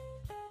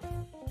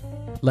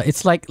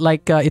 It's like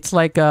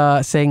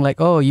saying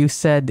like, oh, you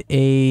said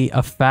a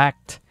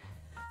fact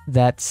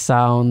that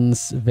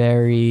sounds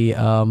very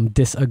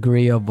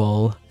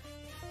disagreeable,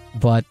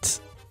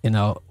 but, you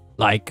know,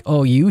 like,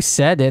 oh, you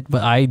said it,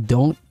 but I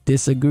don't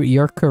disagree.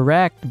 You're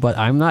correct, but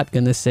I'm not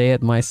gonna say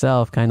it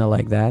myself. Kind of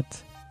like that.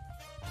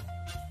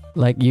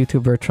 Like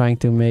YouTuber trying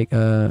to make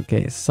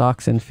okay,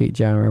 socks and feet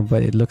jammer,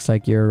 but it looks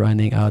like you're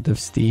running out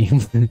of steam.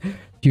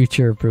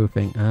 Future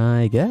proofing,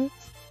 I guess.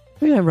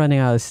 Maybe I'm running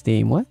out of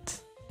steam. What?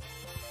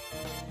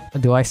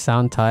 Do I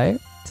sound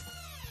tired?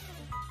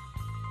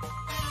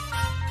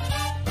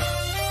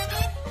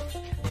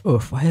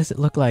 Oof, why does it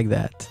look like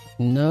that?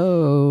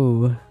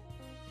 No.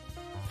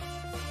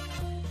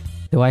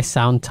 Do I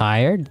sound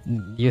tired?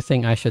 Do you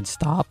think I should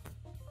stop?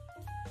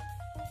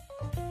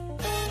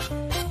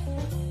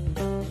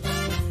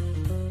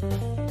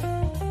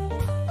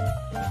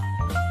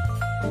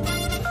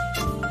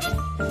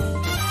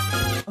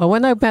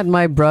 When I met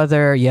my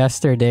brother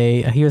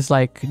yesterday, he was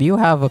like, do you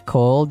have a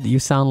cold? You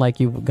sound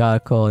like you've got a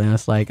cold. And I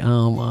was like,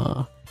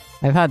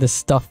 I've had a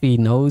stuffy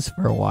nose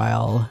for a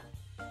while.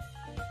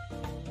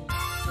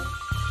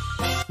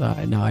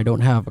 No, I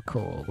don't have a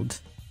cold.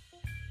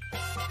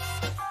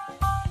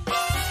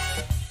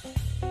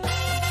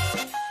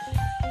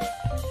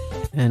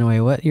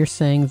 Anyway, what you're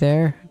saying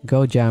there?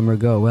 Go, Jammer,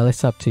 go. Well,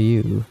 it's up to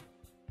you.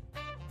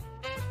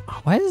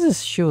 Why does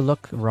this shoe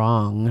look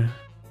wrong?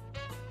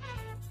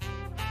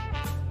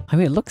 I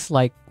mean, it looks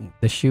like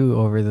the shoe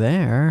over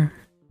there.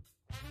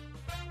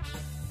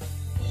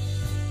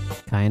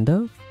 Kind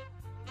of.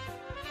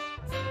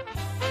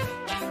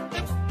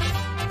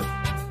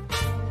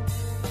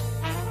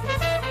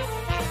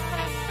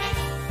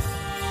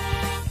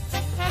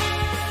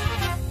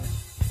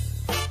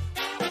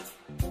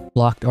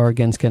 Blocked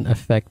organs can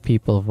affect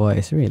people's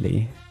voice,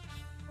 really?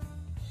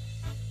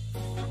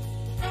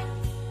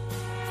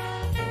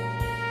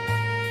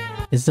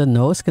 Is the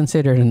nose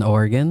considered an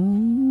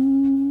organ?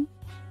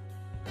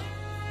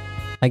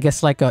 I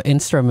guess like a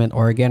instrument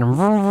organ.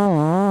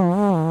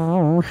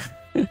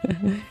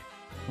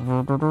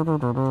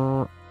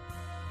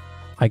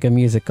 Like a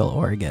musical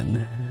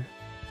organ.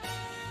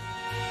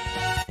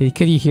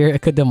 Could you hear?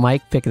 Could the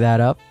mic pick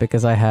that up?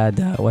 Because I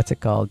had what's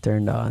it called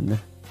turned on.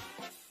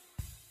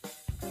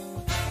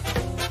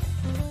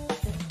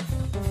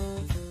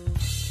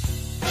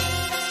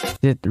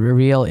 Is it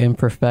real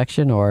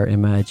imperfection or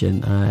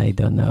imagine? I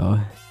don't know.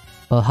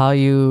 Well, how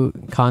you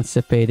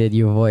constipated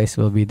your voice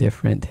will be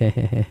different.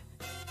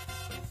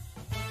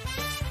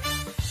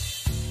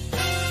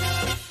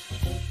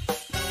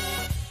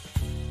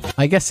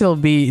 I guess it'll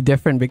be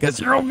different because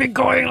you'll be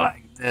going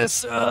like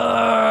this.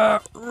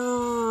 I'm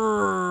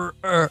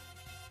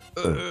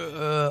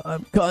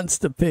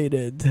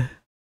constipated.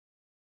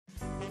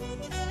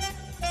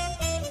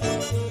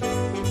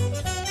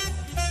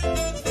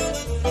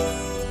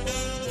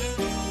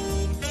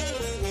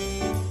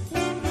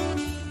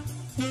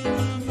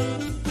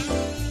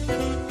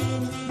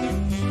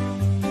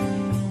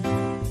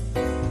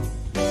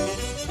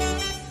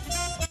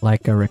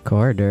 Like a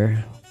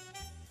recorder.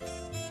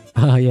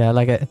 Oh yeah,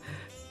 like a.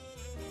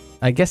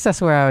 I guess that's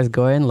where I was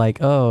going.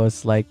 Like, oh,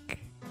 it's like,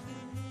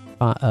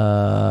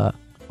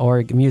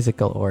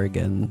 musical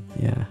organ.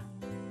 Yeah.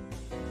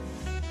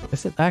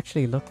 Does it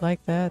actually look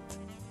like that?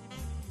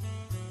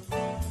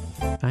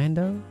 Kind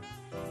of.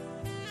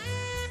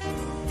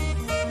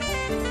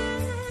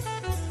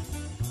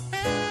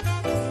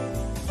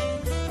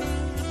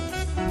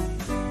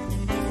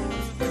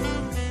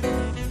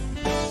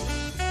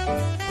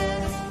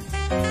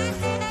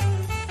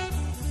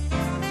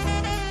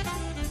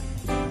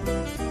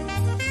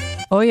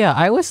 Oh yeah,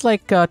 I was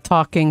like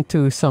talking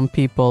to some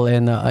people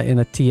in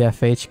a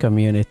TFH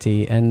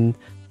community, and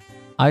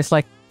I was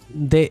like,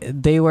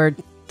 they were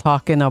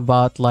talking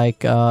about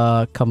like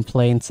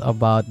complaints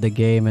about the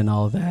game and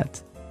all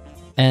that,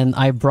 and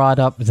I brought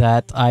up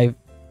that I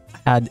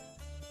had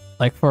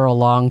like for a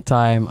long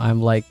time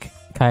I'm like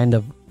kind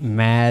of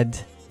mad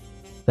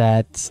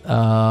that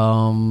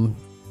I'm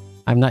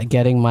not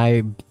getting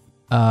my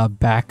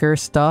backer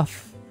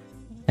stuff.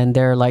 And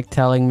they're like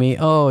telling me,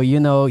 oh, you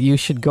know, you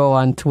should go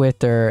on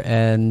Twitter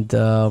and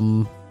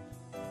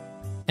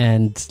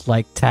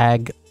like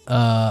tag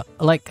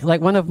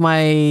like one of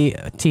my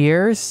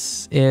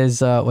tiers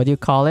is what do you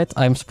call it?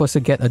 I'm supposed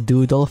to get a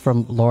doodle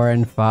from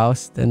Lauren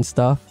Faust and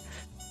stuff.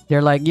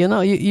 They're like, you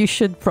know, you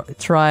should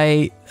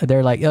try.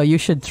 They're like, oh, you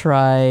should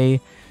try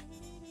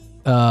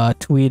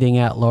tweeting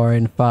at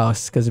Lauren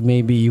Faust because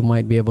maybe you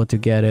might be able to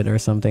get it or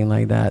something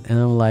like that. And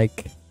I'm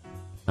like,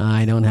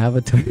 I don't have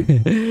a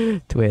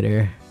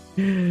Twitter.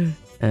 And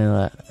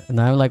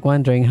I'm like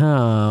wondering,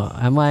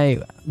 am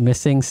I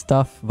missing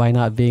stuff by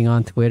not being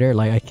on Twitter?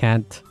 Like I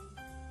can't,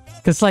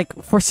 because like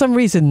for some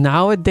reason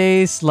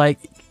nowadays, like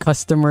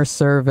customer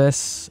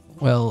service,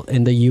 well,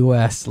 in the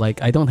US,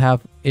 like I don't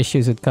have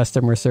issues with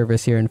customer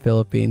service here in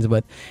Philippines,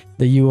 but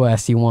the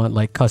US, you want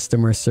like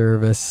customer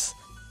service,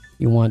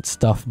 you want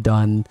stuff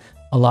done.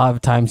 A lot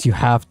of times you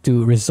have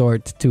to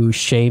resort to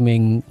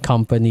shaming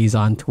companies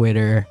on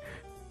Twitter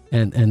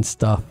and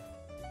stuff.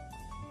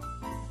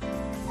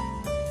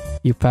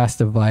 You passed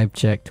the vibe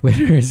check.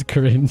 Twitter is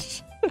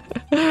cringe.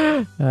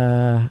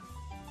 I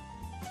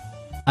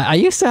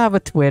used to have a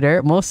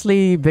Twitter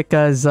mostly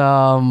because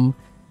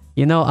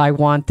you know, I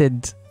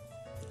wanted,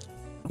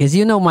 because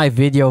you know my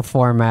video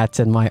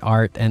formats and my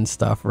art and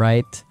stuff,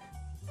 right?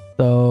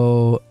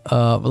 So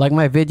like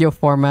my video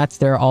formats,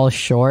 they're all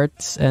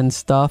shorts and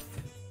stuff.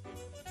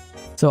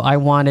 So I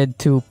wanted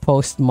to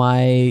post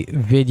my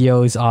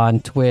videos on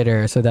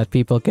Twitter so that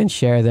people can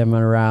share them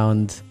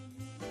around.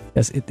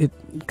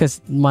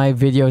 Because my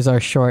videos are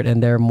short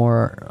and they're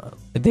more,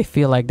 they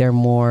feel like they're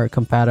more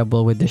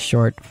compatible with the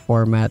short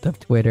format of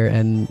Twitter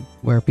and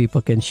where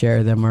people can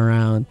share them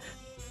around.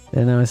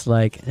 Then I was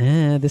like,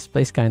 this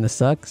place kind of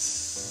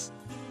sucks.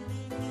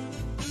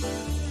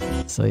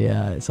 So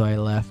yeah, so I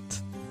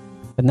left.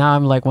 But now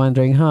I'm like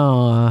wondering,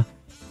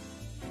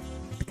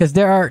 because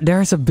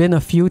there's been a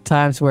few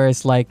times where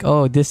it's like,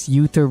 oh, this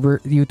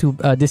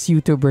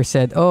YouTuber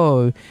said,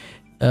 oh,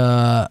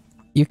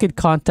 you could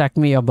contact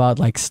me about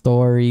like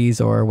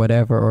stories or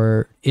whatever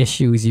or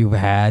issues you've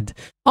had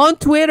on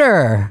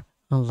Twitter.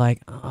 I'm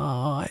like,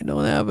 oh, I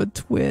don't have a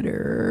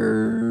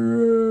Twitter.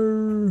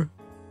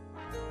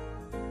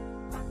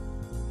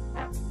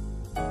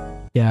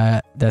 Yeah,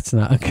 that's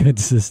not a good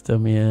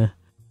system, yeah.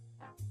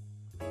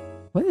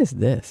 What is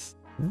this?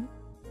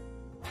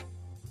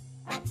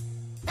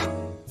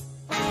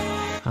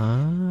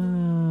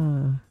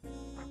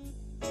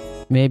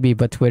 Maybe,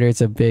 but Twitter is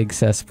a big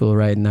cesspool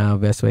right now.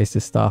 Best ways to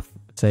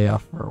stay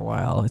off for a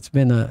while. It's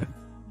been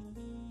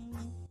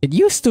it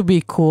used to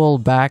be cool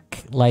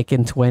back like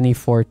in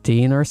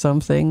 2014 or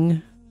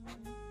something.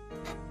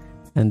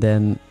 And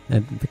then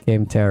it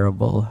became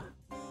terrible.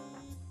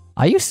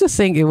 I used to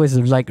think it was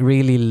like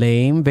really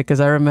lame because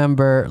I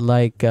remember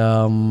like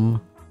I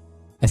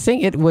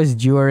think it was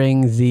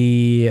during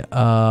the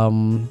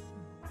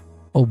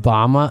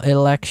Obama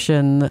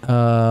election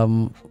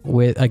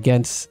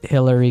against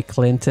Hillary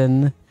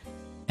Clinton,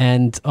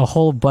 and a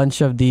whole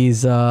bunch of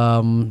these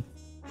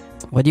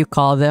what do you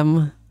call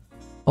them?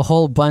 A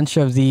whole bunch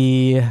of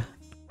the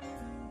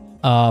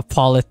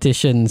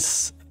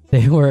politicians.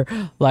 They were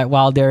like,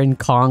 while they're in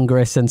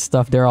Congress and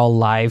stuff, they're all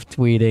live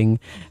tweeting.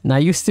 And I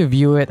used to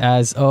view it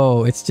as,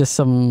 oh, it's just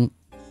some,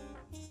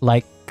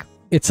 like,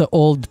 it's an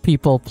old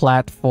people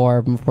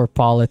platform for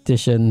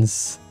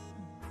politicians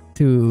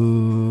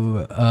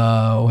to,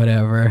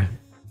 whatever.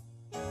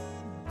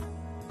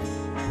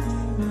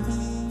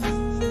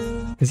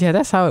 Because, yeah,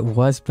 that's how it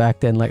was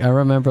back then. Like, I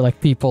remember, like,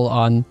 people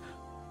on,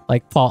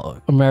 like,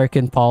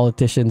 American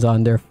politicians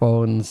on their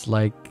phones,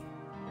 like,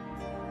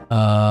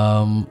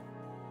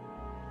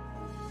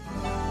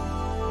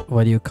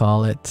 what do you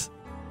call it?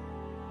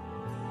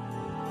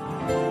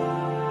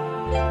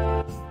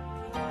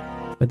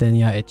 But then,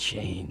 yeah, it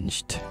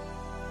changed.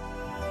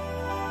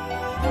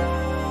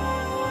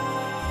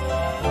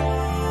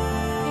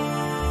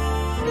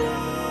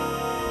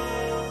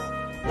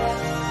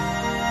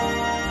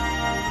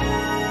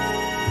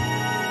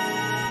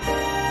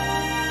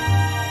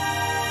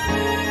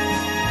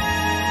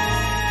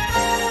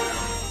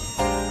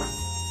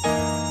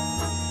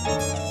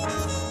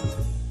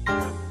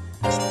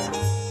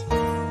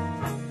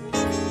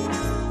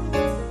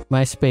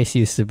 MySpace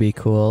used to be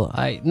cool.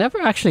 I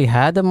never actually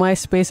had a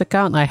MySpace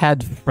account. I had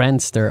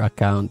Friendster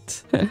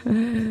account.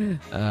 Did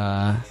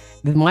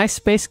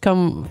MySpace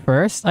come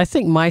first? I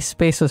think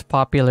MySpace was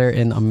popular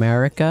in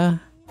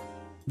America,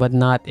 but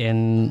not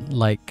in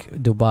like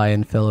Dubai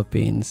and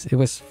Philippines. It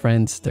was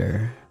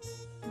Friendster.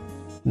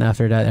 And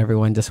after that,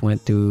 everyone just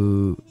went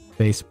to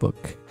Facebook.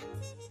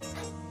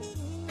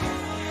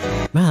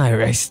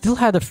 Man, I still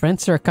had a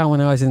Friendster account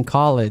when I was in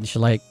college,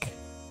 like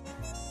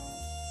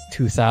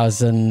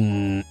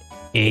 2008,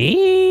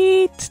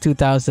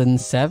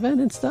 2007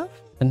 and stuff.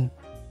 And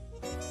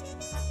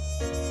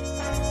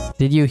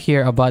did you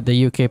hear about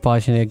the UK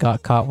politician that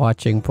got caught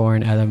watching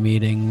porn at a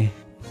meeting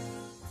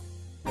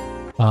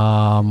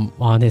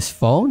on his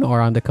phone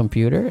or on the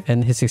computer?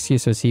 And his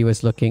excuse was he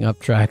was looking up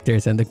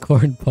tractors and the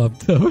corn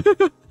popped up.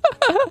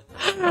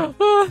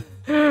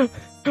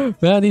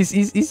 Man,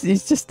 he's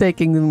just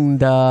taking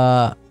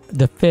the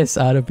piss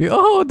out of you.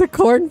 Oh, the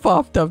corn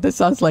popped up. That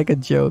sounds like a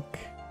joke.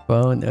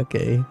 Phone,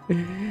 okay.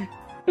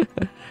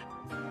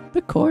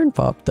 The corn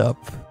popped up.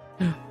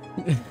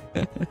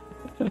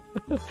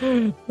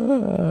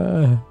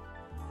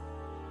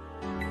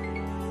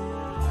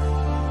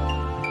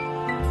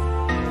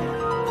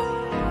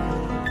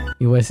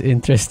 He was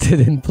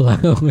interested in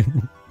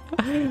plowing.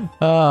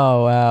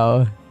 Oh,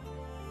 wow.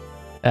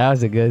 That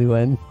was a good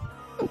one.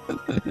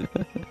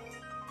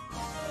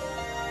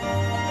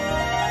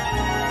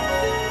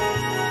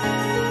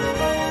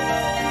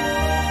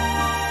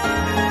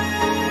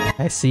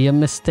 I see a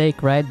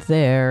mistake right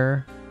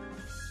there.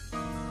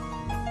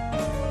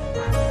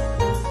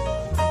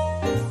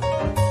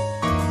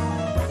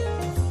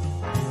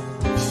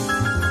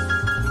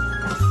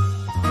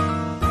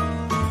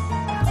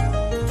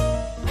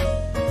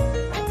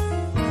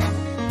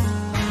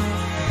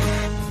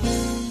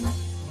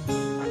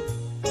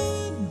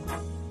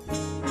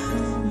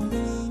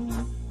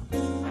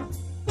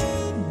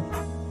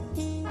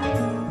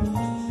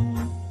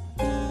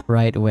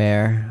 Right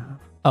where?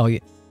 Oh, yeah.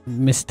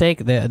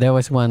 Mistake. There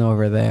was one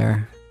over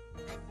there.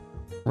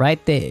 Right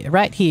there.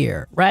 Right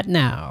here. Right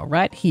now.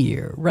 Right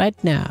here. Right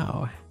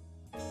now.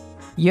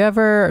 You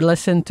ever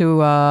listen to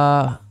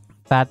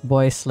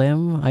Fatboy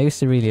Slim? I used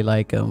to really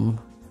like him.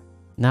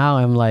 Now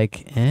I'm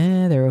like,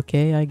 they're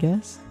okay, I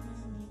guess.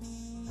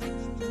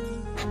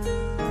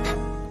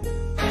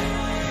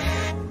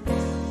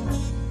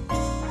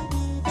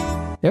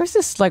 There's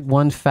this like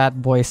one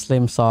Fatboy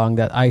Slim song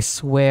that I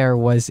swear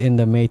was in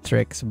the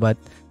Matrix, but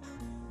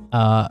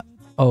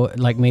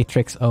like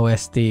Matrix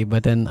OST.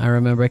 But then I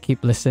remember I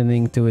keep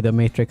listening to the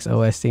Matrix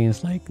OST and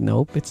it's like,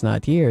 nope, it's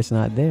not here, it's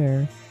not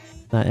there,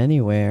 not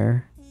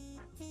anywhere.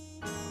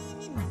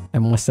 I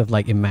must have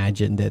like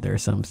imagined it or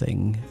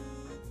something.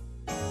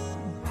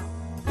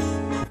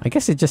 I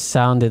guess it just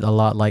sounded a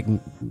lot like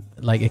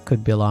it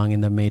could belong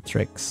in the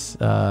Matrix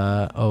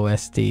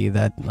OST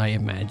that I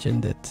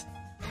imagined it.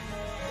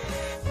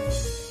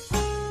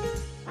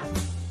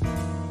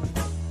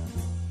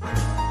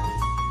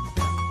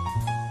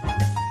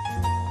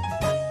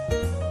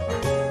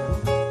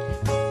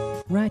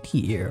 Right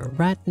here,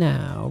 right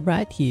now,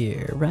 right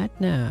here, right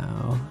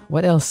now.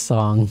 What else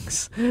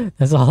songs?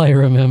 That's all I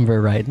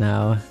remember right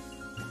now.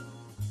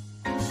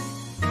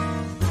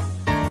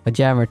 A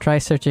jammer, try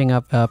searching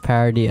up a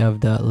parody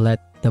of the Let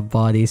the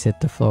Bodies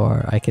Hit the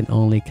Floor. I can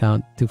only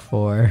count to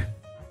 4.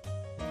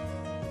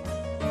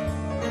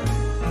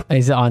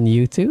 Is it on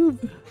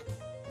YouTube?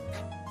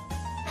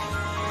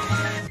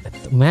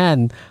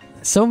 Man,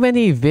 so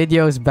many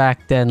videos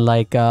back then,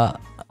 like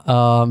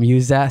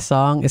use that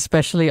song,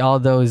 especially all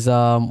those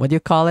what do you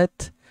call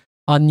it,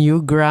 on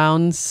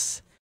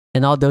Newgrounds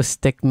and all those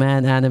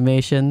Stickman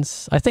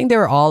animations. I think they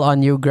were all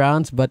on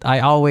Newgrounds, but I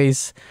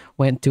always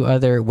went to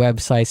other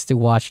websites to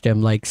watch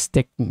them, like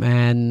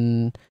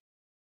Stickman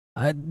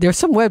There's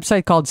some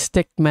website called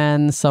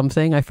Stickman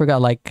something. I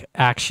forgot, like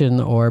action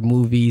or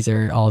movies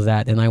or all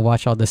that. And I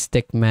watch all the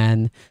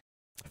Stickman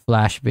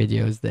Flash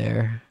videos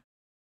there.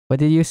 What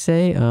did you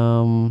say?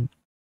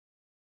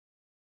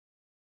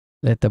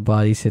 Let the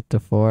bodies hit the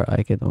floor.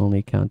 I can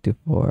only count to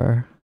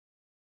 4.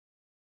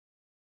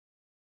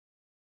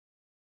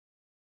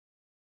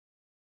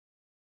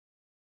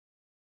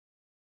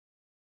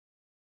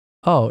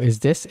 Oh, is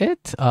this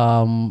it?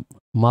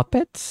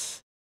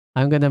 Muppets?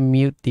 I'm gonna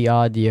mute the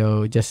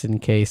audio just in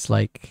case,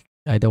 like,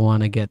 I don't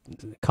want to get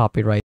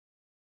copyright.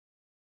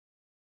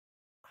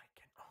 I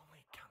can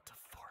only count to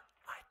 4.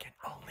 I can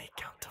only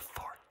count to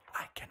 4.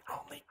 I can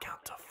only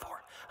count to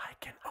 4. I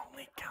can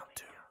only count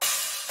to...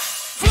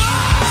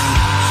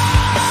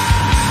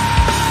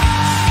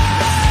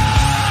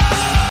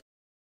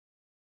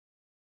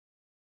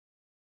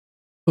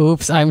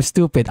 Oops, I'm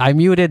stupid. I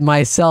muted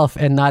myself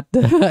and not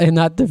the and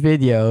not the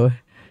video.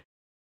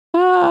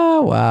 Ah,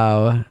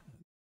 wow.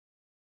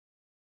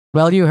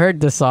 Well, you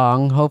heard the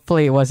song.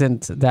 Hopefully, it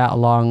wasn't that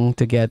long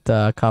to get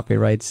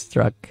copyright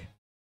struck.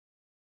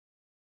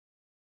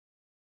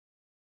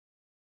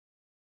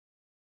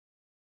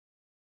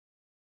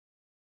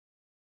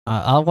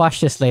 I'll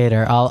watch this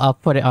later. I'll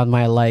put it on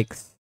my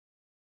likes.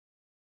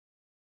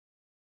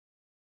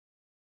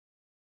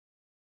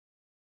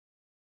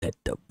 Let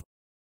the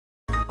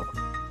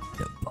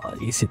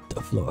bodies hit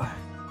the floor.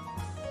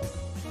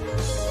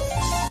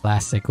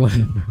 Classic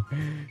one.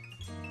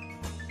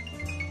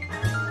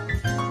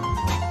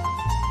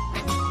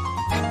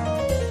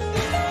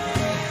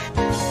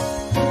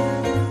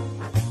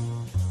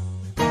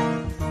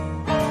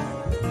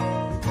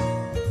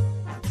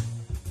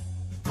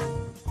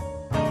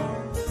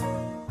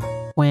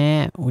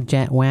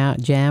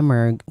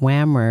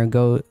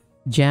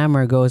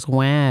 Jammer goes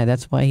wah.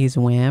 That's why he's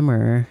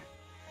whammer.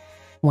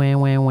 Wah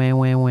wah wah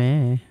wah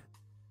wah.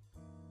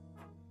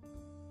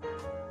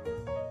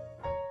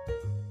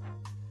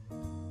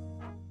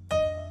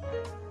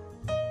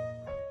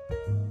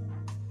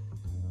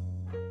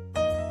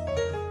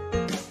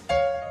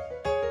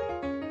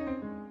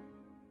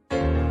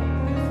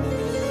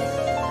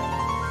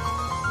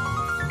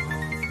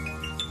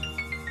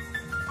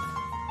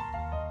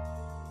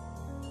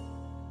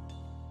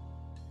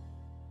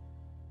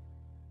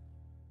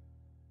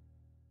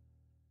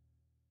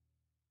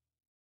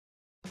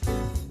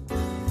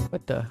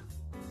 What the?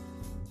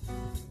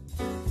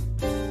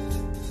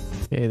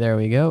 Okay, there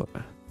we go.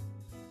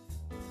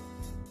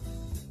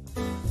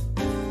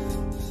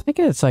 I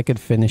guess I could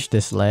finish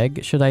this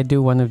leg. Should I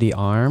do one of the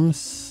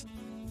arms?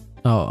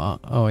 Oh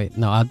wait,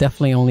 no, I'll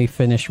definitely only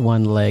finish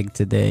one leg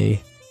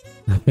today.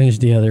 I'll finish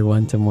the other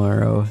one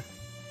tomorrow.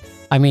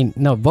 I mean,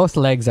 no, both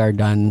legs are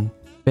done.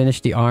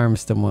 Finish the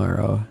arms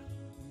tomorrow.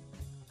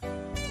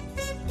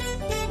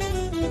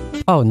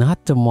 Oh,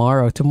 not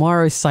tomorrow.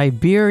 Tomorrow is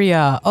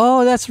Siberia.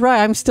 Oh, that's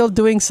right. I'm still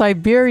doing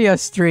Siberia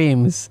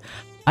streams.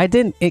 I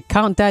didn't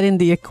count that in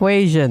the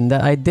equation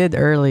that I did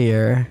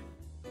earlier.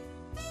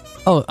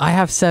 Oh, I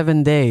have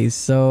 7 days,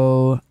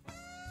 so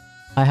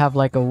I have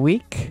like a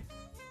week.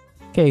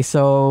 Okay,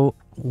 so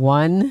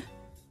 1,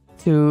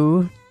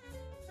 2,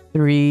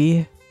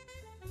 3,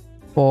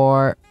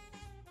 4,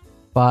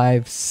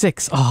 5,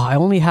 6. Oh, I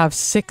only have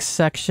 6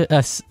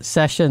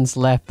 sessions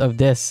left of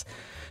this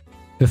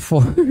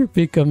before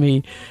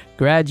Pikamee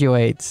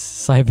graduates.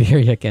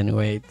 Siberia can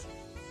wait.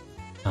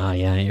 Oh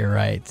yeah, you're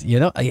right. You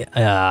know,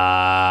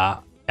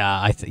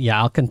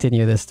 I'll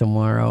continue this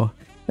tomorrow.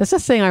 That's the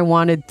thing I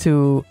wanted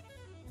to,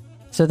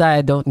 so that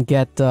I don't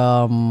get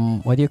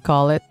what do you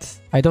call it?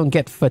 I don't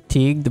get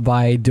fatigued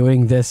by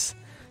doing this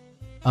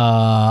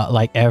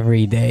like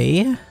every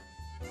day.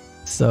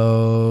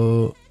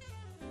 So,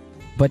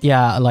 but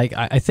yeah, like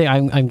I think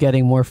I'm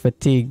getting more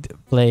fatigued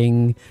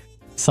playing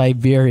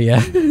Siberia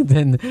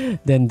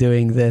than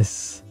doing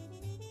this.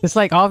 It's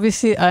like,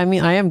 obviously, I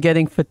mean, I am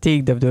getting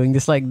fatigued of doing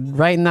this. Like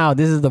right now,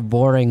 this is the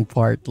boring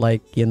part.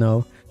 Like, you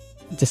know,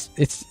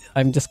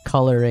 I'm just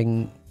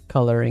coloring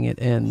it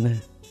in.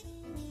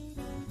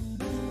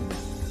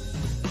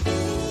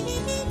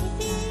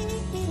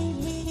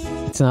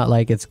 It's not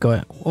like it's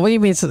going. What do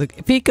you mean? So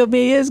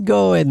Pikamee is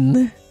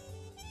going.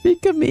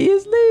 Pikamee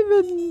is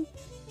leaving.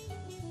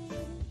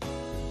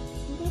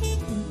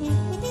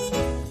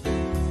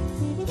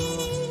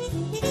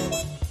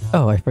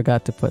 Oh, I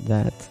forgot to put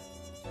that.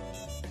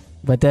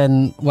 But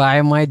then, why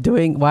am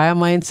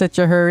I in such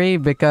a hurry?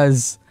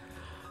 Because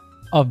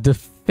of the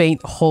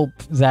faint hope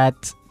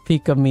that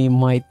Pikamee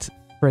might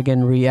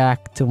friggin'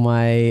 react to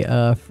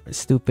my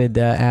stupid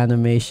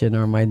animation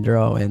or my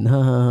drawing.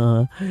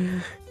 I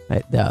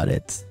doubt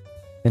it.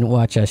 And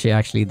watch how she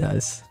actually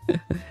does.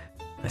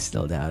 I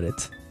still doubt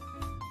it.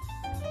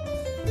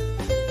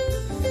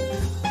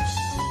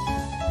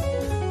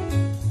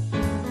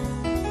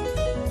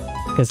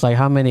 Because like,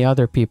 how many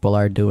other people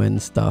are doing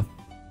stuff?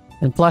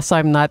 And plus,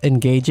 I'm not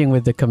engaging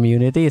with the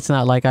community. It's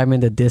not like I'm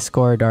in the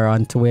Discord or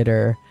on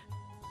Twitter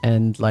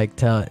and like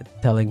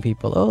telling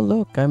people, oh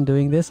look, I'm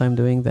doing this, I'm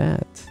doing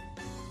that.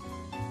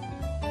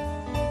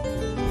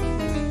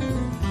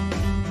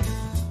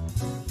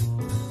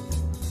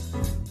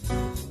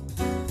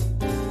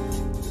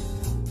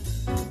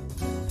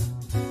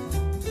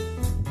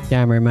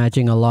 Yeah, I'm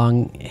imagining a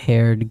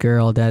long-haired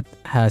girl that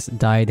has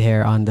dyed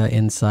hair on the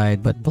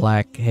inside but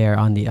black hair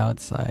on the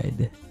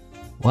outside.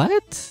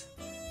 What?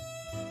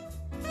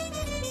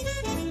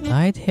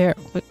 Dyed hair?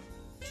 What?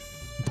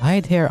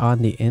 Dyed hair on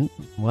the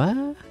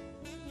what?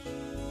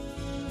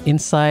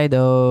 Inside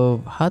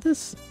of... How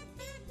does...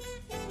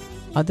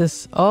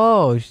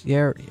 Oh,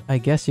 I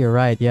guess you're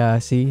right. Yeah,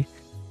 see?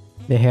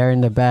 The hair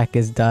in the back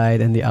is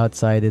dyed and the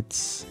outside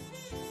it's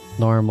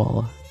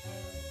normal.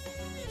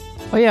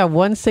 Oh yeah,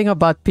 one thing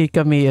about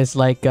Pikamee is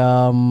like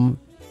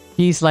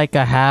he's like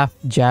a half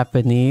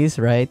Japanese,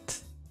 right?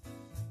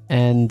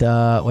 And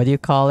what do you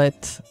call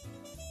it?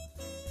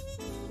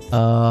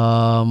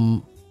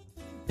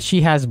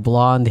 She has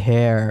blonde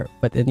hair,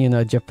 but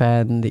in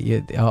Japan,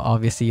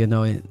 obviously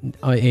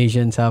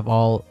Asians have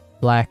all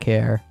black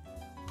hair.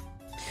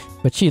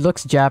 But she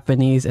looks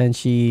Japanese and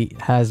she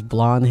has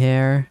blonde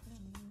hair.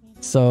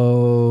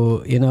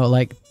 So,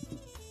 like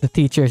the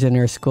teachers in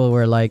her school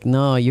were like,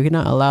 no, you're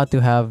not allowed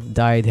to have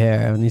dyed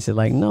hair. And he said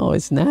like, no,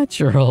 it's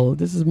natural.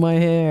 This is my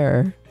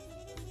hair.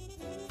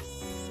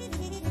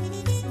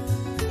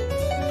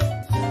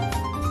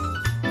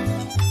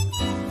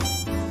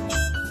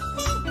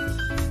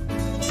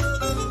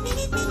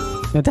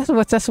 Now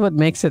that's what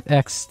makes it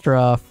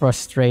extra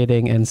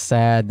frustrating and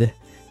sad.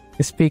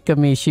 Speak of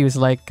me, she was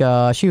like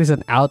she was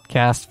an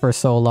outcast for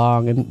so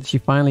long, and she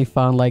finally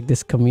found like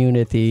this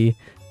community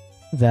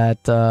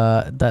that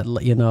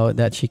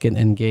that she can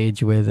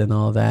engage with and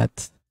all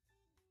that.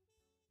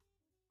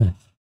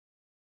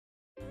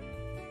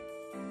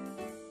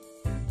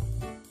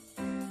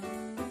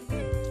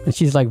 And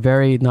she's like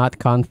very not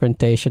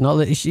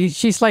confrontational.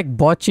 She's like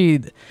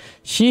Bocce.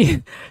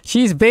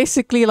 She's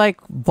basically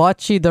like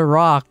Bocce the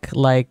Rock.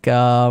 Like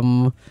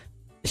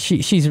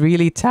she's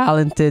really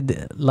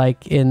talented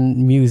like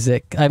in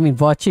music. I mean,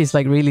 Bocce is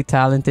like really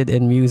talented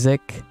in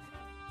music,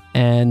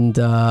 and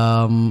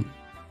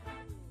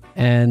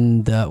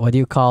what do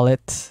you call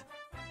it?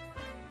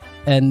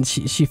 And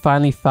she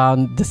finally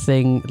found the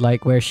thing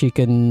like where she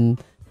can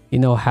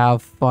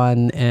have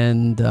fun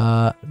and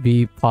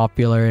be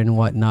popular and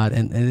whatnot,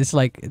 and it's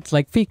like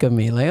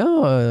Pikamee, like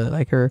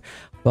like her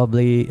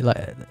bubbly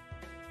like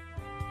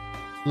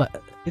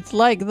it's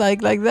like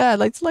that,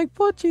 like it's like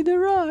Bocce the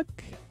Rock.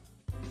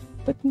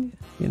 But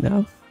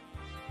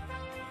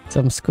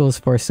some schools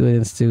force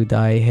students to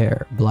dye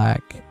hair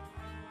black.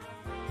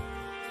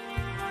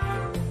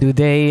 Do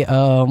they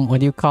what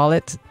do you call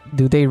it?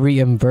 Do they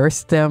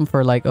reimburse them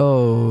for like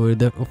for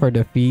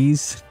the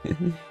fees?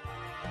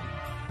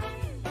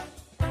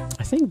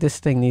 I think this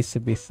thing needs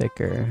to be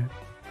thicker.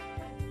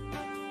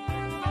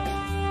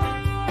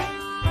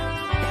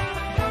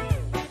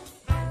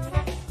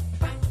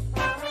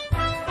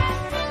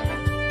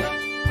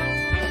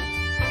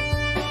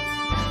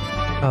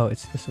 Oh,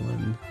 it's this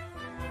one.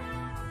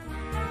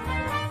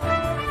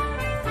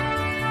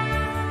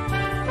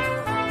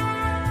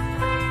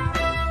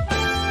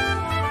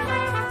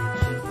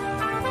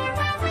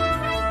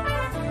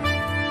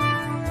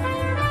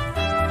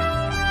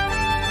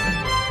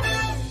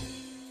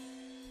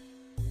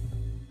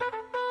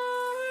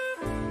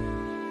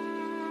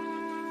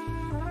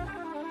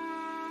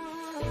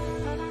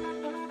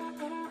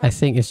 I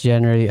think it's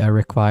generally a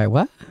required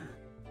what?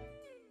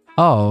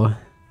 Oh,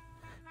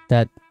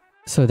 that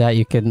so that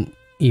you can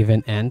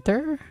even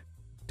enter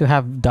to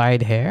have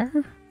dyed hair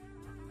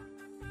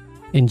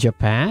in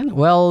Japan?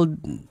 Well,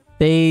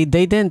 they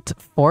didn't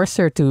force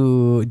her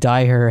to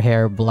dye her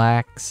hair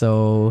black,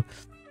 so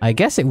I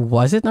guess it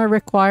wasn't a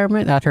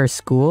requirement at her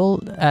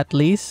school, at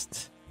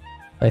least.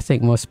 I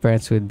think most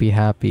parents would be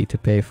happy to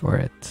pay for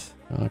it.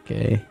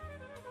 Okay,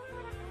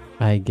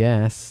 I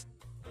guess.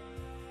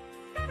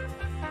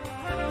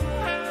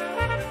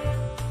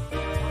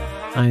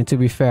 I mean, to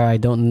be fair, I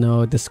don't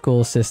know the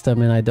school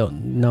system and I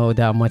don't know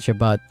that much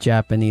about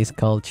Japanese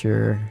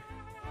culture.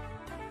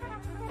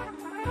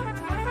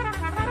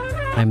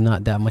 I'm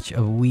not that much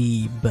a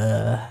weeb.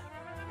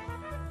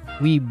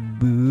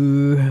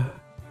 Weeboo.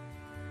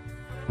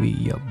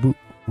 Weeaboo.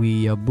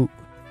 Weeaboo.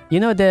 You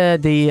know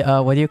the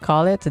what do you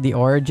call it? The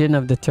origin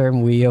of the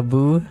term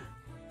weeaboo?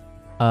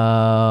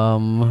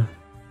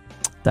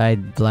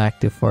 Dyed black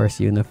to force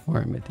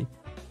uniformity.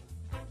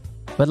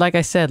 But like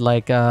I said,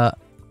 like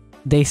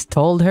they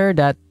told her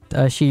that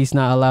she's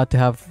not allowed to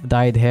have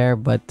dyed hair,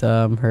 but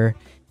her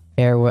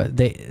hair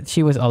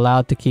she was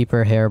allowed to keep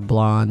her hair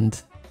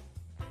blonde.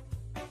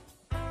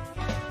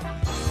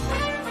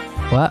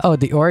 What? Oh,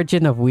 the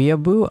origin of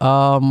weeaboo?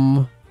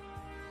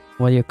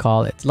 What do you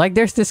call it? Like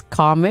there's this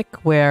comic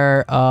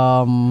where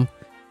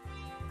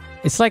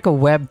it's like a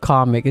web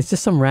comic. It's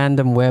just some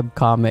random web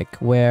comic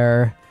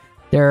where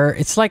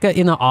it's like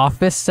in an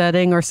office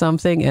setting or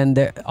something,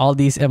 and all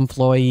these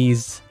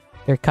employees,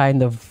 they're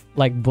kind of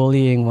like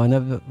bullying one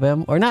of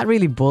them, or not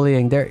really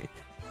bullying. They're,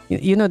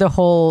 the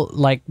whole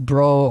like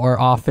bro or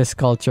office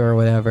culture or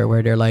whatever,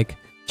 where they're like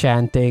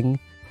chanting.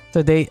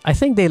 So I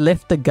think they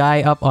lift the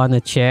guy up on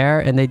a chair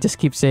and they just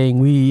keep saying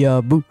 "we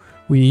boo,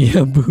 we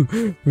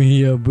boo,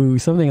 we boo,"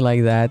 something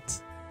like that.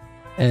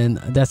 and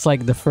that's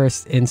like the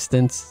first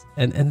instance,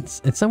 and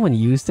someone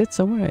used it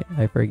somewhere.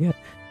 I forget.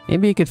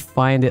 Maybe you could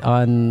find it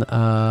on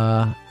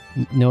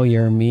Know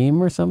Your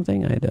Meme or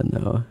something. I don't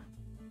know.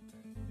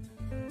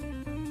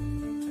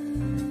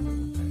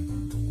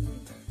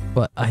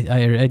 But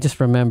I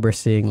just remember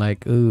seeing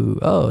like, ooh,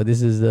 oh,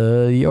 this is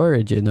the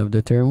origin of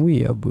the term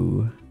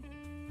weeaboo.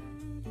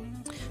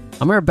 I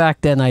remember back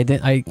then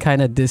I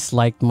kind of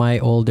disliked my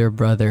older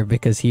brother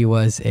because he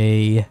was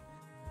a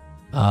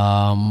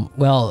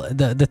well,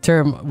 the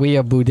term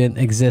weeaboo didn't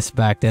exist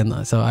back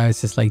then, so I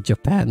was just like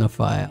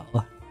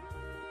Japanophile.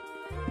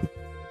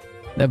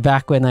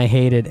 Back when I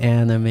hated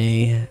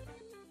anime.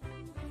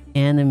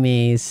 Anime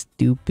is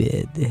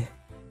stupid.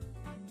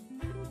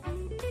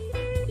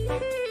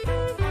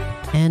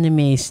 Anime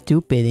is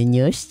stupid and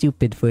you're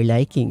stupid for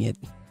liking it.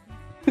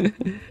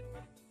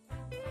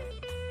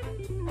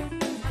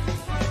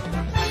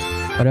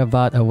 What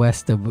about a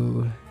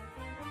Westaboo?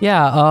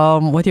 Yeah,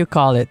 what do you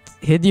call it?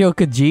 Hideo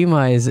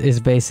Kojima is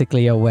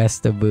basically a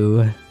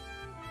Westaboo.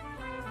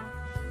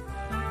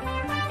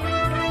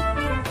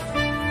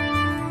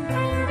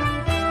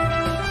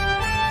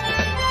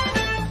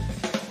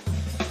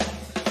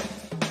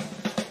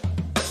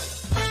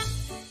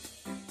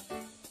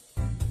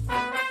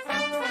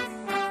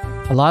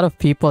 A lot of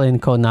people in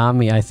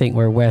Konami, I think,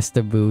 were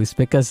Westaboos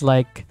because,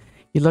 like,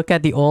 you look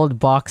at the old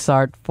box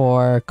art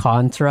for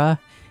Contra,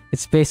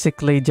 it's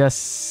basically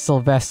just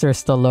Sylvester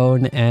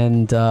Stallone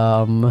and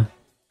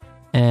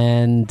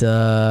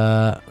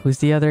who's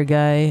the other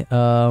guy?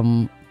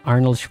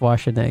 Arnold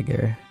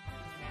Schwarzenegger.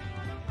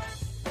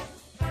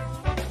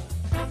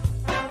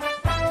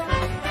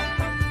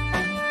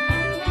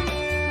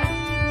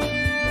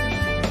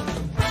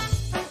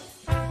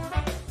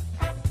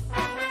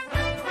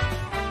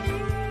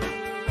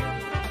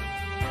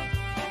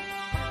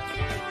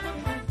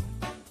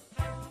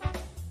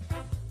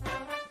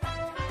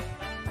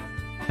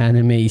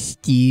 Anime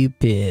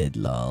stupid,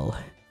 lol.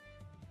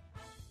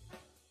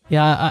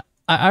 Yeah,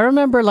 I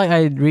remember like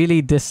I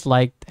really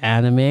disliked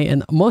anime,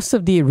 and most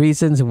of the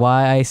reasons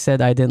why I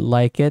said I didn't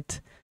like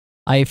it,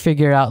 I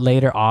figure out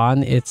later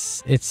on.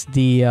 It's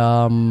the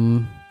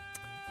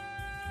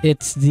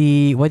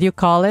what do you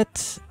call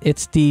it?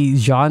 It's the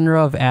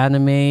genre of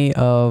anime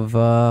of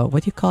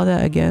what do you call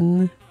that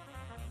again?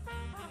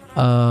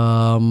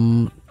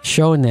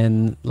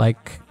 Shonen,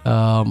 like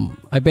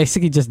I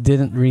basically just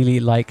didn't really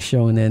like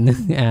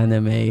shonen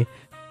anime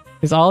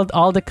because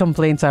all the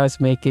complaints I was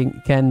making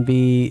can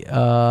be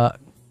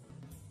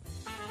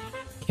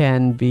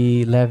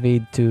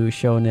levied to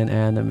shonen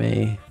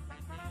anime.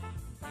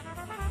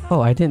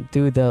 Oh, I didn't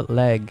do the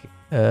leg.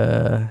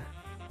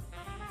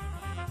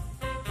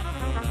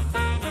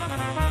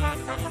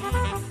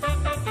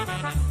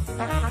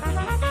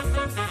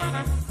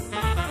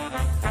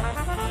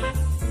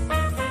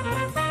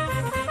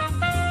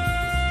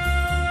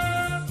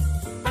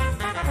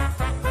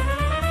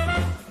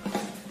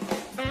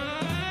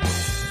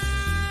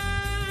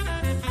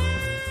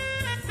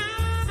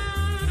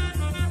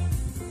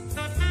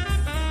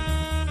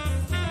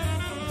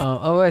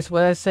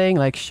 What I was saying,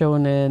 like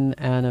shonen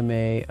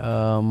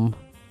anime,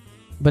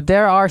 but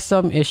there are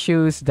some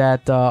issues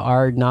that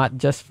are not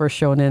just for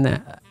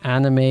shonen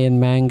anime and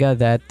manga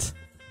that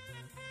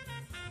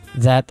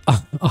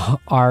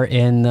are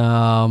in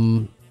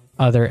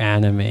other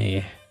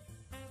anime,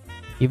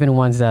 even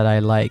ones that I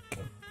like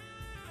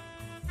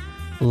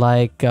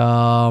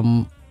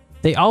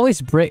they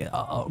always break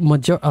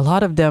a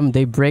lot of them.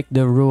 They break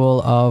the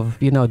rule of,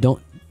 you know,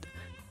 don't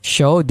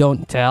show,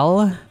 don't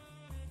tell.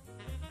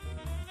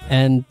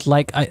 And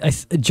like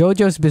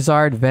JoJo's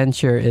Bizarre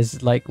Adventure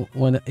is like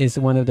one of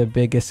the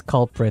biggest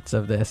culprits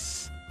of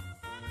this.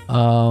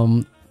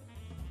 Like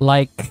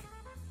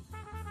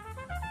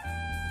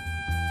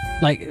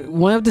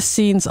one of the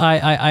scenes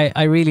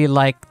I really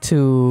like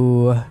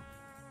to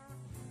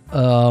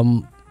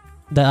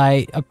that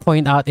I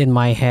point out in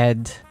my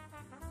head.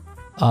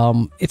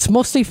 It's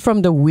mostly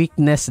from the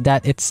weakness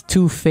that it's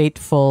too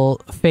faithful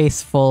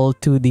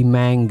to the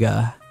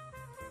manga.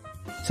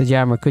 So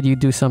Jammer, could you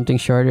do something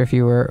shorter if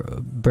you were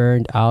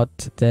burned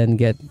out, then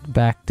get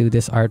back to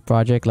this art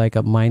project like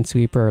a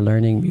Minesweeper or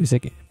learning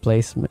music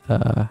placement?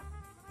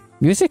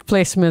 Music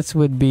placements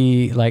would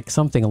be like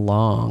something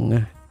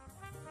long.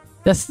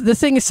 The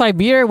thing is,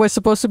 Siberia was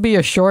supposed to be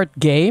a short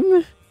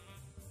game.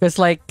 Because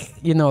like,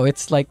 you know,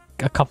 it's like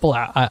a couple,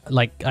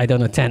 like, I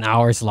don't know, 10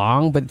 hours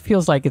long, but it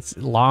feels like it's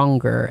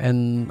longer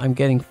and I'm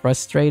getting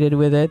frustrated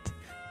with it.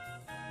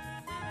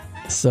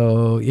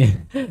 So yeah,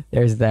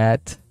 there's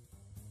that.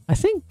 I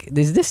think,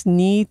 is this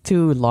knee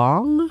too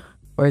long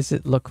or does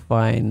it look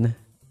fine?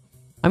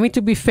 I mean,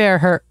 to be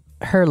fair,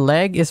 her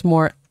leg is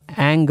more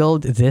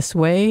angled this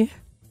way.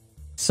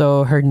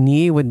 So her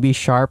knee would be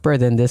sharper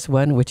than this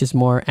one, which is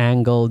more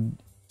angled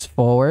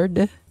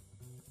forward.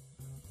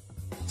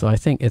 So I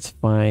think it's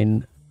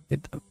fine.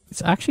 It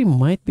actually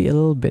might be a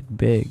little bit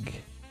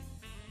big.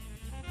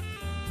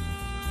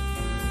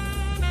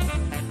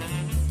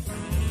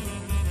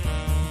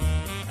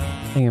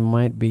 I think it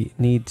might be,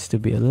 needs to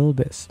be a little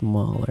bit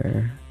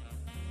smaller.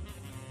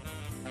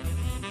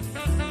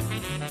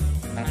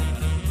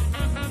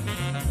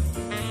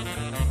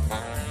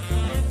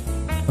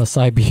 Oh,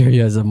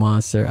 Siberia is a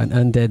monster. An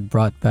undead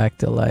brought back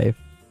to life.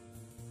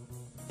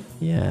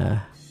 Yeah.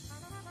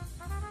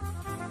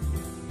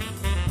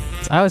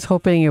 I was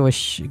hoping it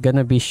was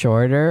gonna be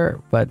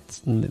shorter, but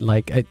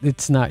like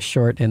it's not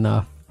short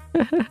enough.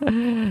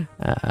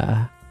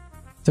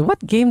 So what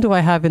game do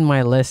I have in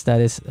my list that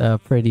is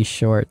pretty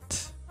short?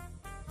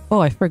 Oh,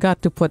 I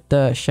forgot to put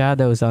the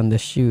shadows on the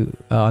shoe,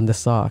 on the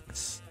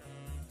socks.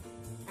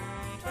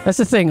 That's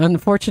the thing.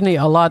 Unfortunately,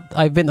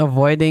 I've been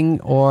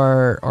avoiding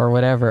or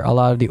whatever a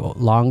lot of the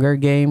longer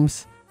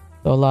games.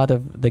 So a lot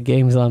of the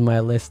games on my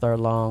list are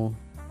long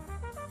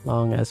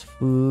as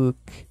fuck.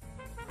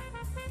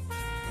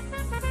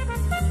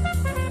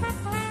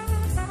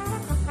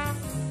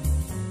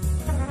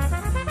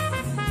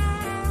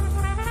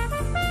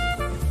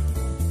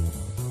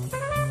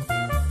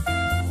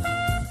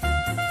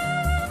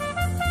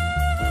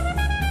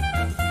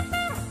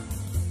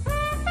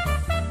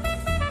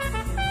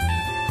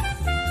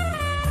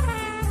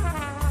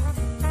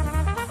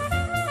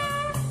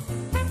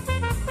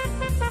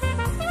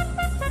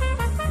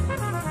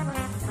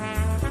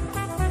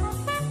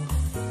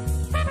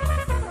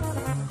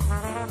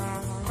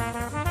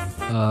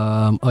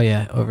 Oh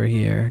yeah, over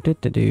here.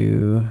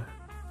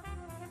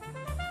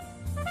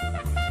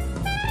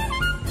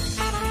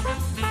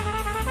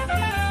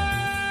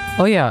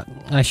 Oh yeah,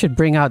 I should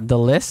bring out the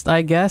list,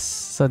 I guess,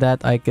 so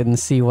that I can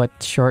see what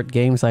short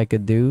games I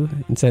could do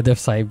instead of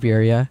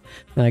Siberia.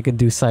 And I could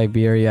do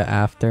Siberia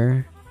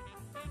after.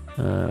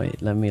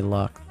 Wait, let me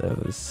lock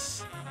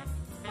those.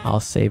 I'll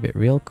save it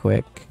real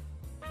quick.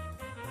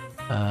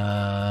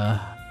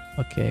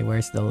 Okay,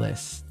 where's the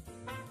list?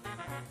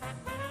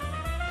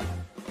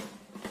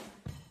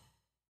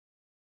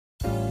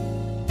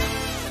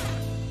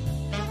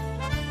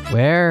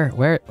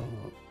 Where?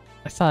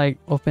 I thought I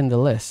opened the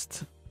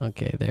list.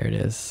 Okay, there it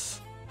is.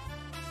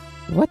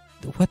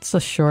 What's a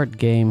short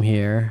game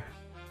here?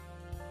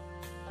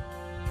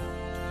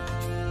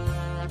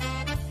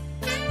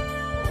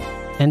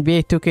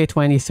 NBA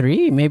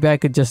 2K23? Maybe I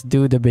could just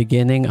do the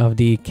beginning of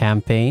the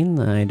campaign.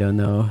 I don't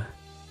know.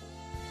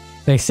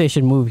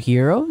 PlayStation Move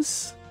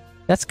Heroes?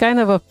 That's kind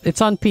of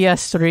it's on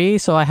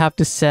PS3, so I have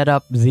to set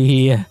up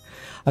the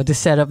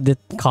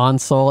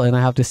console and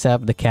I have to set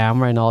up the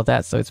camera and all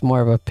that, so it's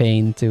more of a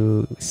pain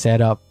to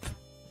set up.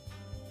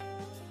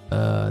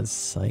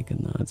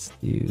 Psychonauts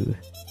do.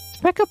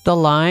 Spec Up the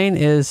Line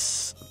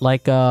is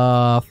like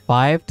a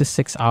 5 to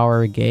 6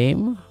 hour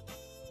game.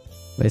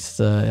 It's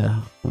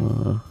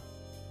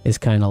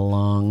kind of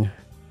long.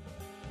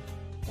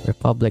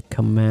 Republic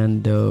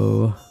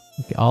Commando.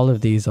 Okay, all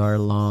of these are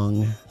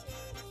long.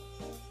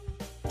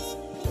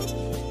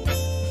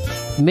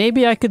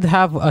 Maybe I could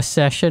have a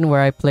session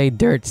where I play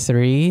Dirt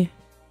 3.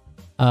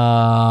 Where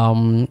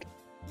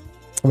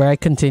I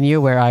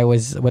continue what I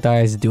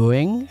was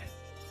doing.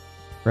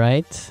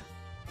 Right?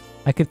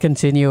 I could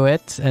continue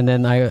it and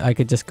then I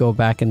could just go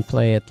back and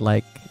play it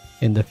like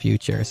in the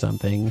future or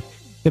something.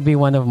 Could be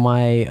one of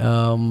my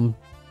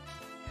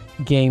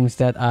games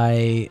that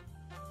I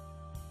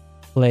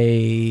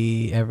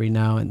play every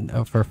now and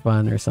for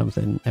fun or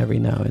something every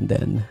now and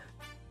then.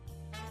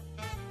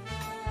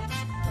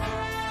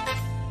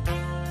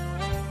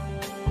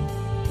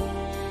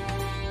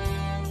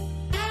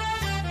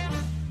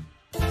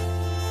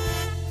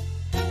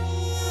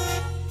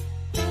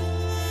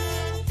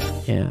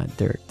 Yeah,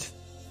 Dirt.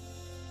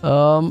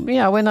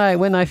 Yeah, when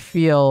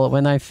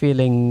I'm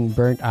feeling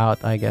burnt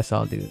out, I guess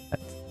I'll do that.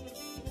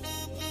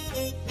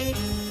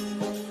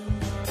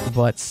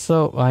 But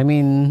so, I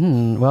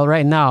mean, well,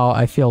 right now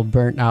I feel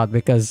burnt out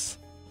because,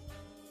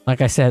 like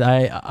I said,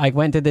 I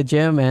went to the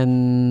gym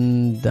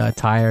and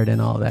tired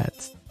and all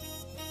that,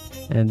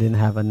 and didn't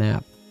have a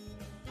nap.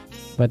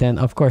 But then,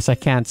 of course, I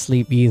can't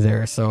sleep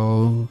either,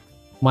 so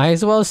might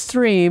as well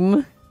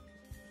stream.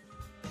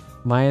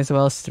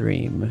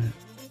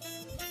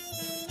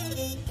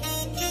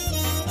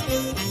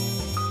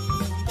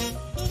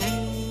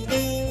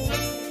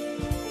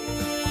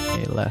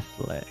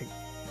 Left leg.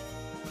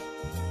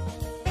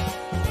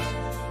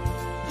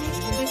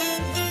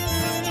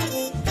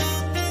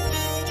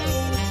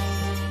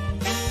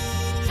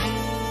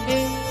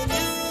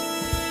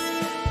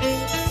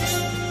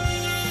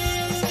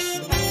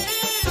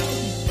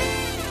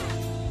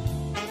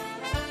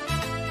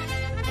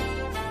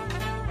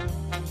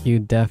 You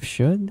deaf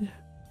should?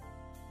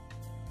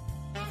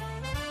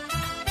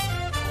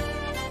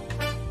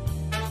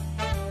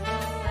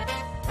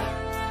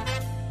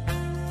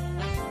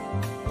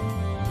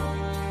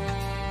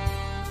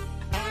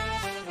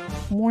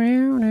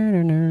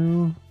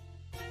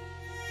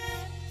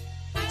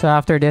 So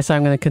after this,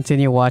 I'm going to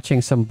continue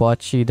watching some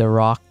Bocce The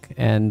Rock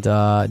and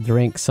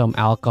drink some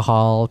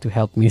alcohol to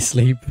help me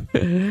sleep.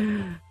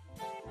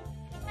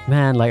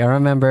 Man, like I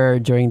remember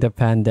during the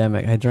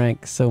pandemic, I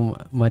drank so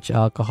much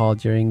alcohol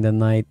during the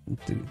night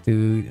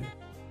to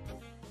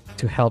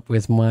help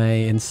with my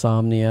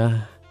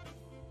insomnia.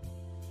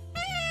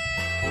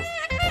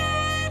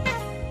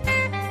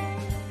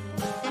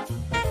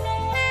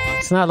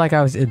 It's not like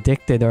I was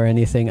addicted or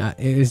anything.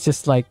 It was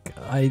just like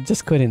I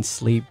just couldn't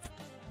sleep.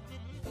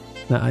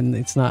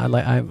 It's not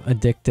like I'm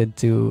addicted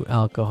to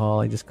alcohol.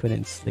 I just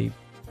couldn't sleep.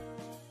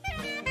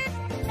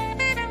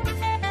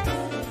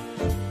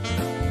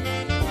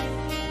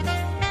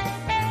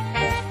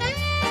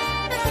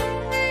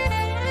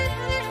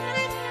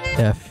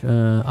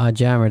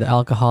 Jammer, the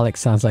alcoholic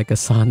sounds like a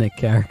Sonic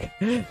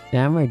character.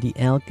 Jammer, the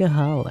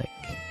alcoholic.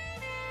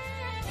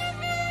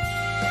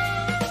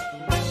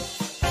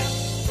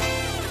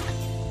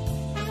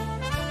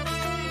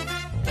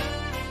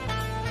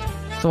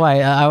 So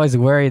I was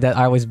worried that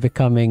I was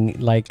becoming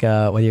like,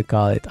 what do you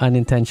call it?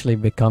 Unintentionally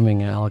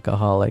becoming an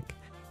alcoholic.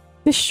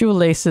 This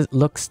shoelace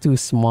looks too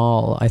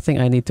small. I think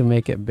I need to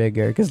make it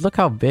bigger. Because look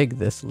how big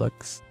this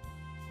looks.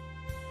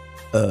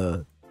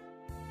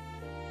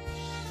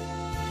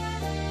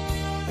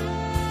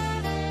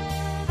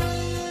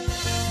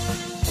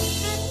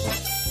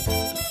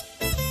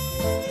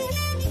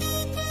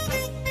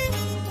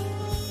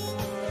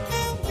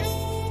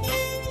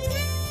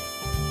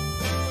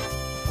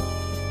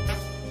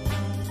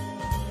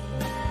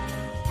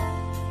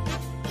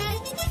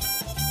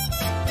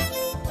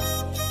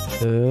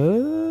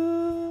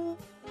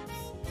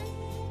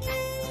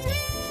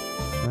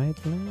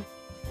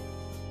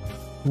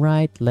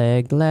 Right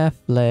leg, left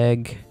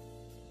leg.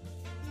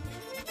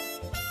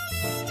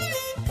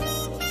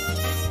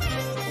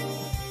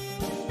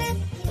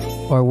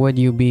 Or would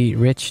you be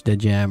Rich the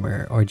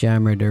Jammer or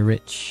Jammer the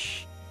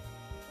Rich?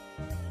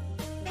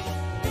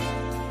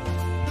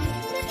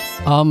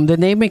 The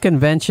naming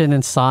convention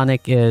in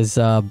Sonic is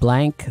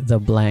blank the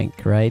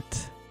blank,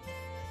 right?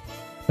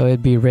 So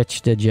it'd be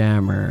Rich the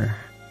Jammer.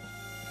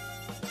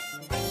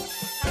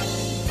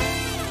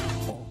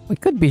 It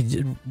could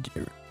be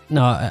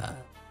no.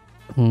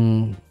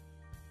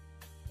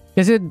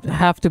 Because it'd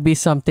have to be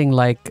something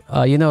like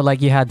you know,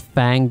 like you had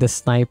Fang the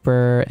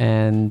Sniper,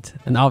 and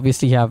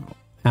obviously you have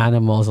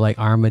animals like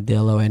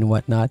Armadillo and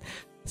whatnot.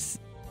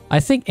 I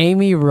think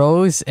Amy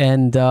Rose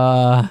and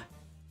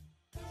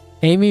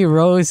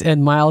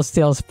Miles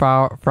Tails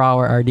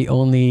Prower are the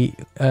only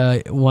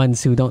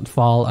ones who don't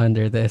fall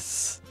under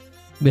this,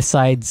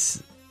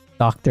 besides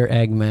Dr.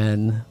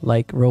 Eggman,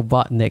 like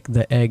Robotnik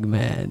the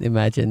Eggman.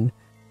 Imagine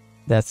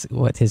that's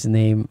what his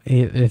name,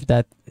 if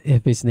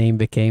his name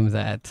became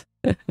that.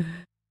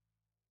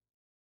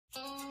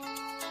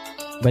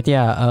 But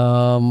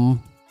yeah,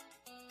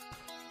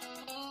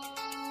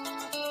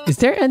 is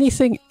there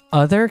anything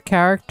other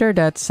character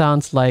that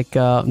sounds like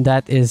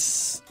that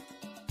is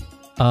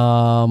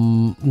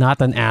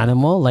not an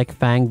animal, like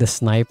Fang the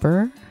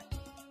Sniper?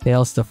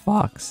 Tails the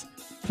Fox.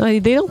 No, they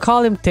don't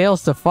call him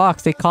Tails the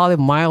Fox, they call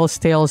him Miles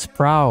Tails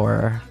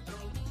Prower.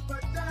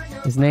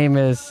 His name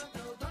is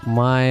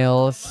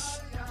Miles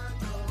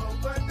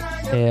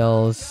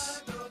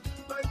Tails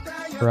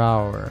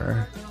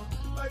Prower.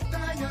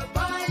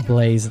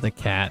 Blaze the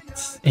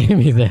Cat.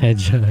 Amy the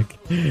Hedgehog.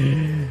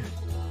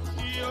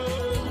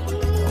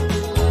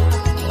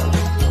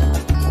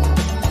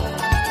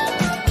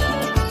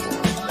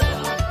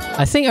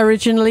 I think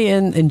originally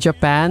in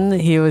Japan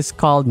he was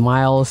called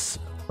Miles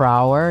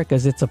Prower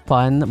because it's a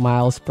pun,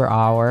 miles per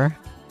hour.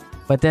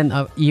 But then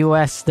the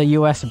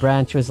US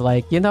branch was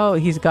like, you know,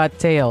 he's got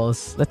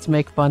tails. Let's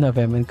make fun of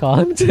him and call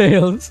him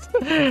Tails.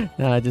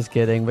 No, just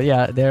kidding. But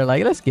yeah, they're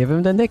like, let's give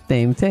him the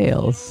nickname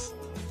Tails.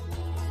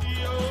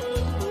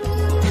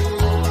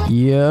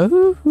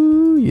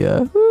 Yahoo!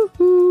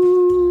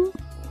 Yahoo!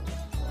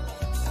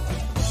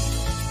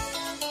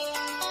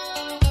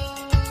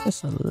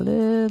 Just a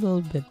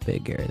little bit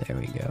bigger. There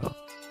we go.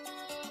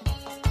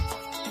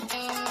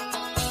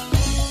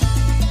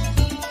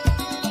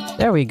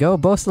 There we go.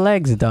 Both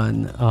legs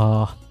done.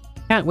 Oh,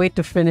 can't wait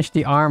to finish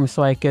the arm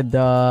so I could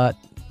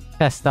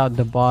test out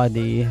the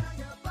body.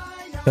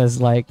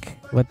 Because, like,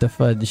 what the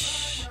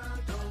fudge?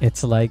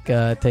 It's like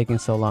taking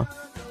so long.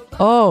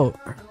 Oh!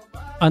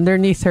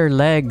 Underneath her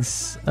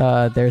legs,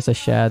 there's a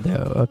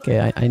shadow.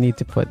 Okay, I need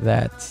to put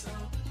that.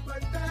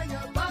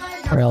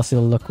 Or else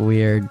it'll look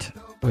weird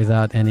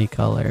without any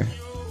color.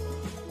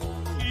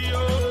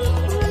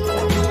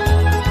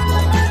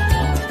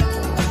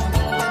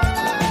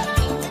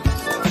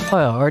 Oh,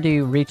 I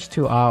already reached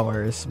 2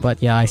 hours.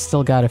 But yeah, I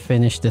still gotta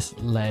finish this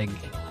leg.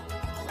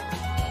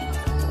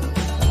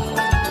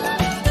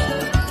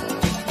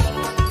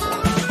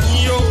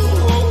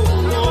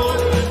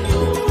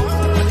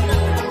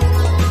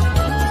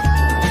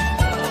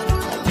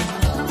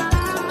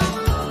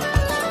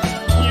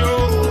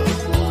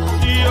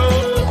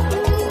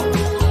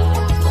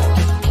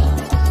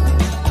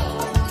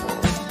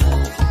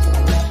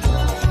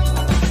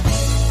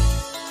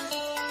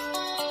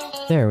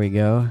 There we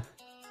go.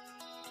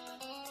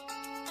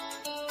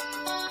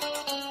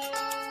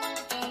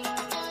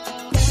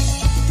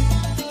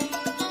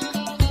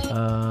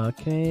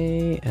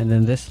 Okay, and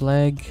then this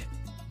leg.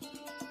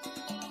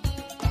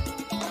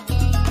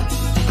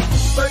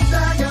 I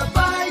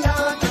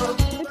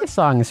think the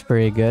song is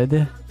pretty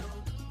good.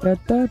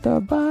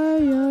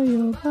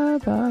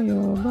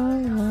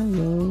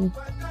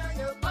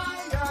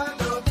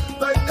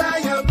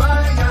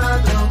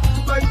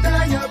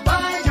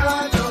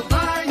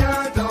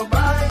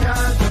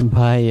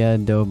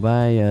 Bayado,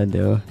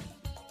 bayado.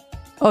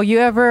 Oh, you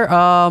ever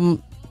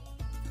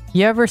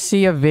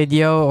see a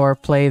video or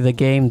play the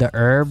game The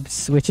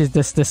Herbs, which is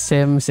just The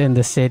Sims in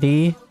the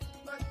city,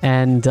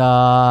 and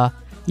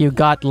you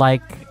got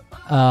like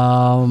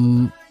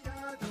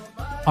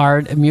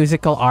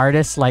musical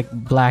artists like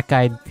Black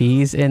Eyed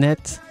Peas in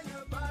it,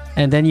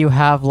 and then you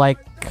have like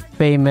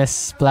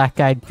famous Black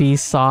Eyed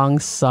Peas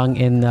songs sung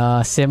in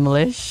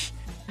Simlish,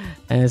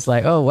 and it's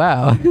like, oh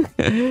wow,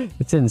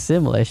 it's in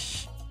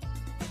Simlish.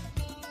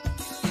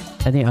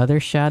 Any other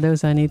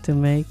shadows I need to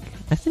make?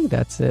 I think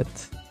that's it.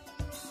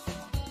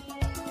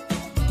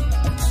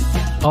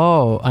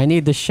 Oh, I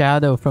need the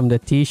shadow from the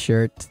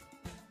t-shirt.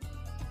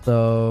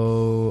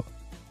 So,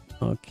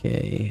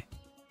 okay.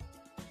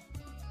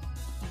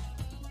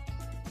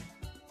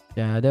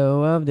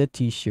 Shadow of the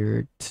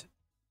t-shirt.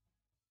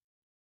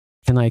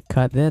 Can I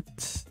cut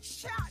it?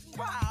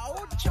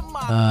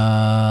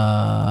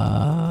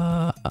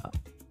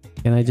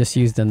 Can I just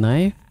use the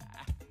knife?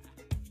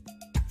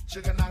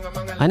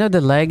 I know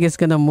the leg is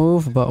gonna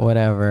move, but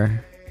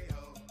whatever.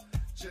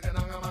 You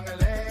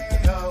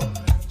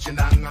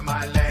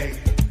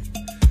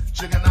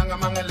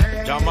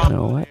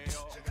know what?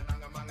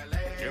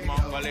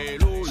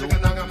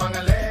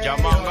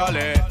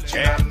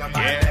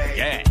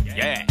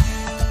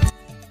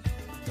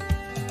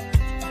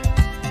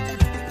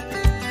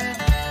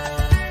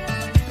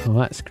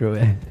 What? Screw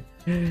it.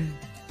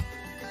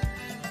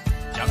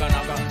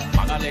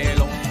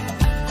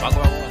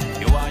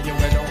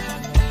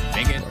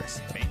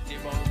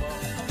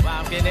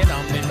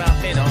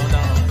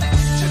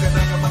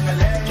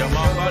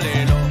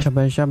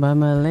 Shabba shabba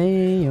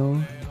Malayo.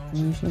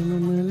 Shabba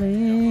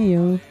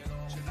Malayo.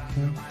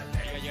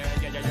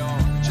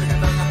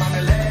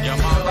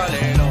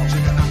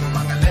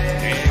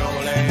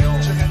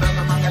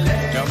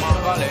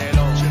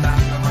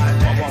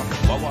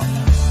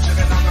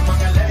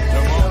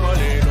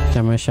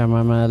 Shama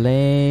shama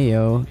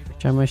Malayo.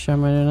 Shama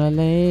shama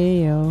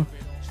Malayo.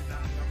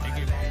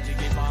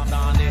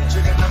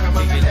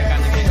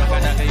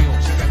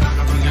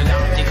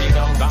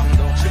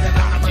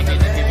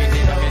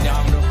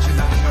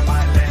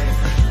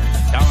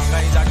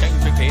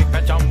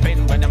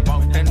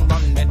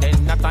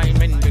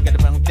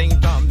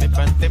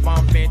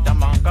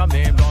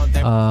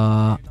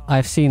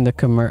 I've seen the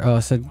commercial. Oh,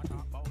 so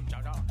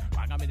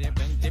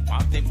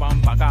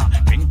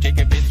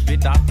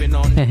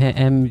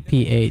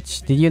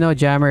MPH. Did you know,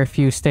 Jammer, if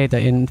you state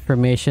the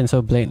information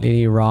so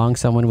blatantly wrong,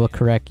 someone will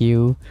correct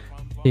you.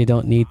 You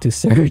don't need to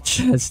search.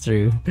 That's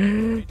true.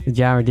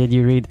 Jammer, did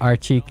you read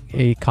Archie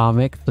a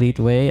comic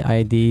Fleetway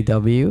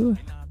IDW?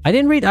 I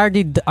didn't read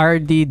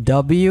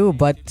RDW,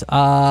 but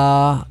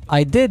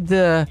I did.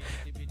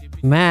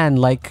 Man,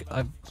 like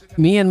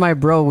me and my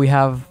bro,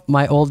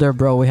 my older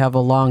bro, we have a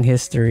long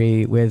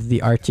history with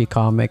the Archie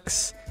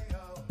comics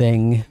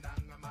thing.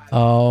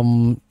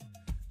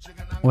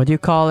 What do you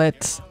call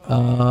it?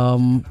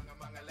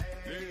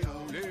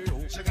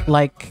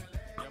 Like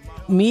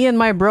me and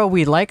my bro,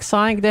 we like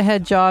Sonic the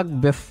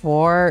Hedgehog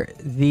before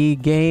the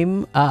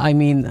game. I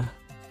mean,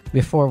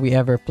 before we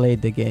ever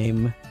played the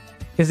game.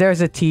 Because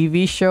there's a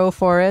TV show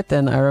for it,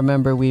 and I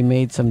remember we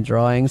made some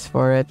drawings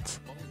for it.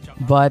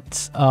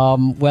 But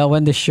well,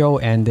 when the show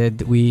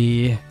ended,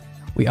 we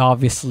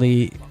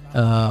obviously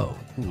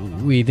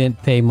we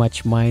didn't pay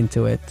much mind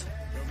to it.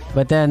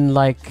 But then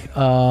like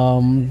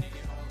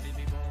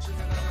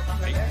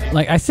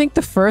I think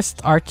the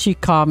first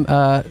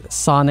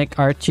Sonic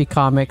Archie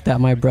comic that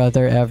my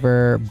brother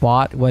ever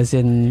bought was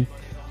in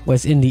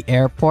the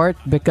airport,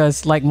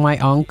 because like my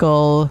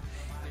uncle,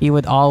 he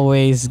would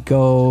always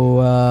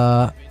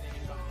go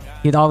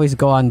he'd always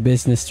go on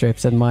business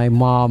trips, and my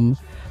mom,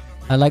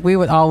 like we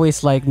would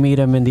always like meet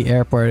him in the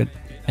airport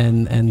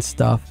and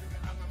stuff.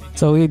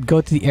 So we'd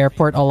go to the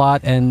airport a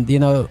lot, and you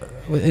know,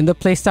 in the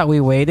place that we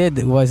waited,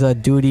 it was a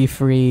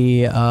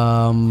duty-free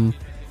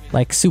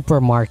like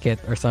supermarket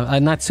or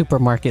something. Not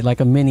supermarket, like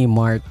a mini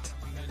mart.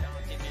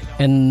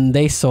 And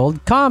they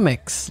sold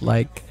comics,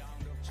 like,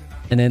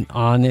 and then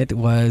on it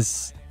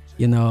was,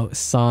 you know,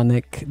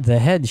 Sonic the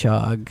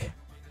Hedgehog.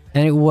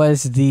 And it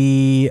was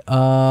the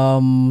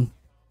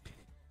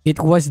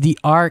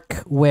arc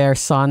where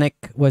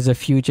Sonic was a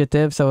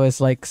fugitive, so it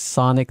was like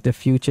Sonic the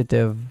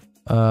Fugitive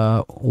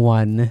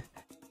 1.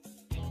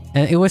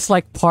 And it was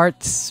like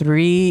part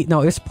 3, no,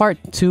 it was part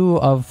 2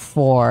 of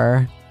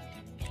 4.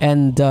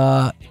 And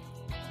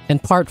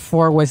part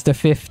 4 was the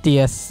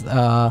 50th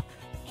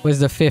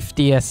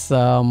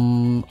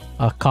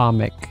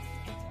comic.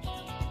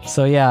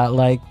 So yeah,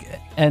 like,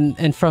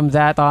 and from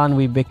that on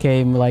we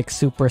became like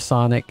super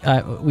Sonic,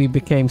 we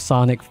became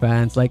Sonic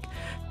fans. Like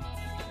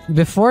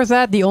before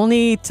that, the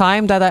only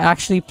time that I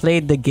actually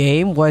played the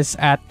game was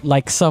at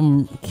like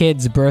some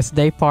kid's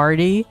birthday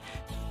party,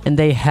 and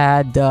they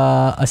had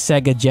a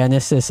Sega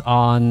Genesis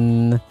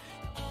on,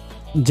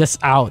 just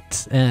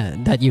out,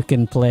 that you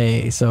can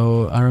play.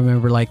 So I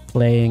remember like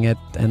playing it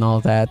and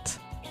all that.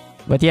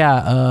 But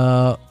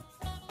yeah,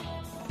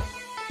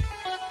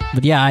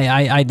 But yeah,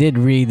 I did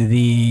read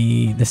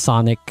the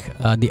Sonic,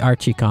 the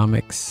Archie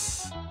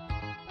comics.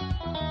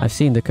 I've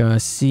seen the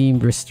comics.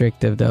 Seemed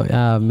restrictive though.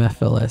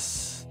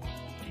 Mephiles.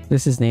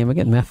 This is his name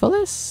again?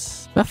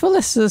 Mephiles?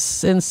 Mephiles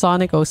is in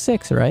Sonic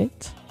 06,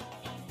 right?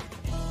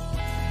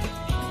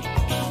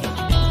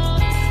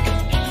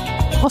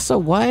 Also,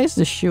 why is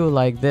the shoe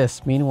like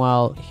this?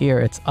 Meanwhile, here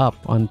it's up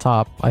on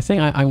top. I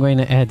think I'm going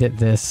to edit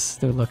this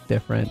to look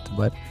different,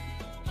 but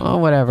oh,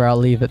 whatever. I'll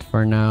leave it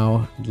for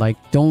now. Like,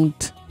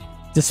 don't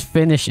just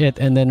finish it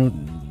and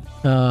then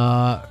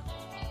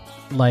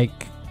like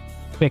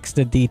fix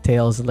the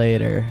details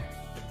later.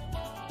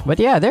 But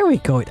yeah, there we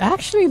go. It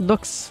actually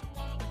looks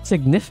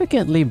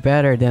significantly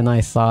better than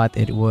I thought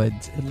it would.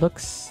 It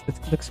looks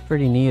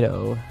pretty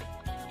neato.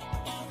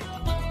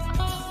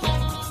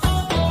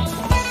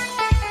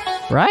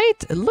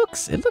 Right? It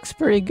looks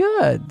pretty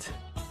good.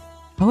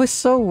 I was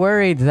so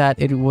worried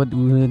that it would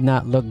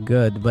not look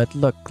good, but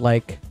look,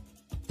 like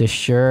the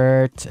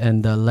shirt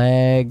and the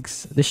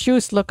legs. The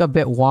shoes look a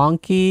bit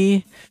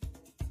wonky.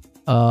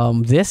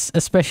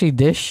 Especially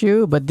this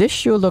shoe, but this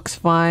shoe looks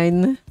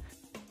fine.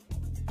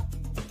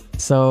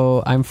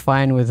 So I'm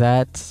fine with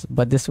that.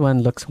 But this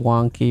one looks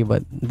wonky,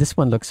 but this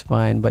one looks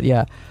fine. But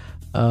yeah,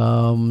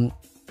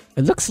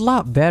 it looks a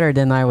lot better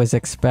than I was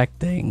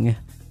expecting.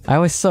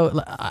 I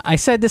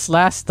said this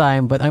last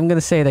time, but I'm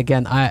gonna say it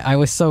again. I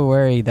was so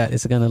worried that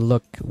it's gonna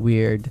look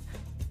weird.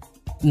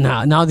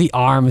 Now the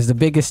arms, the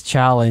biggest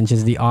challenge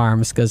is the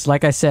arms, because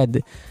like I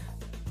said,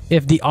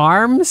 when the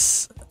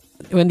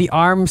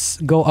arms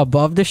go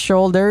above the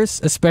shoulders,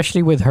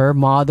 especially with her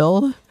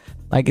model,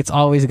 like it's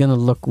always gonna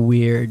look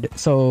weird.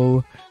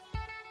 So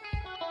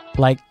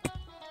like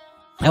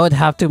I would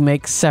have to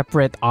make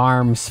separate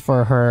arms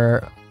for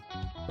her.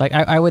 Like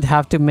I would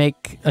have to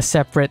make a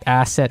separate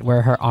asset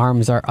where her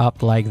arms are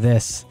up like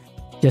this,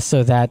 just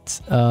so that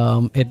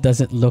it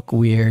doesn't look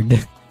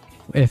weird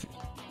if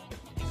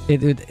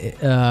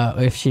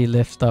she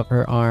lifts up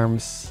her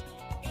arms.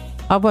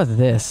 How about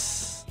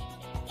this?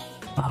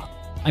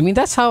 I mean,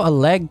 that's how a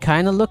leg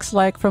kind of looks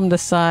like from the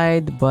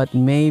side, but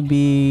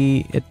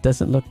maybe it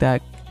doesn't look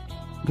that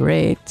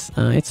great.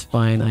 It's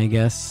fine, I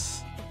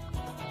guess.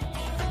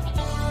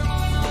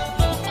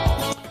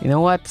 You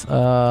know what?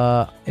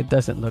 It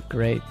doesn't look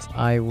great.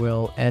 I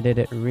will edit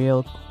it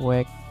real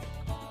quick.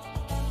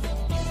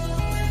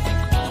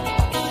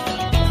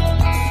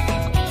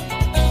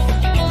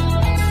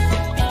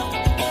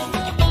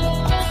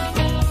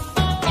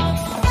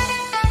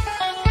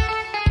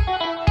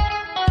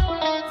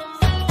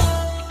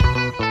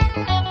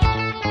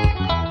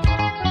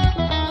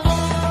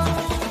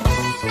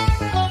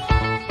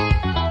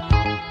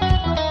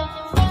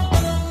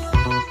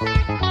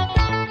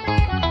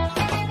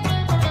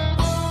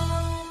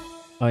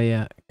 Oh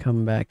yeah,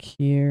 come back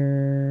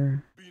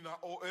here.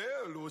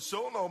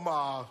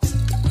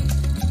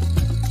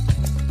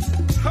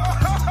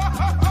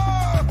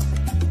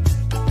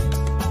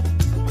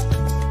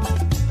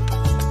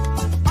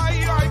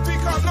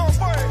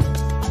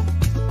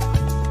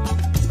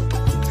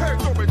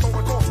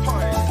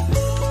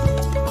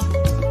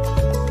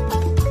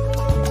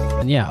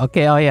 And yeah,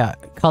 okay, oh yeah,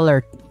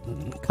 color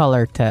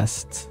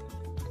test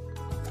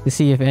to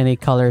see if any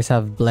colors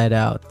have bled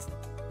out.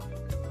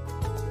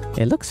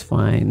 It looks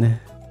fine.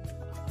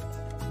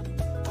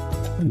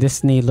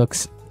 This knee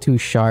looks too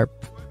sharp.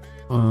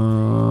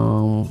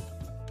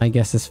 I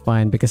guess it's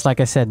fine because, like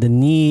I said, the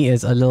knee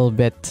is a little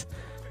bit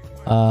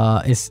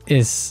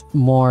is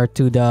more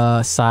to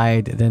the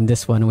side than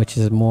this one, which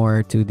is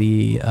more to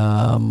the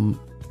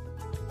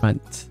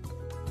front.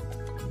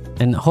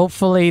 And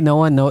hopefully, no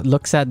one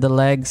looks at the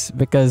legs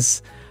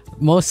because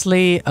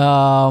mostly,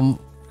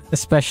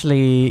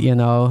 especially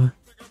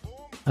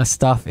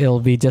stuff, it'll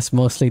be just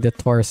mostly the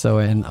torso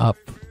and up.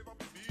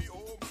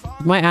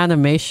 My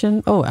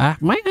animation,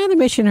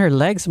 her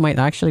legs might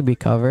actually be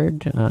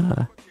covered,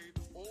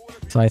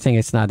 so I think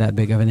it's not that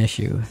big of an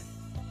issue.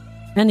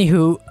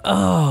 Anywho,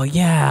 oh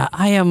yeah,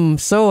 I am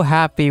so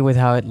happy with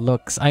how it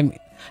looks. I mean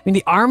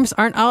the arms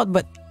aren't out,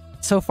 but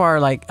so far,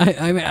 like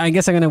I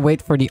guess I'm gonna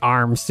wait for the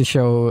arms to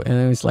show, and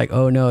it was like,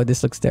 oh no,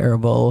 this looks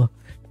terrible.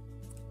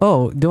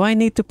 Oh, do I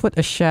need to put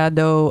a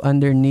shadow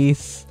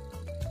underneath?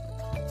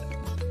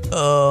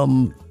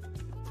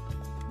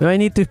 Do I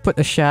need to put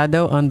a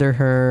shadow under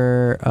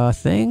her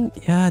thing?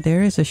 Yeah,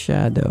 there is a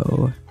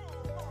shadow.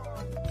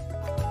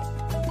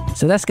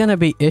 So that's gonna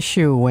be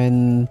issue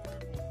when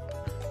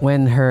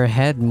her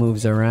head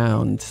moves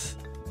around.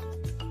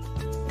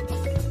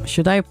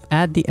 Should I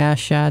add the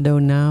shadow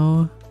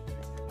now?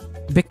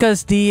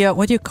 Because the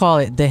what do you call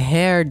it? The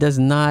hair does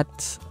not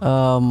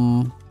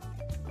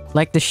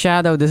like the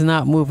shadow does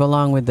not move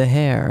along with the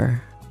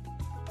hair.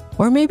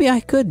 Or maybe I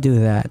could do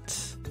that.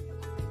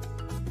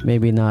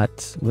 Maybe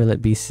not. Will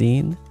it be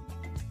seen?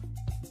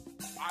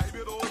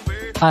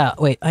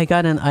 Wait, I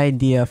got an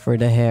idea for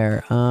the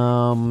hair.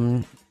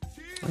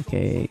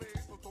 Okay.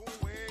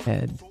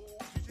 Head.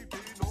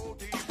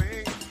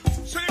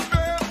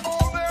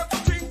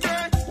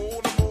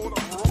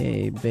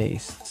 Okay,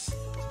 base.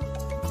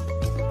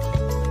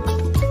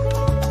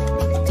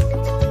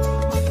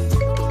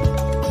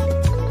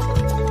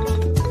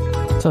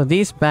 So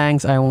these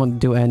bangs I won't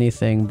do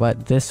anything,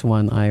 but this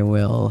one I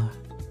will.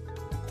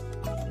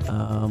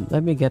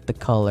 Let me get the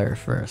color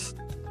first.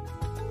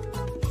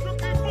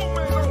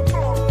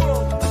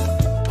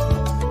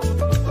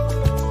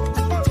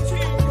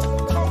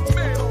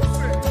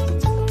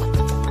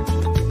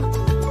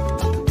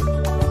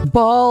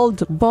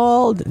 Bald,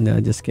 bald. No,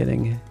 just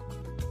kidding.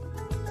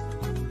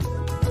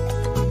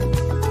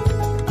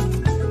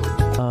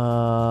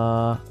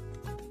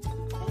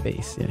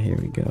 Base. Yeah, here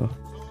we go.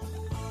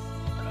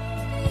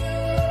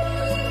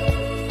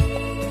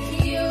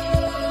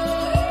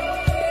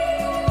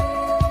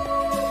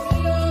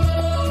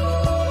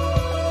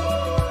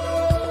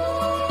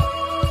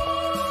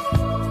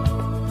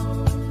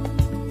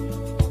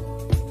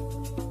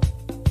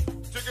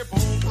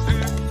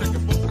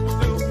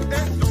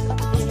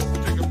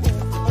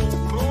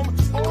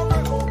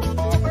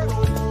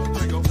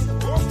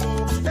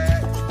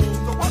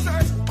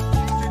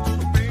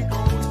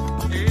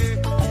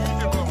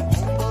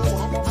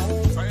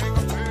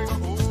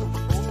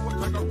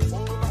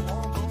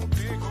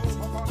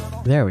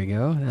 There we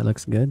go. That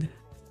looks good.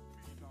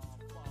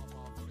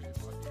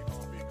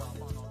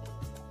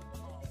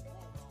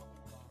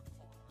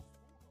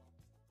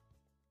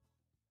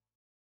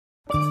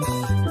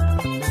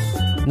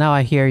 Now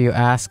I hear you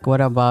ask, what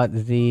about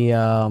the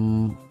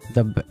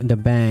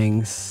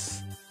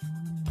bangs?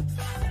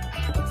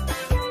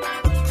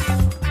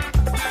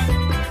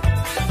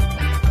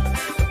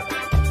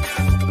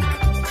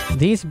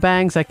 These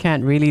bangs, I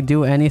can't really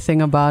do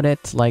anything about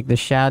it. Like the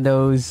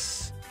shadows.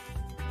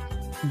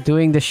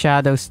 Doing the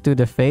shadows to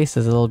the face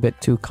is a little bit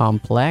too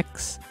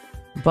complex.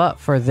 But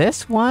for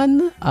this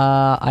one,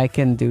 I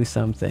can do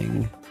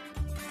something.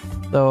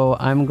 So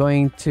I'm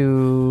going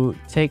to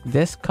take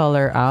this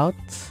color out.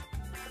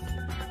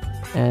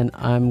 And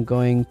I'm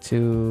going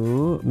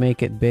to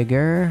make it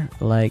bigger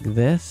like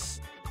this.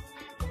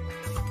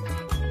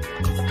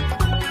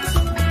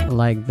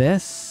 Like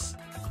this.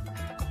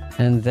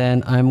 And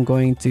then I'm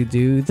going to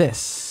do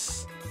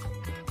this.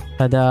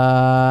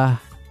 Ta-da!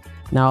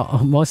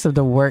 Now, most of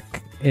the work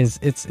is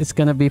it's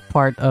gonna be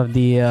part of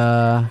the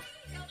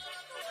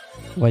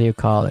what do you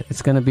call it?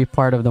 It's gonna be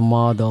part of the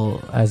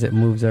model as it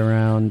moves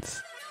around.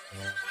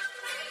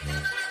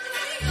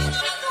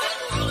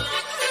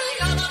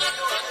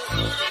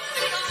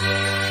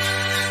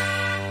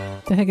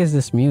 What the heck is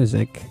this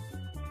music?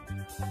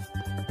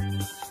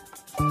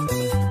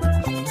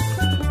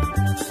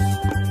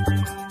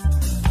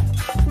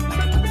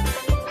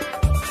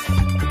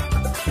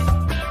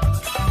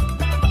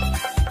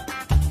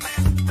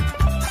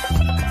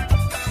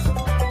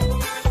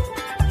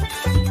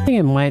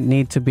 It might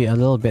need to be a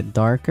little bit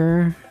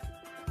darker,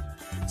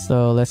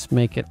 so let's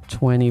make it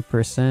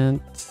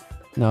 20%.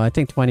 No, I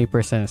think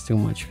 20% is too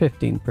much.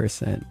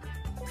 15%.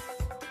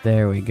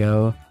 There we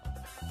go.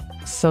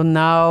 So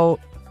now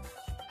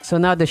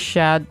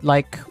the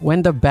like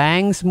when the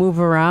bangs move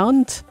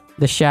around,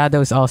 the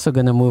shadow's also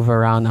gonna move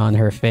around on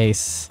her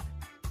face.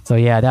 So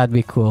yeah, that'd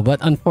be cool. But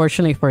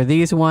unfortunately for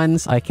these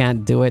ones, I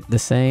can't do it the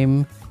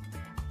same.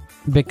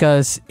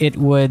 Because it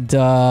would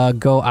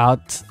go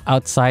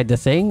outside the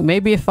thing.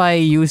 Maybe if I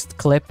used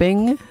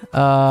clipping,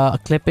 a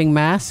clipping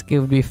mask,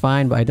 it would be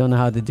fine, but I don't know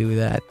how to do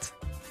that.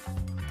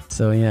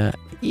 So yeah.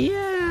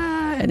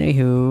 Yeah,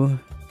 anywho.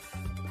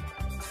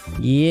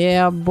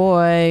 Yeah,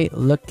 boy.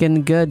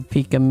 Looking good,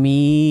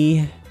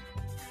 Pikamee.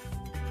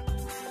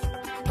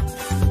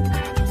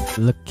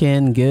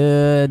 Looking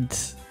good.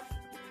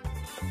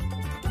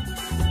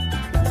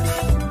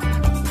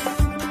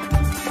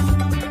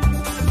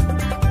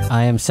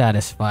 I am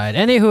satisfied.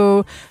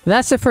 Anywho,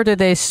 that's it for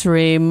today's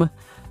stream.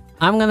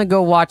 I'm gonna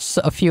go watch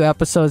a few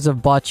episodes of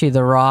Bocce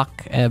the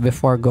Rock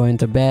before going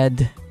to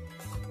bed.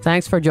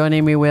 Thanks for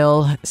joining me,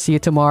 Will. See you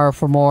tomorrow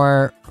for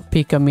more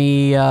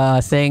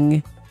Pikamee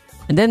thing.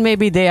 And then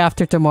maybe day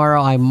after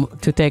tomorrow,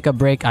 to take a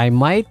break, I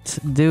might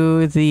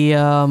do the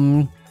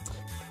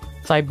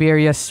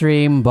Siberia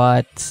stream,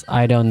 but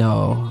I don't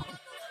know.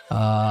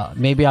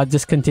 Maybe I'll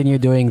just continue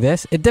doing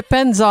this. It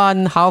depends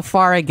on how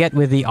far I get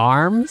with the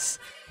arms.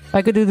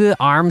 I could do the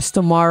arms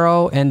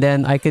tomorrow, and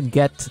then I could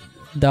get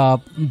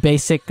the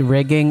basic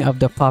rigging of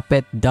the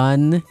puppet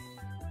done,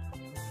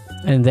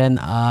 and then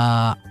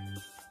I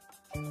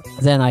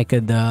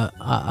could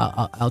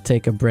I'll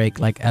take a break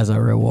like as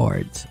a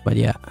reward. But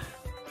yeah,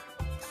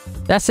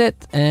 that's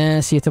it,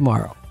 and see you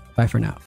tomorrow. Bye for now.